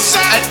 bitch.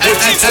 What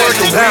you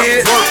twerking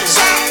with? Bounce.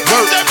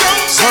 What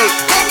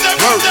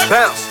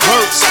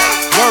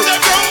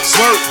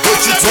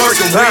you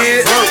twerking with?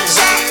 Bounce.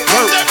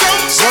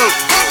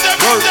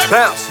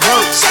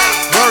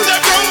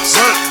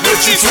 What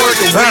you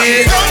twerking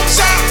with?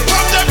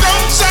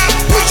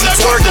 What you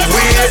twerking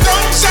with?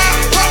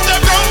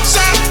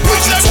 What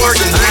you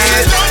twerking with?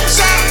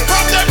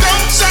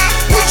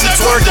 What you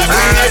twerking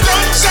with?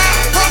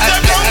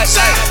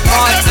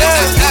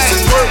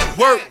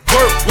 Work.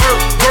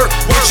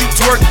 What you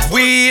twerk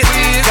with?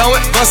 Go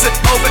and bust it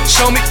open.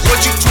 Show me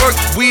what you twerk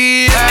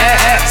with.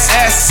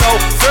 Ass so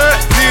good,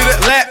 need a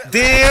lap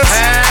dance.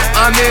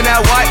 I'm in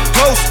that white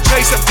ghost,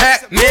 chasing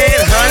Pac-Man.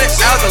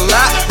 100 out the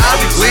lot,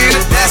 I'll be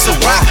leaning. That's a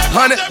rock.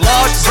 100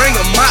 large, bring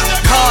a mop.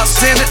 Car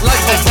tinted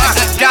like a rock.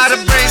 Got a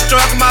brain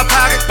struck in my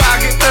pocket.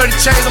 30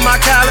 chains on my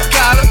collar.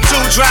 2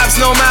 drops,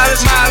 no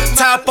mileage.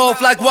 Top off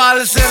like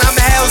Wallace, and I'm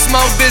a hell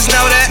smoke, bitch.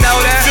 Know that.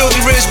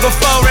 Filthy rich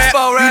before rap.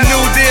 You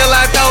new deal,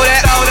 I throw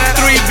that.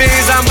 3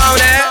 beans, I'm on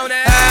that.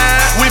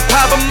 We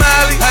pop a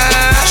molly.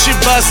 She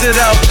bust it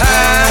up.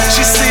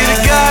 She see the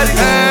Gotti.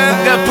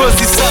 That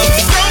pussy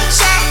something.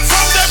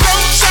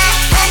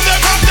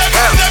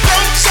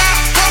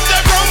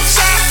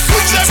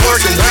 What you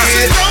twerking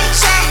with?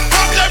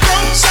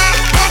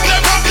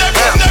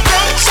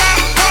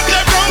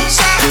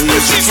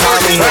 What you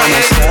twerking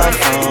with?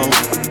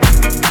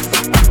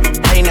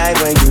 Late night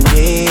when you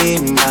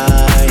need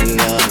my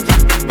love.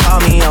 Call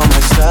me on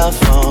my cell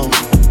phone.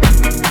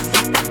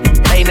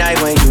 Late night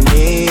when you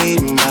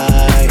need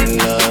my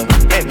love.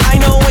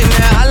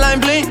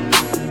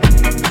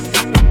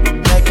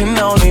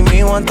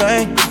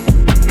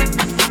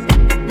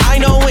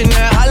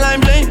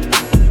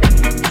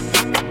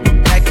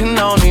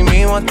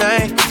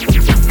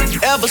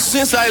 Ever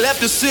since I left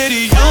the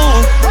city, you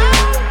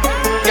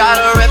got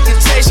a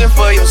reputation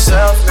for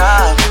yourself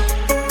now.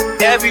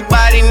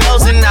 Everybody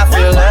knows and I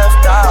feel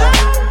left out.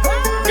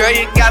 Girl,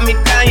 you got me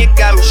down, you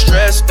got me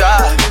stressed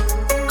out.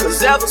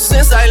 Cause ever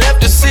since I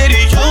left the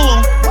city,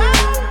 you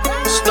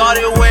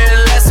started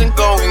wearing less and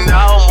going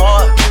out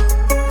more.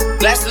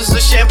 Glasses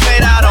of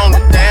champagne out on the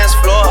dance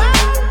floor.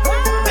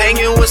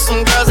 Hanging with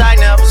some girls I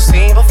never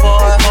seen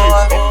before.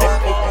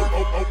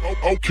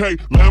 Okay,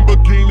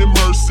 Lamborghini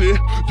Mercy.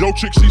 Yo,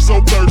 chick, she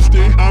so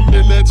thirsty. I'm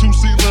in that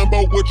 2C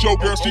Lambo with your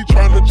girl, she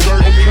tryna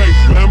jerk. Okay,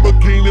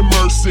 Lamborghini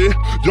Mercy.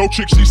 Yo,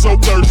 chick, she so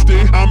thirsty.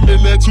 I'm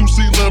in that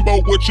 2C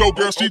Lambo with your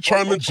girl, she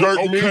tryna jerk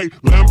me. Okay,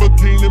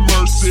 Lamborghini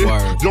Mercy.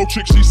 Yo,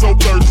 chick, she so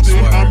thirsty.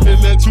 I'm in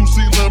that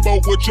 2C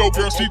Lambo with your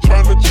girl, she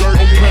tryna jerk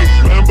me. Okay,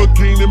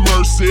 Lamborghini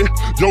Mercy.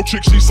 Yo,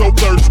 chick, she so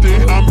thirsty.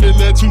 I'm in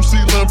that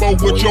 2C Lambo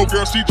with your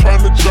girl, she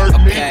tryna jerk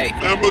me.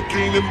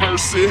 Lamborghini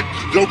Mercy.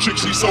 Yo, chick,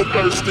 she so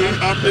thirsty.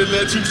 I'm in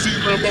that 2C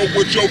Lambo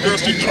with your girl,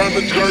 she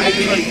tryna jerk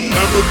me.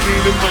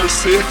 Lamborghini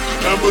Mercy,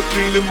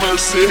 Lamborghini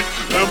Mercy,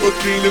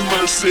 Lamborghini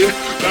Mercy,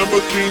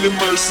 Lamborghini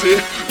Mercy,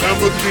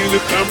 Lamborghini,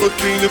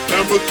 Lamborghini,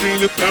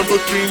 Lamborghini,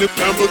 Lamborghini,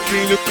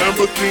 Lamborghini,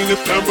 Lamborghini,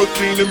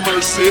 Lamborghini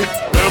Mercy,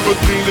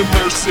 Lamborghini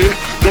Mercy.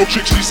 Yo,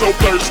 chick, she so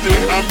thirsty.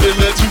 I'm in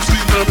that 2C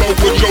Lambo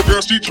with your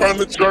girl, she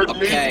tryna jerk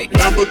me.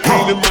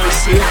 Lamborghini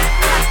Mercy.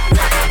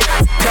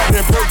 Got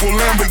that purple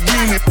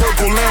Lamborghini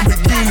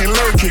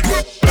lurking.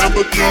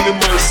 Lamborghini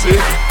Mercy,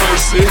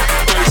 Mercy,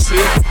 Mercy.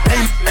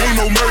 Ain't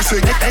no mercy,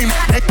 ain't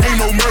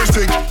no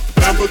mercy.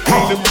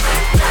 Lamborghini.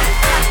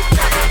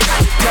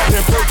 Got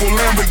that purple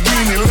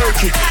Lamborghini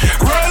lurking.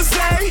 Rose,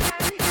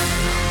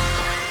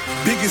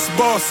 biggest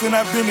boss and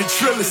I've been in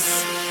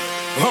Trillis.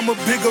 I'm a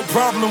bigger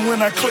problem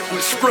when I click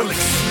with Skrillex.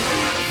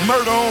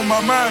 Murder on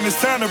my mind,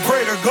 it's time to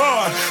pray to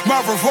God.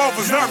 My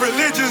revolver's not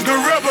religious, the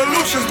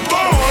revolution's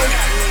born.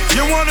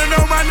 You wanna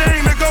know my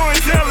name, then go and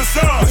tell us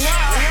Sarge.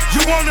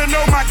 You wanna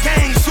know my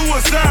gang,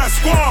 Suicide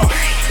Squad.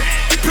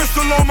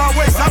 Pistol on my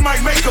waist, I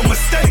might make a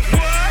mistake.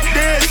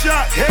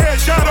 Headshot,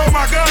 oh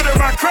my God,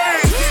 am I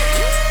crazy?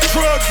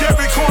 Drugs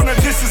every corner,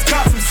 this is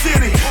Gotham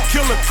City.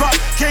 Killer Croc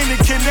came to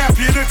kidnap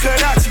you to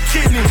cut out your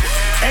kidney.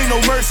 Ain't no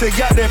mercy,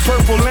 got that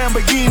purple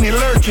Lamborghini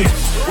lurking.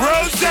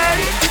 Rose,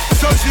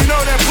 so she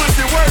know that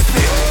pussy worth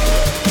it.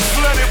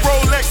 Flooded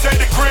Rolex at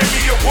the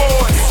Grammy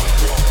Awards.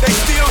 They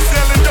still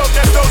selling dope,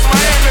 that's those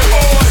Miami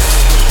boys.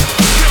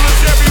 Killers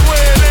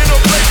everywhere, there ain't no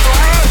place to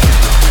run.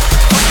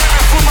 I'm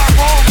living for my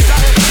wrongs.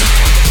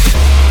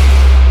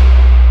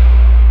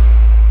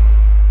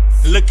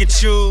 Look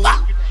at you,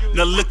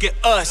 now look at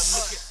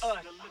us.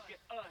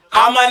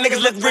 All my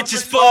niggas look rich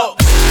as fuck.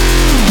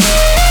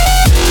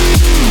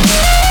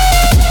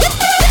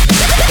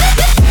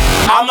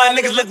 All my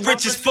niggas look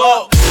rich as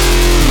fuck.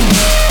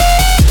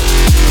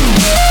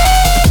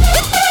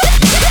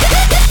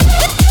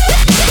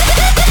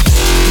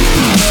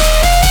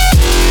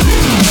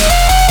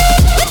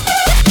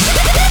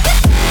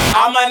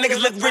 All my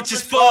niggas look rich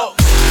as fuck.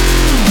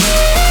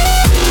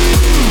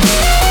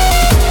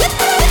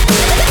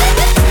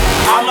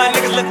 All my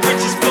niggas look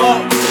rich as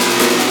fuck.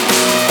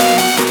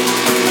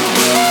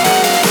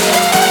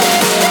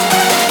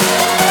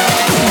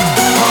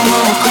 My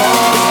mama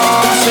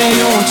called, seen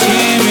you on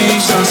TV.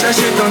 Sunset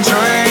shit done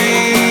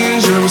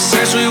changed. Ever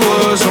since we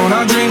was on,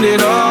 I dreamed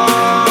it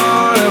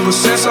all. Ever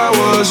since I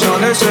was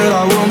young, they said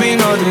I won't be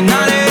nothing.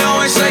 Now they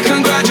always say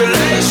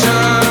congratulations.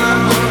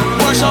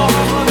 Work so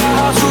hard for the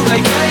house to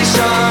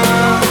vacation.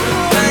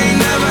 They ain't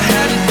never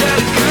had a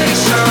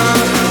dedication.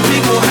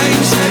 People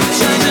hate, say we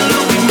changing,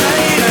 look, we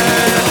made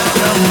it.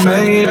 Now we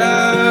made it.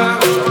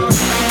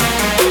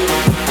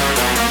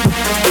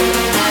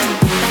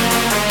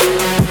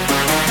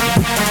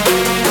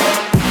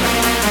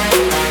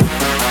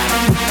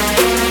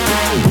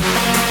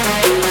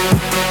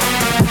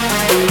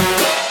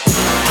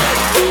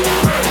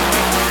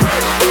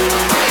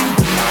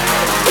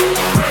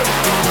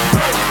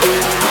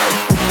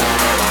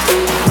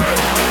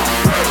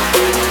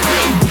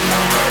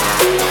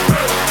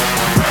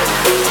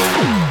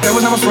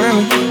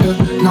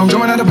 Now I'm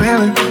jumping out the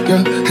Bentley, yeah.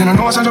 And I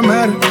know I sound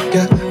dramatic,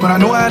 yeah. But I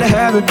know I had to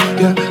have it,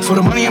 yeah. For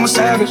the money I'm a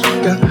savage,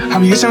 yeah. I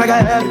be itching like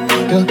I had it,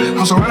 yeah.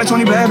 I'm surrounded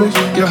 20 bad bitch,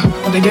 yeah.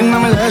 But they didn't know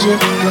me last year,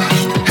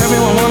 yeah.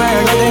 Everyone wanna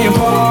act like they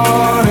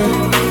important,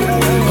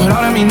 but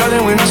all that mean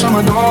nothing when I shut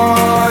my door,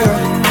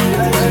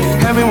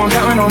 yeah. Everyone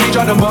counting on me,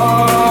 drop the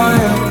ball,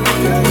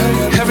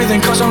 yeah.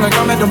 Everything custom like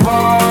I'm at the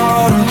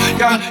bottom,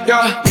 yeah,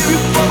 yeah. If you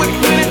fuck with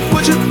it,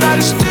 would you like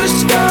to the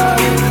sky?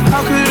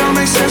 How could I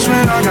make sense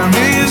when I got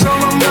millions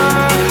on my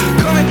mind?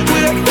 Coming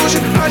with that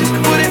bullshit, I just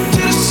put it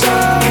to the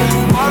side.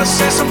 All the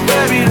sense of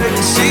baby, they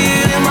can see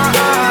it in my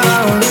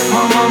eyes.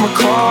 My mama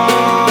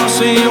called,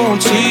 see you on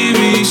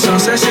TV.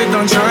 Sunset shit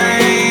done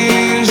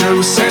changed.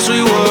 Ever since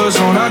we was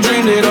on, I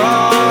dreamed it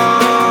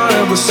all.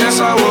 Ever since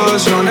I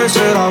was young, they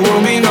said I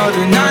won't be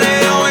nothing. Now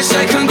they always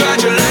say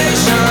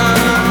congratulations.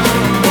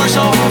 Work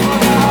so hard for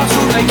the house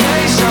to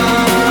vacation.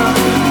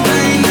 They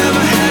ain't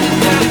never had a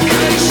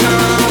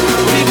dedication.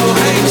 People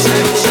hate, say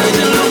we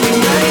changing, look, we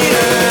made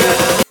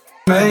it.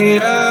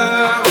 Made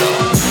it.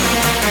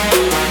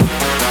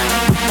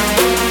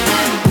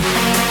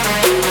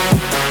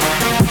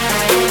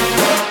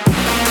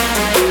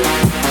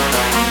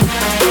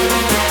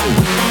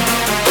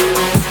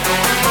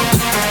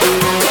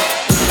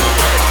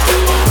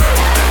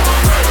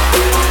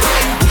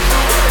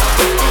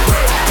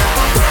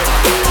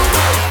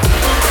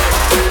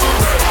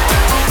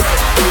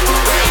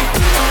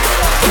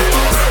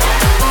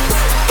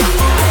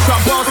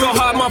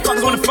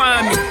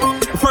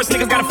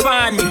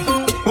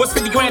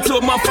 to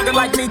a motherfucker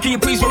like me, can you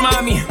please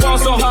remind me? Fall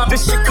so hard,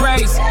 this shit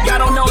crazy.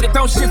 Y'all don't know that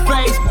don't shit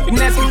phase. And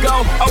as we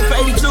go, 0 for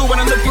 82 when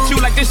I look at you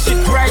like this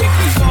shit crazy.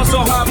 Fall so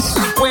hard, this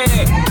shit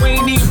weird. We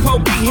ain't even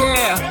pokey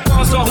hair.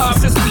 Fall so hard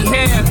since we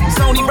here.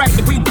 It's only right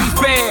that we be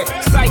fair.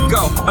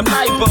 Psycho, I'm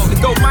liable to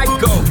go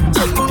Michael.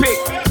 Take the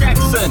pick,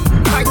 Jackson,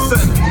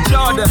 Tyson,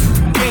 Jordan,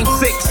 Game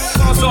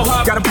 6. Fall so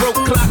hard, got a broke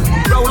clock.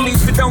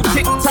 Rollies that don't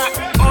tick tock.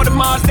 All the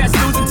Mars that's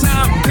losing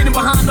time. Hidden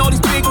behind all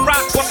these big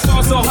rocks.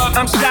 Fall so hard,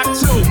 I'm shocked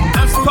too.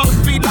 I'm supposed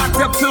to be locked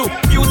up too.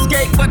 You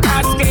escape, but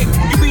I escape.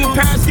 You be in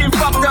Paris getting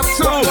fucked up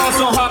too. Fall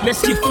so hard,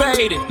 let's get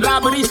faded.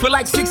 Liberties for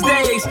like 6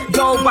 days.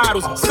 Gold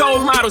bottles, soul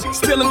models,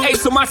 still an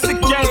ace on my sick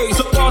days.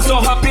 So fall so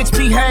hard, bitch,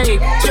 behave.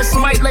 Just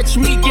might let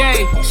you meet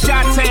gay.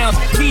 Shot towns,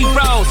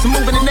 heroes, so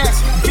moving the next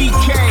BK.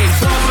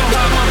 Fall so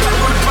hard, motherfucker,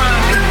 wanna find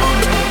me.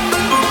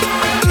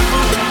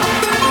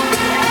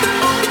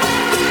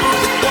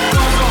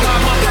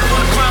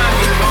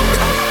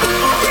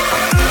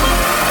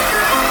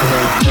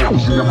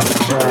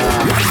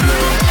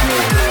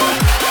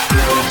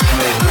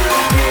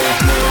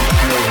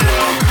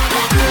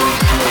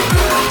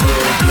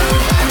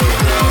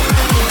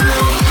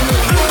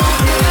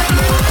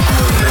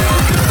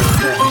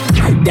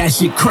 That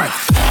shit crack.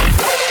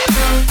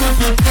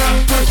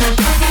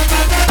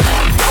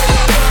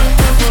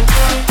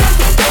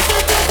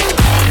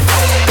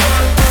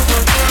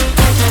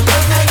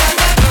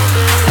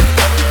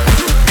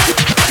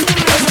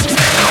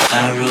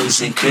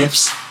 Pyros and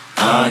Crips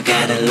all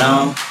got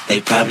along.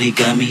 They probably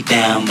gun me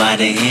down by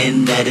the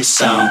end of the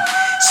song.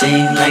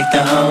 Seem like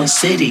the whole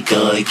city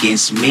go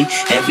against me.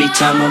 Every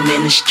time I'm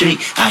in the street,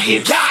 I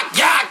hear yak,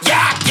 yak,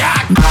 yak,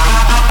 yak.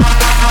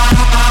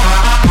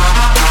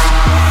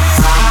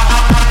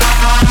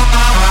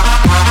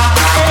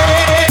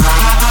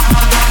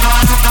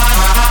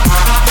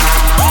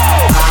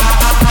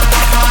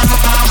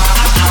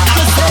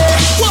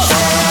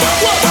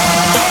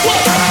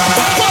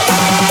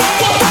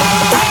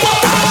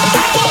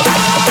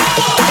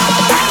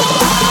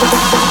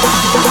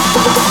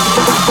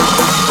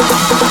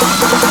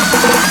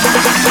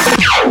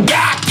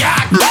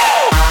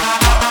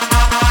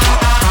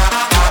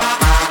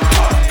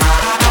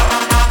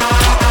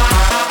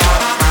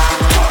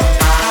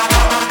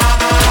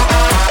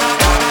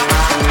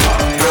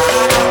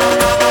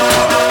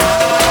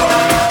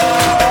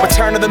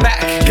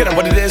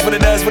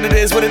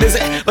 What it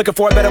isn't. Looking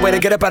for a better way to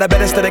get up out of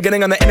bed instead of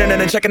getting on the internet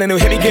and checking a new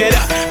hit me get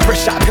up.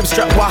 First shot, come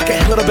strut walking.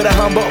 A little bit of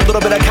humble, a little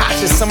bit of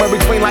cautious. Somewhere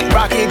between like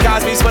Rocky and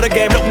Cosby's for the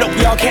game. Nope, nope,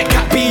 y'all can't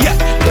copy yet.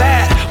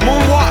 Glad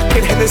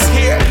moonwalking, and this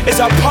here is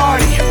our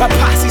party. My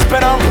posse's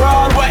been on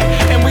Broadway,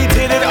 and we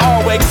did it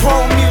all way.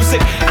 Chrome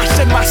music, I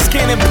shed my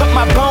skin and put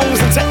my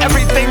bones into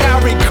everything I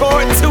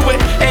record to it.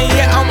 And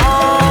yeah, I'm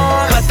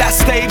on. Let that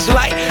stage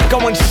light go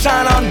and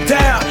shine on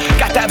down.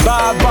 Got that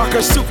Bob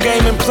Barker suit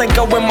game and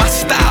Plinko in my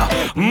style.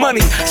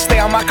 Money, stay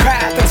on my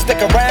craft and stick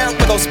around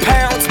for those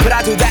pounds. But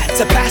I do that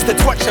to pass the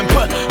torch and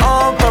put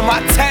on for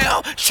my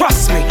town.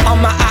 Trust me, on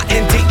my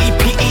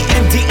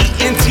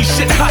INDEPENDENT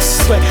shit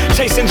hustling.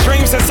 Chasing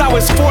dreams since I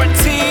was 14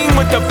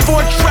 with the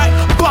 4-track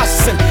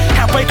bustin'.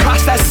 Halfway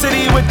across that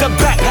city with the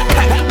back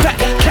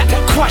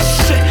crush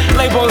shit.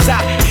 Labels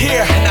out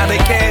here, now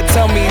they can't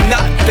tell me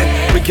nothing.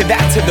 We give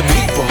that to the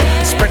people,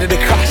 spread it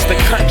across the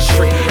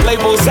country.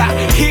 Labels out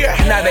here,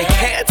 now they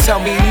can't tell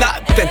me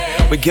nothing.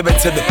 We give it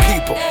to the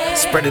people,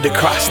 spread it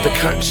across the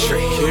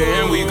country.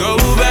 Here we go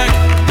back,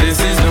 this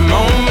is the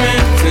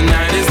moment.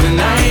 Tonight is the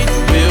night,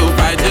 we'll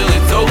fight till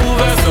it's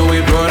over. So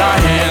we brought our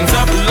hands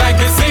up like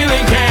the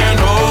ceiling can't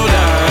hold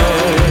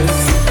us.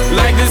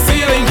 Like the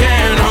ceiling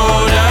can't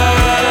hold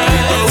us. We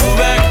go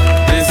back,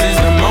 this is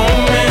the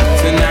moment.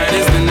 Tonight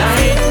is the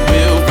night,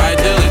 we'll fight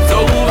till it's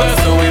over.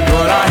 So we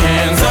brought our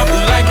hands up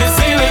like the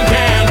ceiling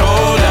can't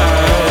hold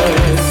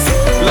us.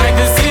 Like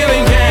the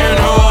ceiling can't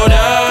hold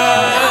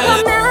us.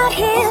 I'm out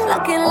here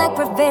looking like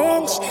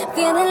revenge,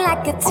 feeling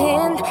like a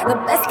 10, the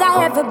best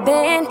I ever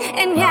been.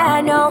 And yeah,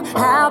 I know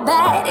how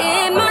bad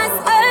it must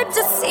hurt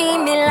to see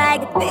me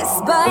like this,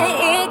 but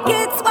it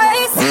gets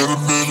worse.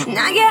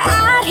 Now you're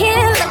out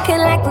here looking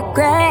like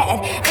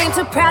regret, ain't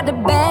too proud to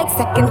beg,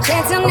 second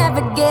chance you'll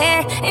never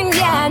get. And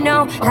yeah, I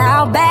know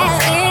how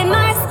bad it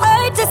must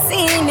hurt to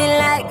see me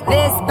like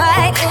this,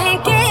 but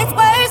it gets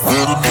worse.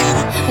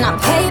 Now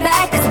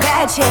payback is a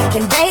bad chick,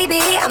 and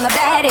baby, I'm the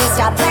baddest.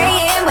 Stop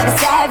playing with a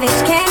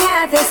savage, can't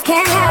have this,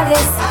 can't have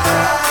this.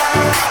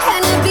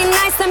 And it'd be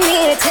nice of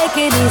me to take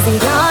it easy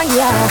on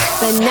ya,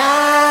 but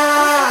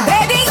nah.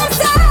 Baby, I'm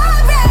sorry,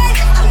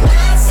 I'm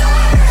not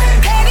sorry.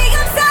 Baby,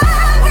 I'm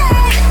sorry,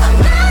 I'm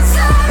not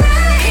sorry.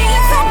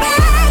 Feeling so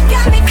bad,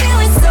 got me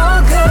feeling so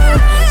good.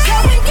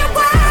 Showing your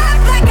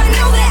worth like I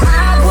know that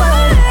I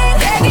would.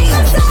 Baby,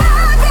 I'm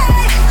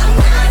sorry, I'm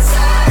not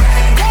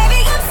sorry. Baby,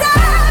 I'm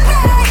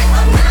sorry,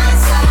 I'm not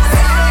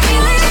sorry.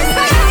 Feeling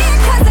inspired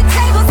 'cause the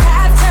tables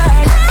have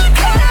turned.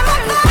 But I'm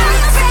on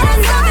fire, and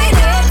I know it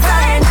is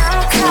right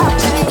now.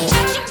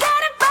 You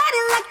got a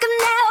body like an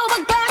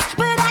hourglass,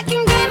 but I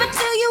can give it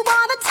to you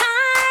all the time.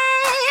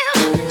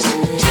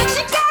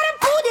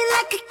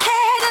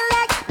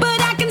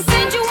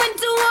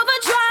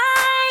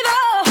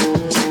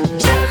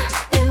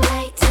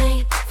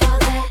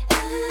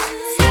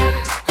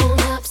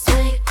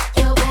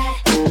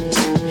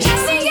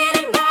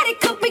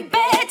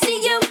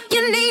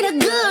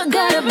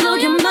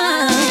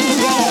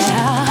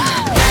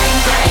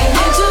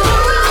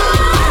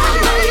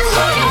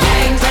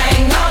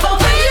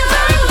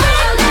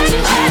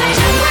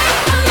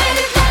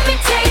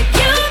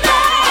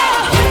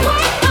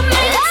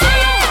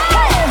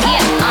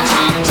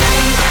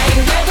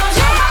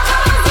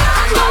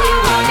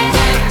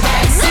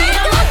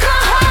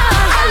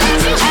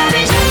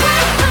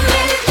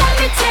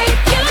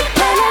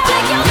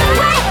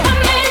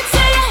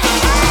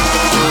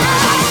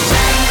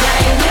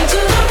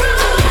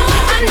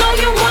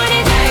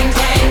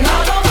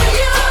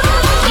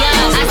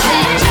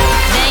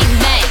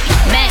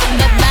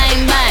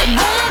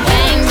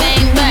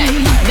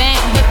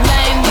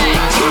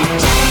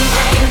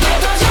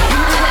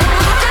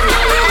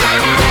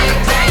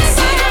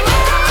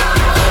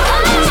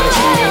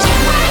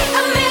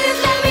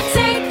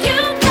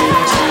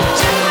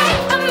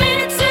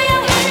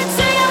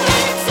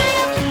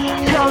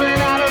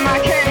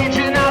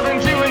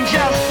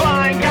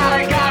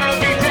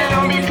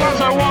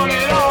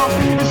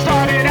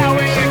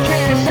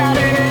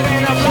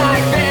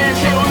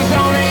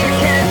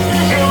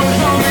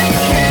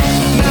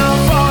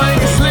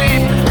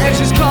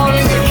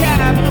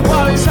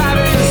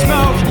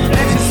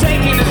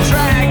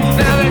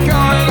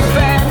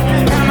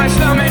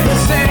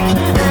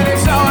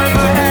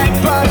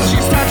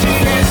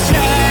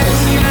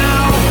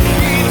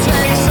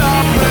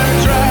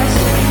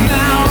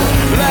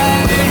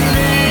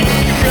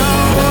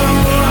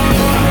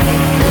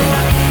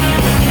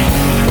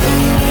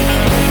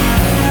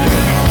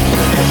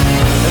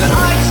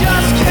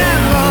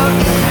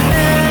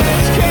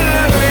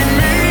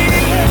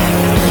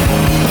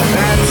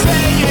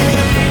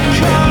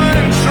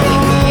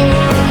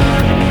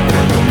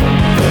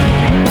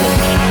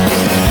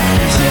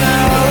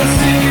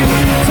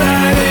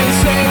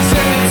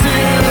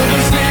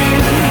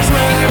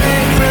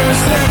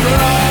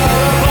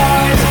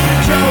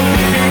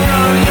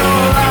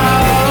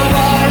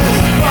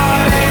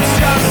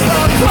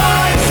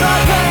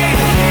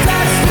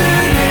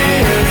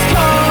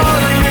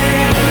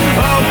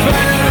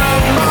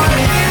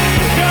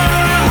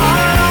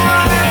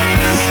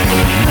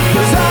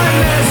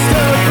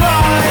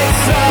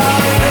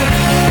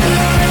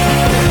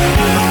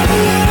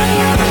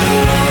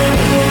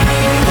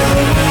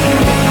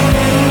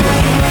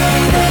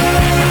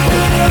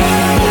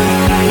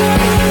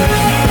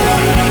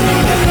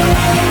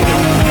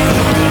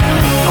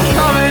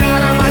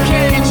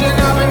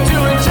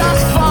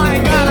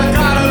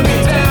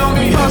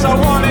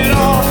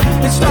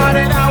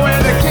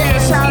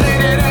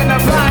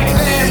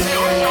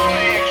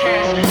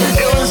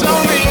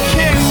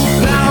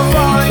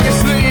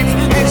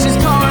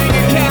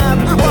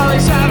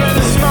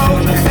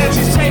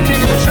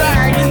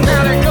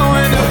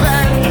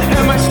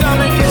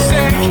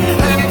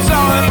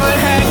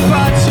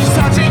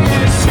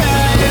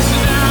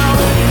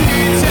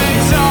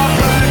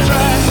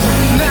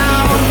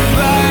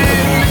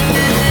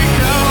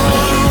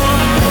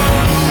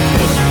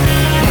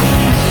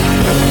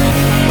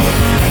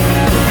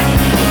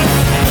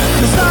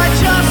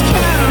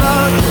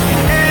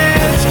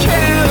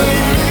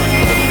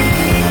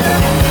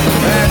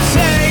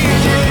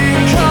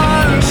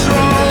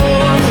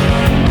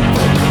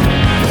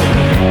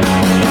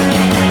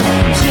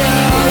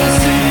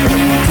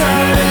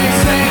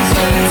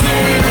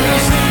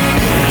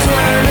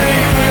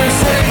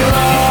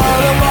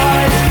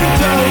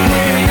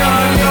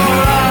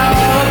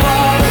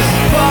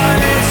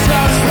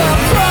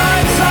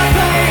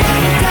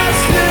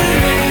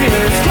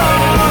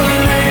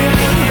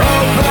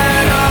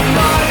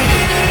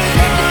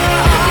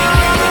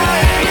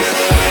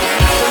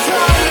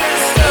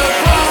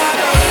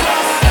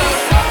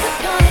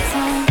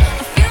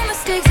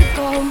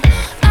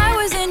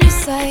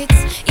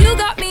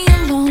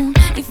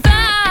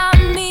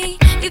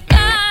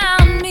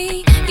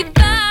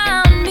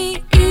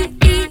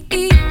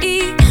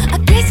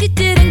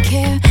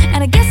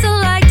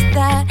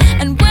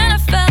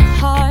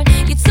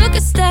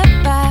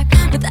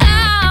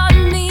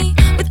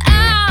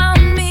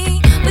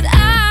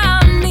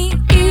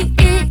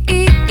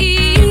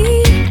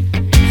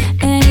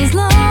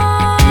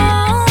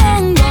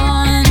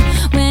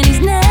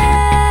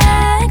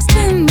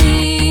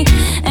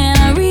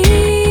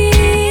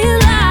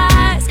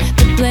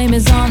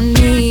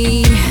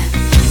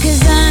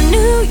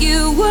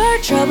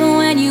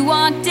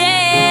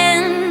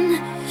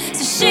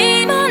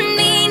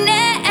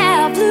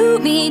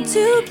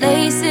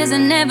 places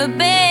I've never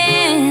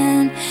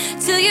been.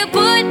 Till you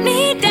put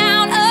me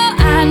down, oh,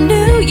 I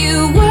knew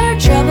you were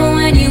trouble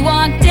when you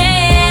walked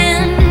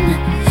in.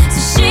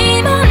 So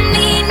shame on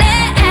me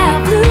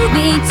now, blew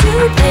me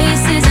to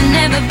places I've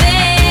never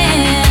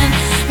been.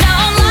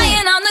 Now I'm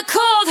lying on the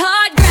cold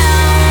hard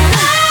ground.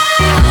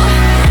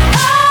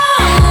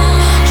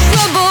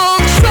 Trouble,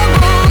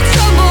 trouble,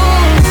 trouble.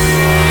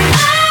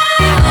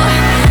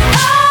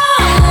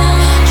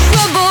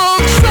 Trouble,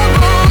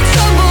 trouble,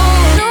 trouble.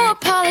 No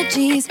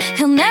apologies,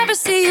 he'll never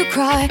see you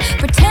cry.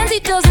 Pretends he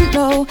doesn't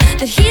know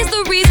that he's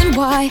the reason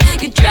why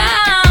you're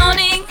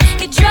drowning,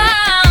 you're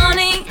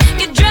drowning,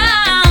 you're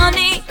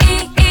drowning.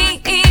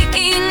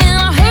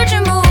 Now I heard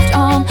you moved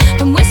on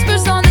from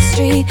whispers on the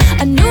street.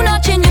 A new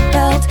notch in your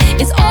belt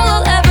is all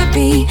I'll ever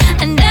be.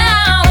 And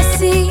now I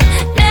see,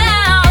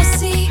 now I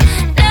see,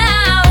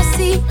 now I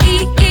see.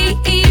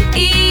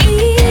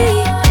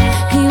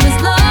 He was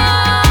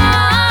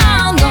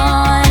long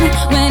gone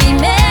when he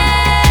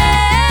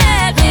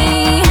met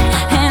me,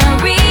 and I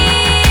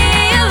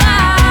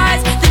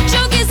realized the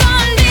joke is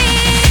on me.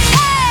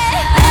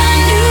 I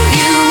knew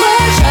you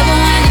were trouble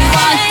when you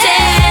walked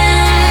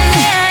in.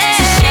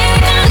 So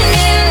shame on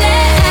me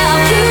now,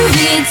 blew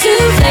me to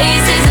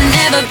places I've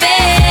never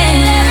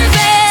been.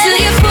 Till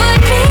you put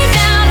me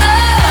down,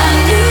 oh, I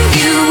knew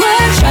you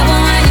were trouble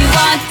when you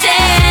walked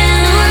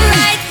in.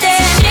 So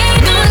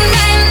shame on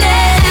me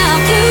now,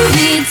 blew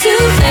me to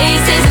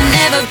places I've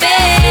never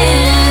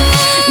been.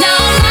 Now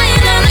I'm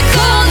lying on the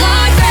cold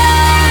hard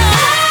ground.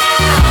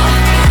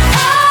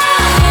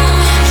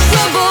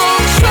 Trouble,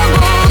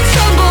 trouble,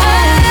 trouble.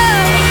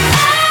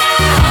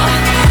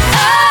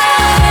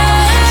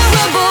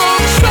 Trouble,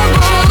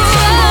 trouble,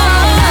 trouble.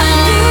 I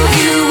knew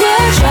you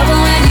were trouble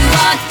when you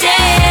walked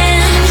in.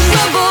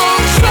 Trouble,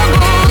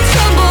 trouble,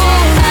 trouble.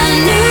 I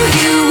knew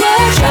you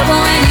were trouble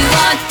when you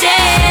walked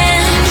in.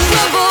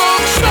 Trouble,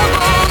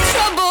 trouble,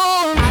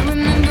 trouble. I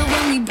remember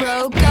when we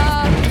broke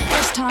up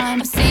first time.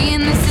 I'm saying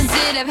this is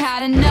it, I've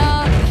had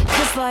enough.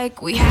 Cause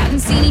like we hadn't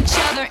seen each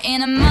other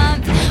in a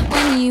month.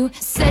 When you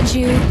said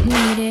you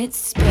needed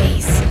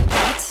space,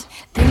 what?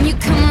 Then you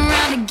come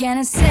around again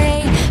and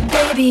say,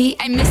 baby,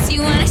 I miss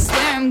you and I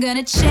swear I'm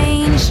gonna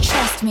change.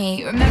 Trust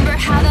me, remember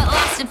how that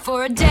lasted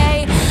for a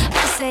day?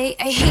 I say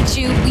I hate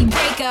you, we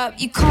break up,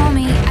 you call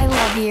me, I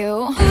love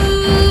you. Ooh,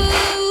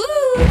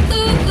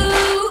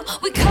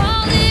 we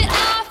called it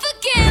off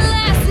again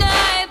last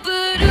night.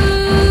 But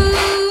ooh,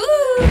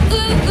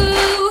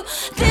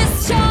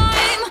 this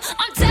time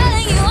I'm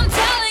telling you,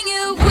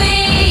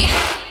 we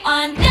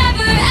are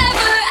never,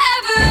 ever,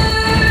 ever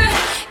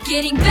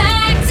getting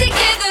back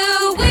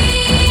together. We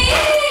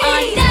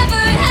are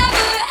never,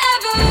 ever,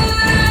 ever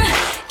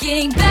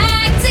getting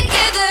back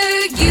together.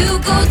 You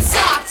go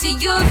talk to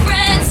your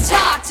friends,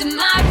 talk to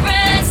my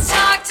friends,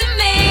 talk to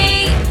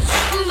me.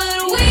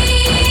 But we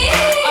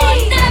are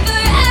never,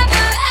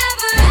 ever,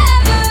 ever,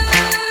 ever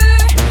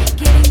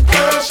getting back.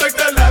 Girl, shake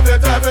that laffy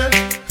taffy,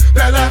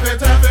 that laffy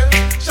taffy,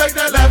 shake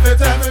that laffy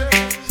taffy,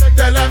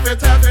 that laffy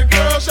taffy.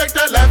 Girl, shake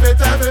that laffy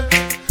taffy,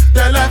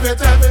 that laffy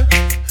taffy,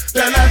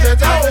 that laffy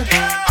taffy,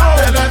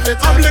 that laffy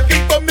taffy. I'm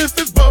looking for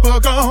Mrs.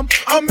 Bubblegum,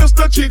 I'm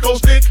Mr. Chico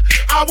Stick.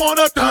 I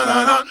wanna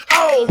dun-dun-dun,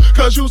 oh,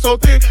 cause you so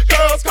thick.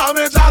 Girls call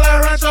me Jolly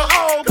Rancher,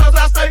 oh, cause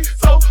I stay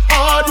so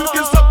hard. You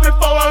can suck me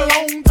for a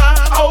long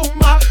time, oh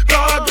my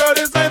God. Girl,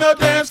 this ain't a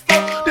dance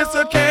floor, this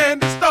a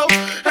candy store.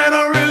 And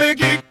I'm really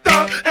geeked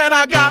up, and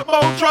I got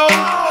more control.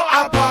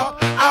 I pop,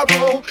 I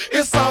roll,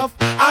 it's soft,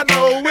 I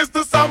know it's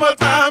the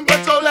summertime,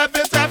 but your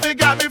laffy taffy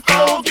got me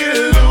froze. Get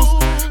loose,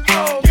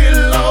 get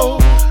low,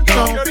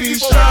 don't be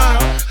shy,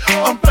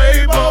 I'm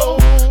Playboy.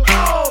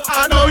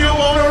 I know you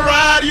wanna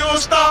ride, you a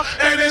star,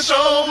 and it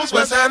shows.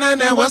 What's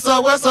happening, what's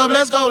up, let's go,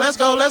 let's go,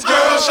 let's go.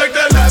 Girl, shake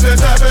that laffy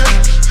taffy,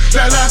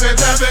 that laffy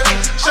taffy,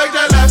 shake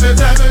that laffy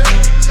taffy,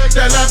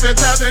 that laffy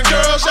taffy.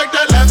 Girl, shake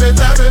that laffy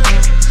taffy,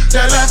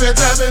 that laffy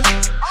taffy,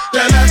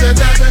 that laffy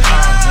taffy,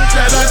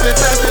 that laffy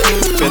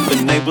taffy. Bet the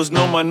neighbors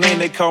know my name,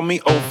 they call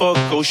me over.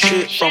 Go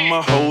shit from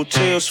my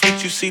hotel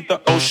suite, you see the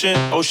ocean.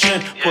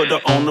 Put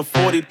her on the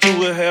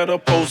 42, it had her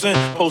posing.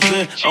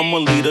 I'ma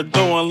leave the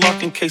door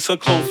unlocked in case her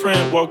close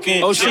friend walk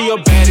in. Oh, she a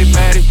baddie,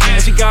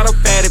 and she got a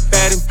fatty,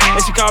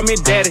 and she call me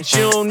daddy. She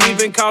don't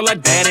even call her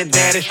daddy.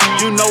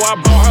 You know I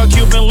bought her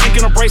Cuban link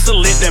and a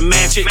bracelet that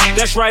match it.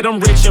 That's right, I'm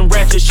rich and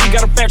ratchet. She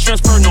got a fat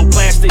transfer, no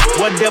plastic.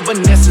 Whatever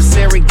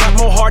necessary, got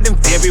more heart than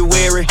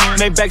February.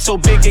 Made back so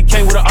big it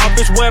came with an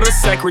office where the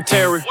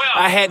secretary.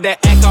 I had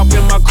that act off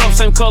in my cup,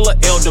 same color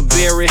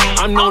elderberry.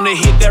 I'm known to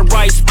hit that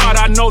right spot,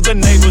 I know the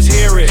neighbors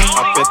hear it.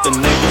 I bet the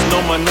neighbors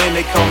know my name,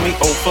 they call me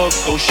over.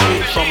 Go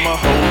shit from my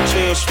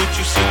hotel suite,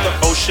 you see the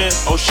ocean.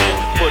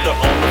 Put her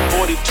on the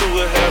 42,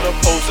 it had her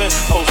posing.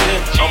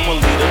 I'ma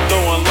leave the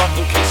door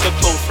unlocked in case her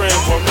close friend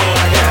walk in.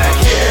 I got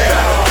kicked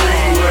out of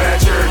free when I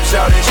church,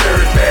 shouting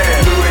church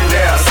band. Do it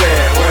down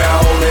sad, where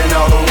I holding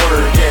all the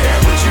word,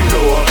 yeah. What you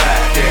know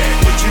about that?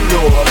 What you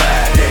know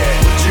about that?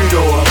 What you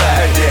know about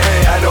that?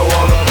 Hey, I know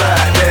all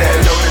about that.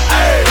 Know the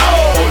thing,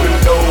 wanna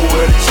know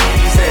where the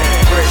cheese at?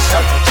 Fresh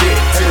out the jet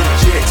to the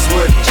jets,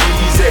 where the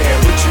cheese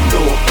at? What you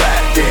know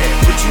about that?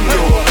 What you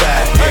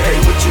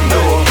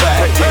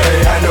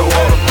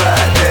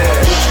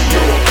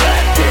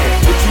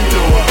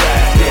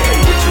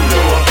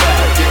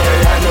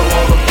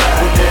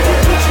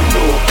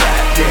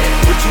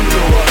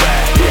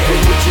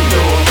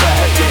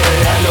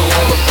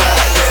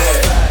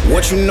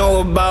What you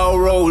know about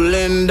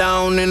rolling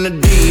down in the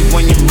deep?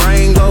 When your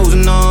brain goes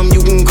numb,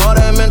 you can call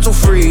that mental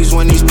freeze.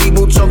 When these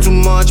people talk too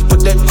much,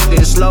 put that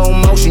in slow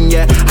motion.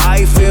 Yeah,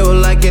 I feel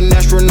like an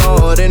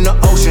astronaut in the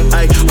ocean.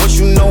 Ay, what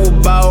you know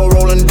about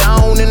rolling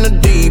down in the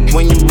deep?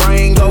 When your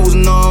brain goes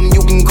numb,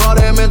 you can call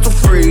that mental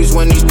freeze.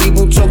 When these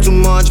people talk too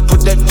much,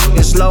 put that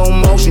in slow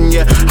motion.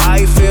 Yeah,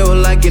 I feel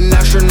like an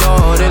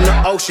astronaut in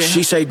the ocean.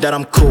 She say that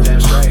I'm cool.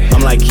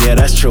 I'm like, yeah,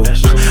 that's true.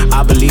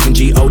 I believe in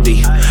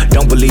G-O-D,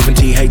 don't believe in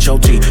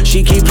T-H-O-T.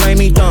 She keep playing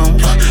me dumb,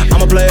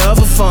 I'm a player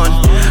for fun.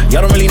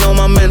 Y'all don't really know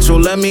my mental,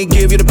 let me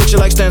give you the picture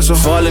like stencil.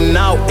 Falling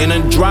out in a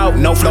drought,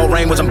 no flow,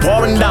 rain wasn't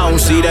pouring down.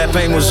 See, that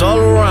pain was all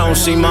around,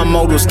 see, my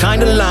mode was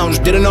kinda lounge.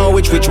 Didn't know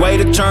which way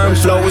to turn,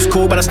 flow was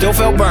cool, but I still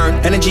felt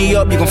burned. Energy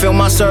up, you can feel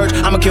my surge,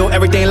 I'ma kill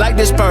everything like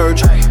this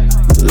purge.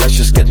 Let's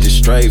just get this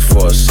straight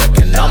for a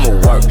second. I'ma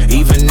work,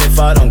 even if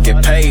I don't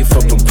get paid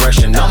for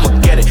progression. I'ma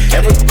get it.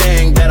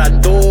 Everything that I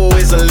do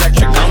is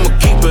electric. I'ma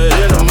keep it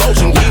in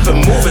motion, keep it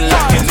moving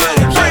like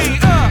kinetic.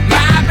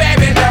 My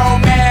baby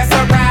don't mess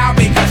around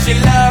because she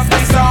loves me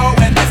so,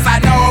 and this I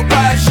know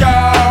for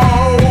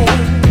sure.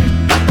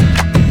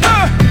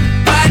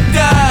 But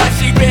does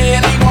she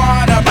really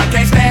wanna? But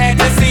can't stand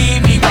to see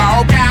me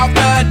walk out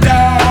the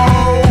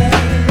door.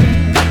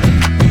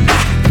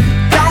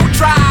 Don't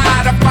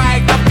try to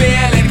fight the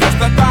feeling, 'cause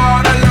the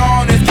thought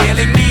alone is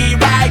killing me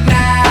right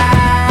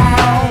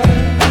now.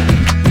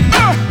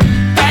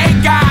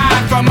 Thank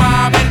God for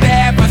mom and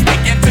dad for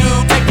sticking two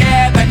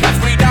together, 'cause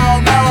we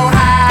don't know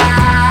how.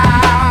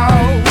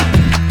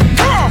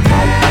 Come on.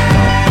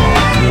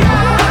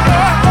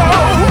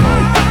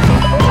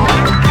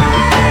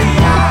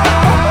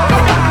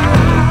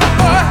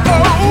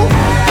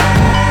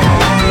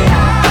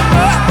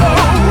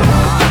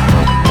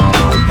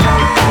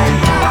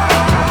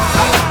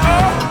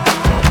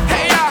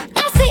 I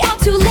say I'm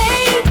too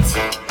late.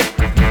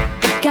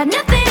 Got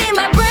nothing in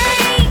my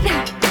brain.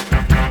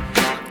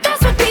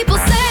 That's what people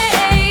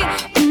say.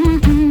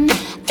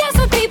 That's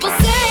what people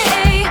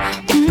say.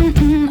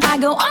 I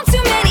go on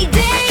too many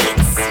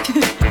dates,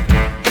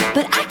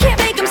 but I can't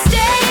make them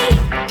stay.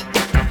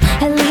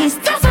 At least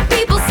that's what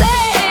people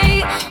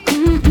say.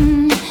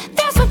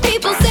 That's what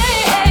people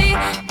say.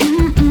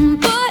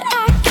 But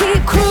I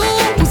keep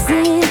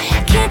cruising,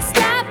 can't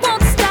stop,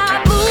 won't stop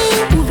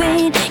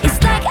moving. It's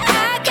like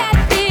I got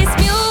this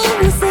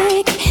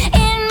music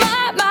in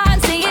my mind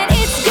saying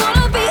it's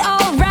gonna be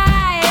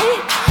alright.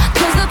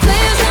 'Cause the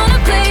player's gonna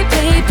play,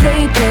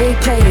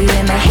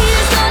 and the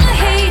haters gonna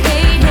hate,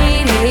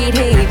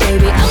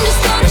 baby. I'm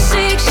just gonna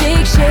shake, shake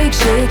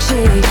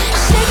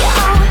it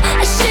off,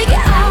 shake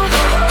it off.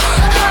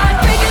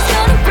 Heartbreaker's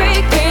gonna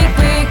break,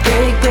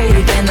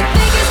 and the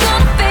faker's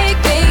gonna fake,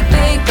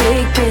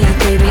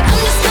 baby. I'm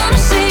just gonna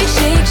shake,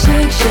 shake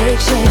it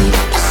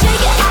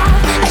off,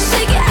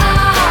 shake it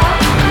off.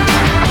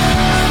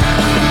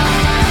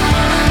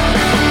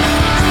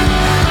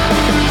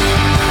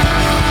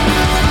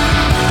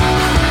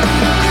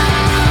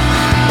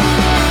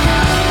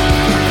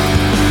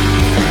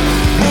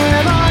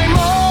 Am I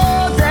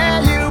more than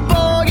you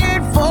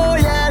bargained for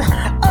yet?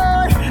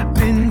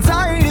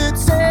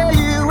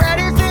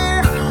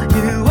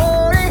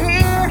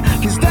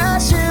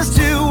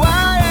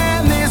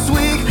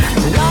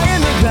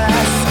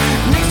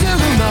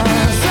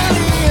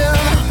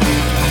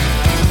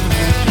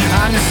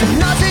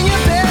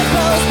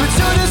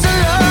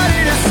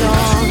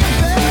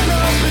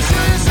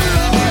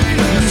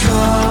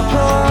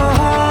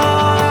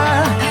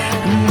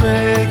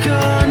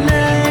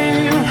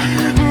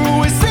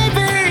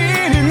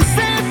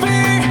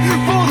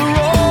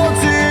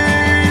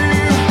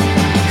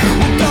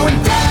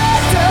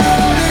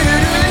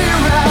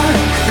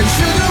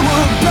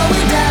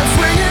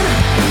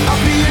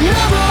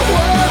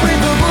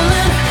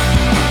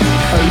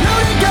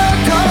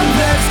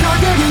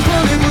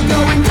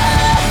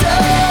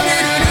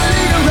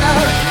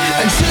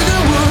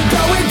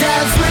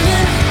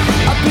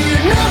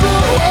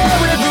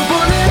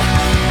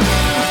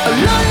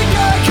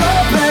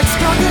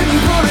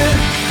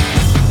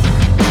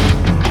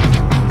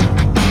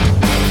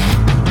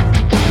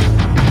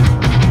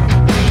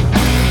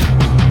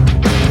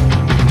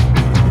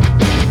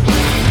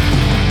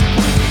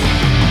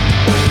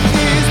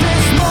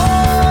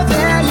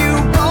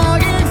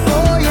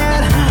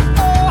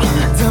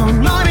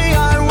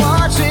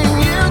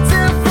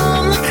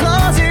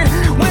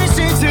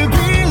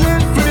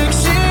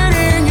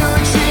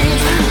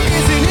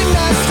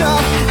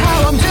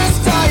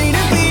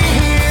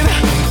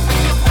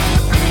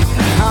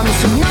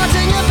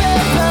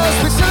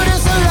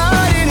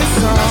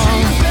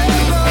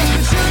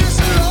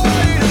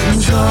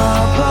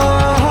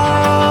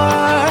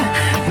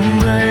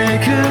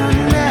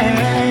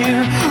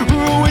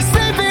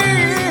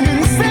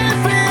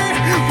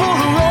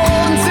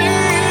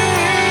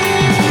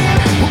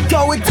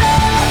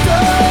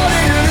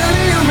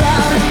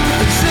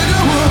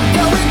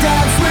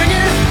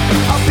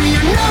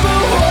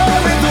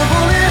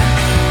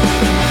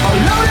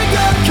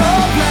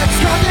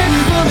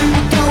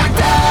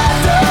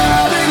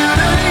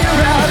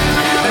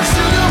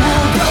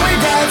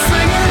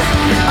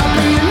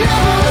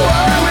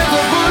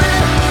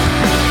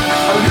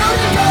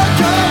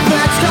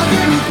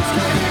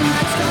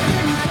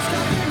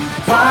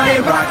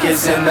 Party rock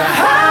is in the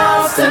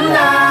house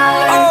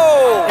tonight.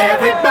 Oh,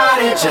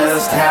 everybody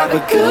just have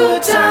a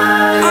good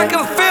time. I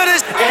can feel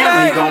this.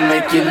 And we gon'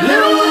 make you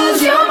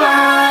lose your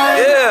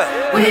mind.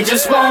 Yeah. We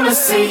just wanna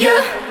see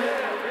you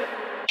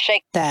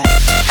shake that.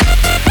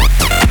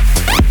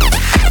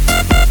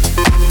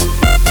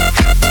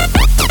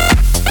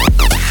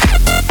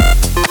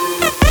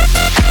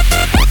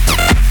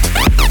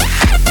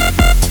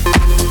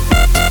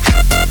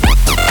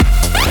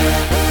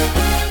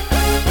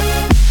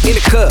 In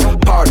the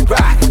club, party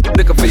rock.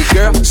 Looking for your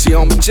girl, she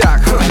on my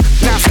jock.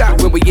 Now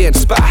stop when we in the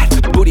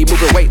spot. Booty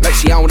moving weight like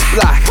she on the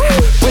block.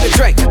 With a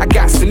drink, I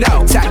got to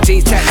know. Tight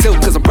jeans, tattoo,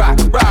 cause I'm rock,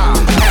 rock.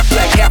 Half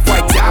black, half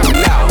white,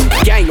 diamond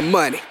now. Gang of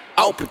money,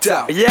 open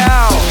up. Yo,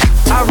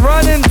 I'm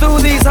running through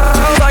these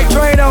halls like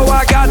Drano.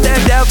 I got that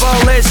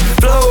devilish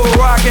flow,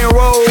 rock and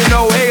roll,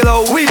 no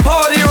halo. We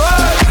party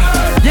rock.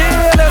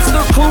 Yeah, that's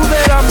the clue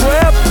that I'm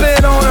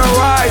reppin' on a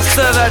rise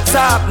to the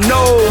top.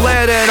 No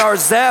lead in our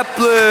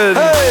Zeppelin.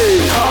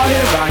 Hey, party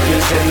rock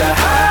is in the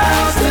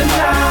house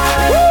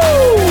tonight.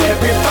 Woo!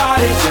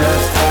 Everybody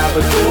just have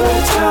a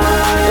good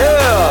time.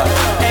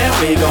 Yeah, and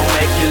we gon'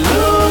 make you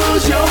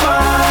lose your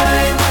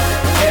mind.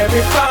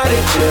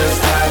 Everybody just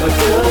have a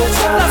good